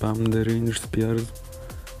spam the ranged spears.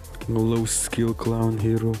 Low skill clown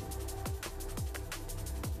hero.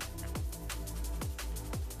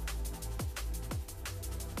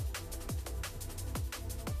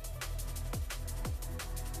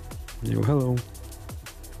 Yo, hello.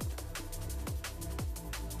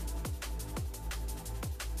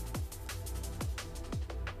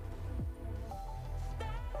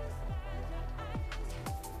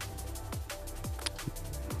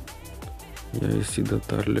 Yeah, I see that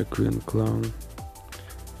Harlequin clown.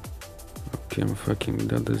 Okay, I'm fucking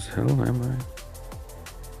dead as hell, am I?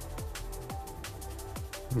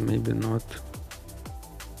 Maybe not.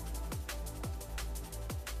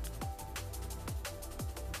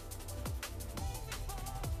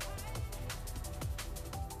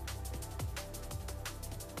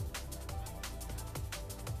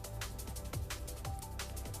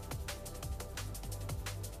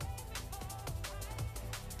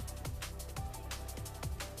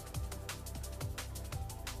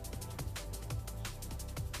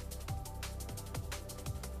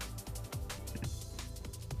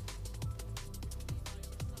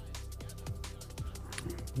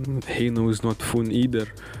 Hino is not fun either.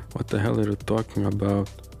 What the hell are you talking about?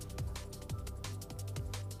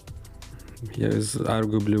 He is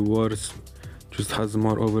arguably worse. Just has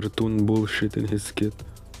more overtuned bullshit in his kit.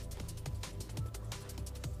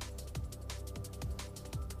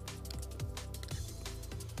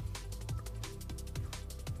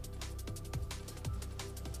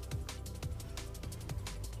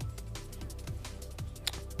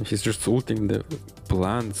 He's just ulting the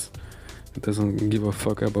plants. He doesn't give a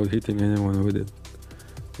fuck about hitting anyone with it.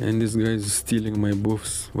 And this guy is stealing my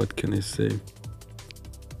buffs, what can I say?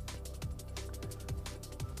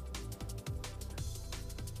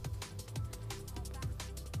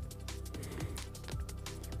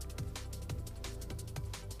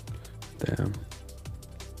 Damn.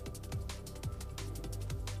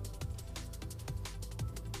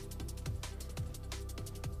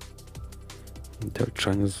 Their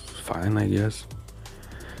Chan is fine, I guess.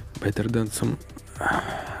 Better than some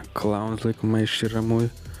clowns like my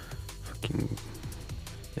Shiramui. Fucking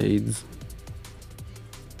AIDS.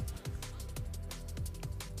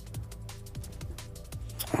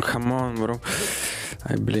 Come on, bro.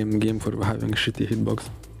 I blame game for having shitty hitbox.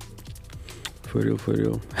 For real, for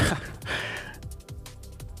real.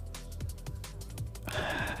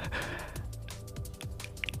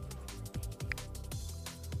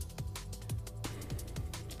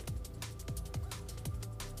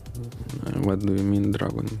 What do you mean,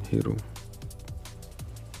 Dragon Hero?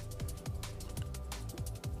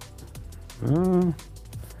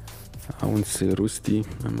 I won't say rusty.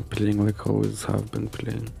 I'm playing like I always have been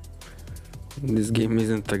playing. This game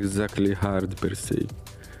isn't exactly hard per se.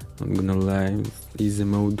 Not gonna lie, it's easy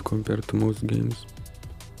mode compared to most games.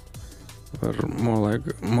 Or more like,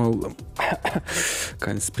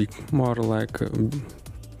 can't speak. More like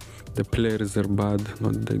the players are bad,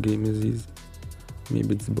 not the game is easy.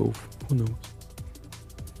 Maybe it's both. Who knows?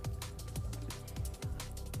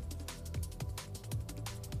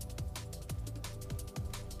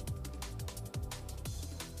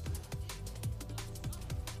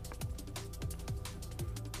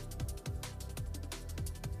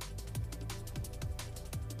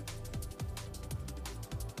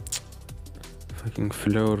 Fucking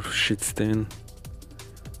floor shit stain.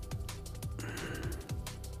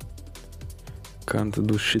 Can't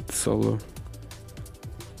do shit solo.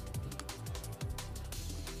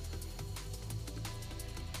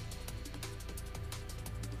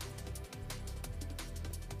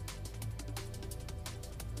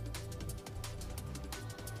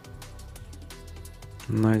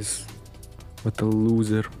 Nice. What a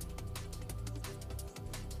loser.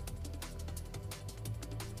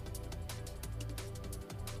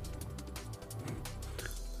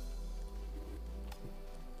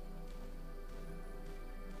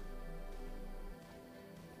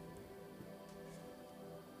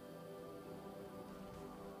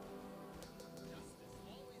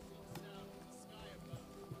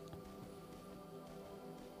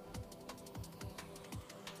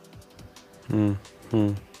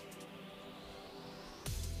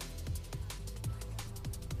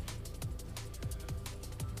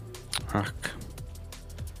 Fuck.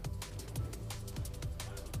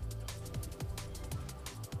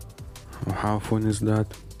 How fun is that?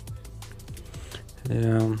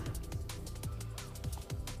 Yeah.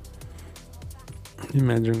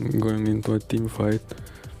 Imagine going into a team fight.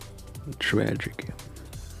 Tragic.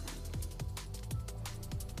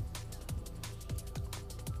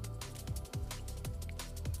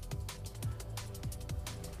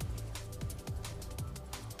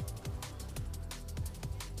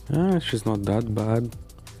 She's not that bad,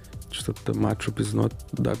 just that the matchup is not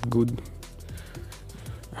that good.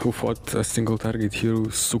 Who thought a single target hero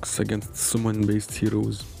sucks against summon based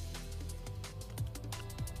heroes?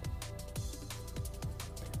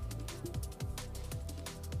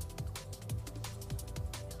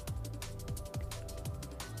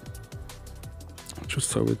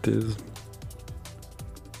 so it is.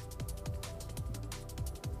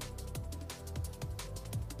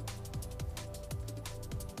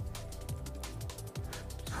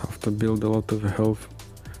 Have to build a lot of health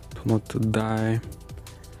to not die.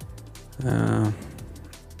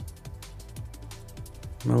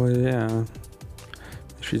 Well, yeah,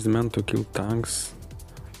 she's meant to kill tanks.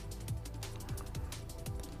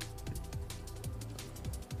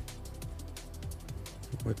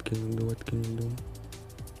 What can you do? What can you do?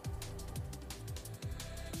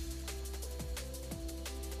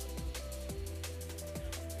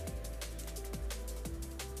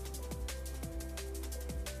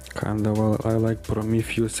 Kinda well, I like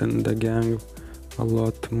Prometheus and the gang a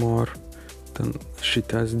lot more than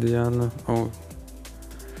shit-ass Diana. Oh,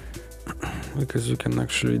 because you can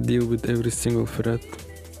actually deal with every single threat,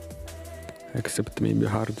 except maybe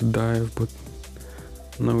hard to dive, but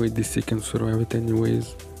no ADC can survive it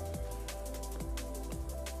anyways.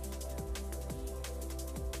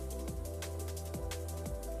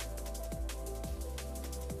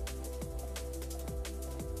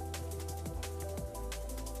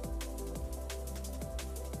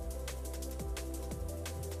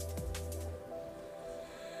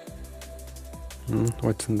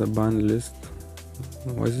 What's in the ban list?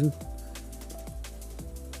 Was it?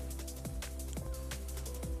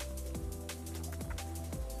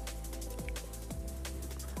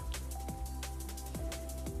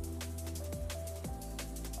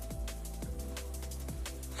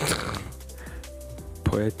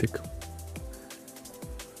 Poetic.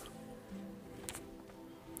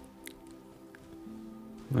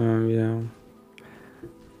 Yeah.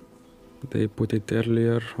 They put it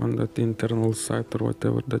earlier on that internal site or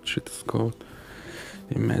whatever that shit is called.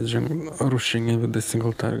 Imagine rushing in with a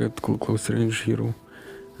single target, close range hero,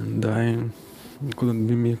 and dying. Couldn't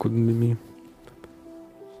be me, couldn't be me.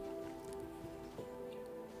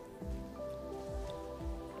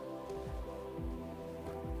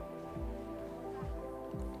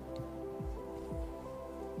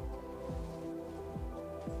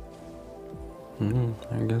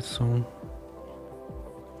 I guess so.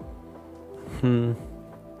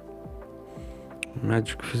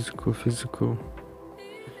 Magic, physical.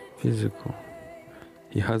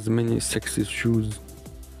 He has many sexy shoes.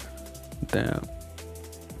 Damn.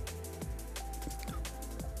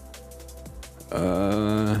 I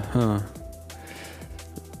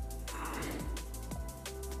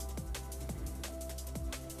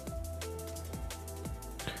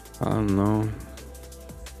don't know.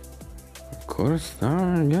 Of course,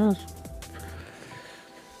 I guess.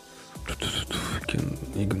 Can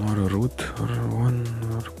ignore a route or one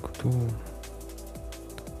or two.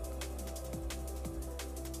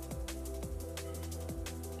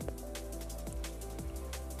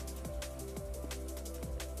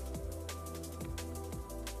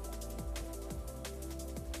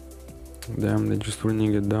 Damn, they're just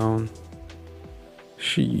running it down.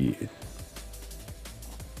 Shit.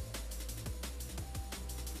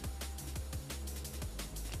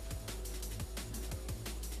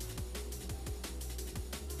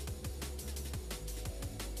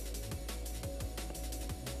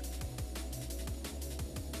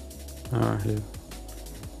 Ah, he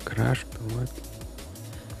crashed or what?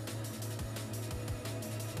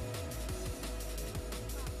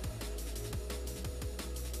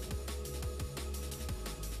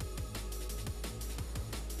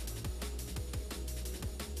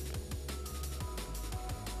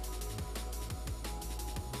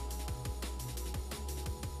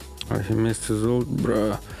 Oh, he missed his ult,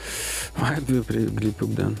 bruh. Why do you play Glip up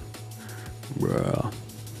then? Bruh.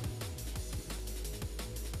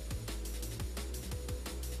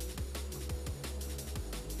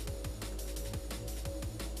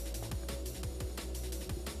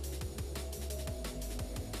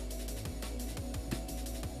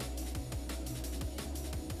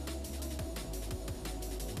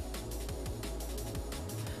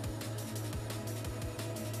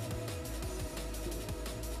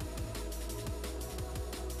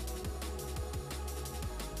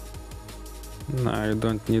 Nah, you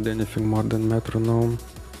don't need anything more than metronome.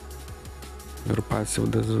 Your passive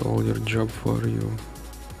does all your job for you.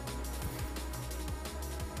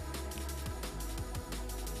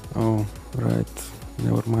 Oh, right.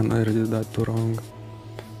 Never mind, I already did that too wrong.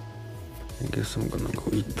 I guess I'm gonna go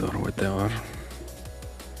eat or whatever.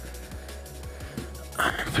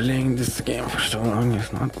 Playing this game for so long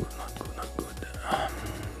is not good, not good.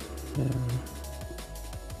 Yeah.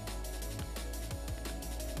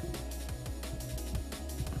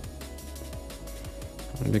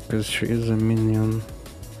 Because she is a minion.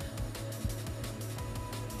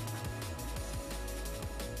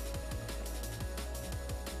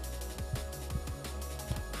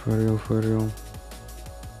 For real.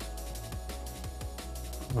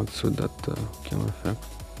 What's with that kill effect?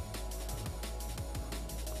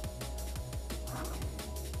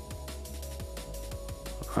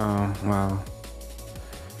 Oh, wow.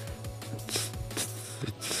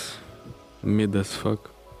 It's mid as fuck.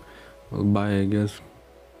 We'll buy, I guess.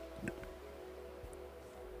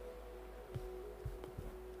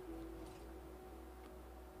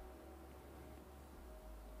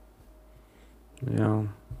 Yeah.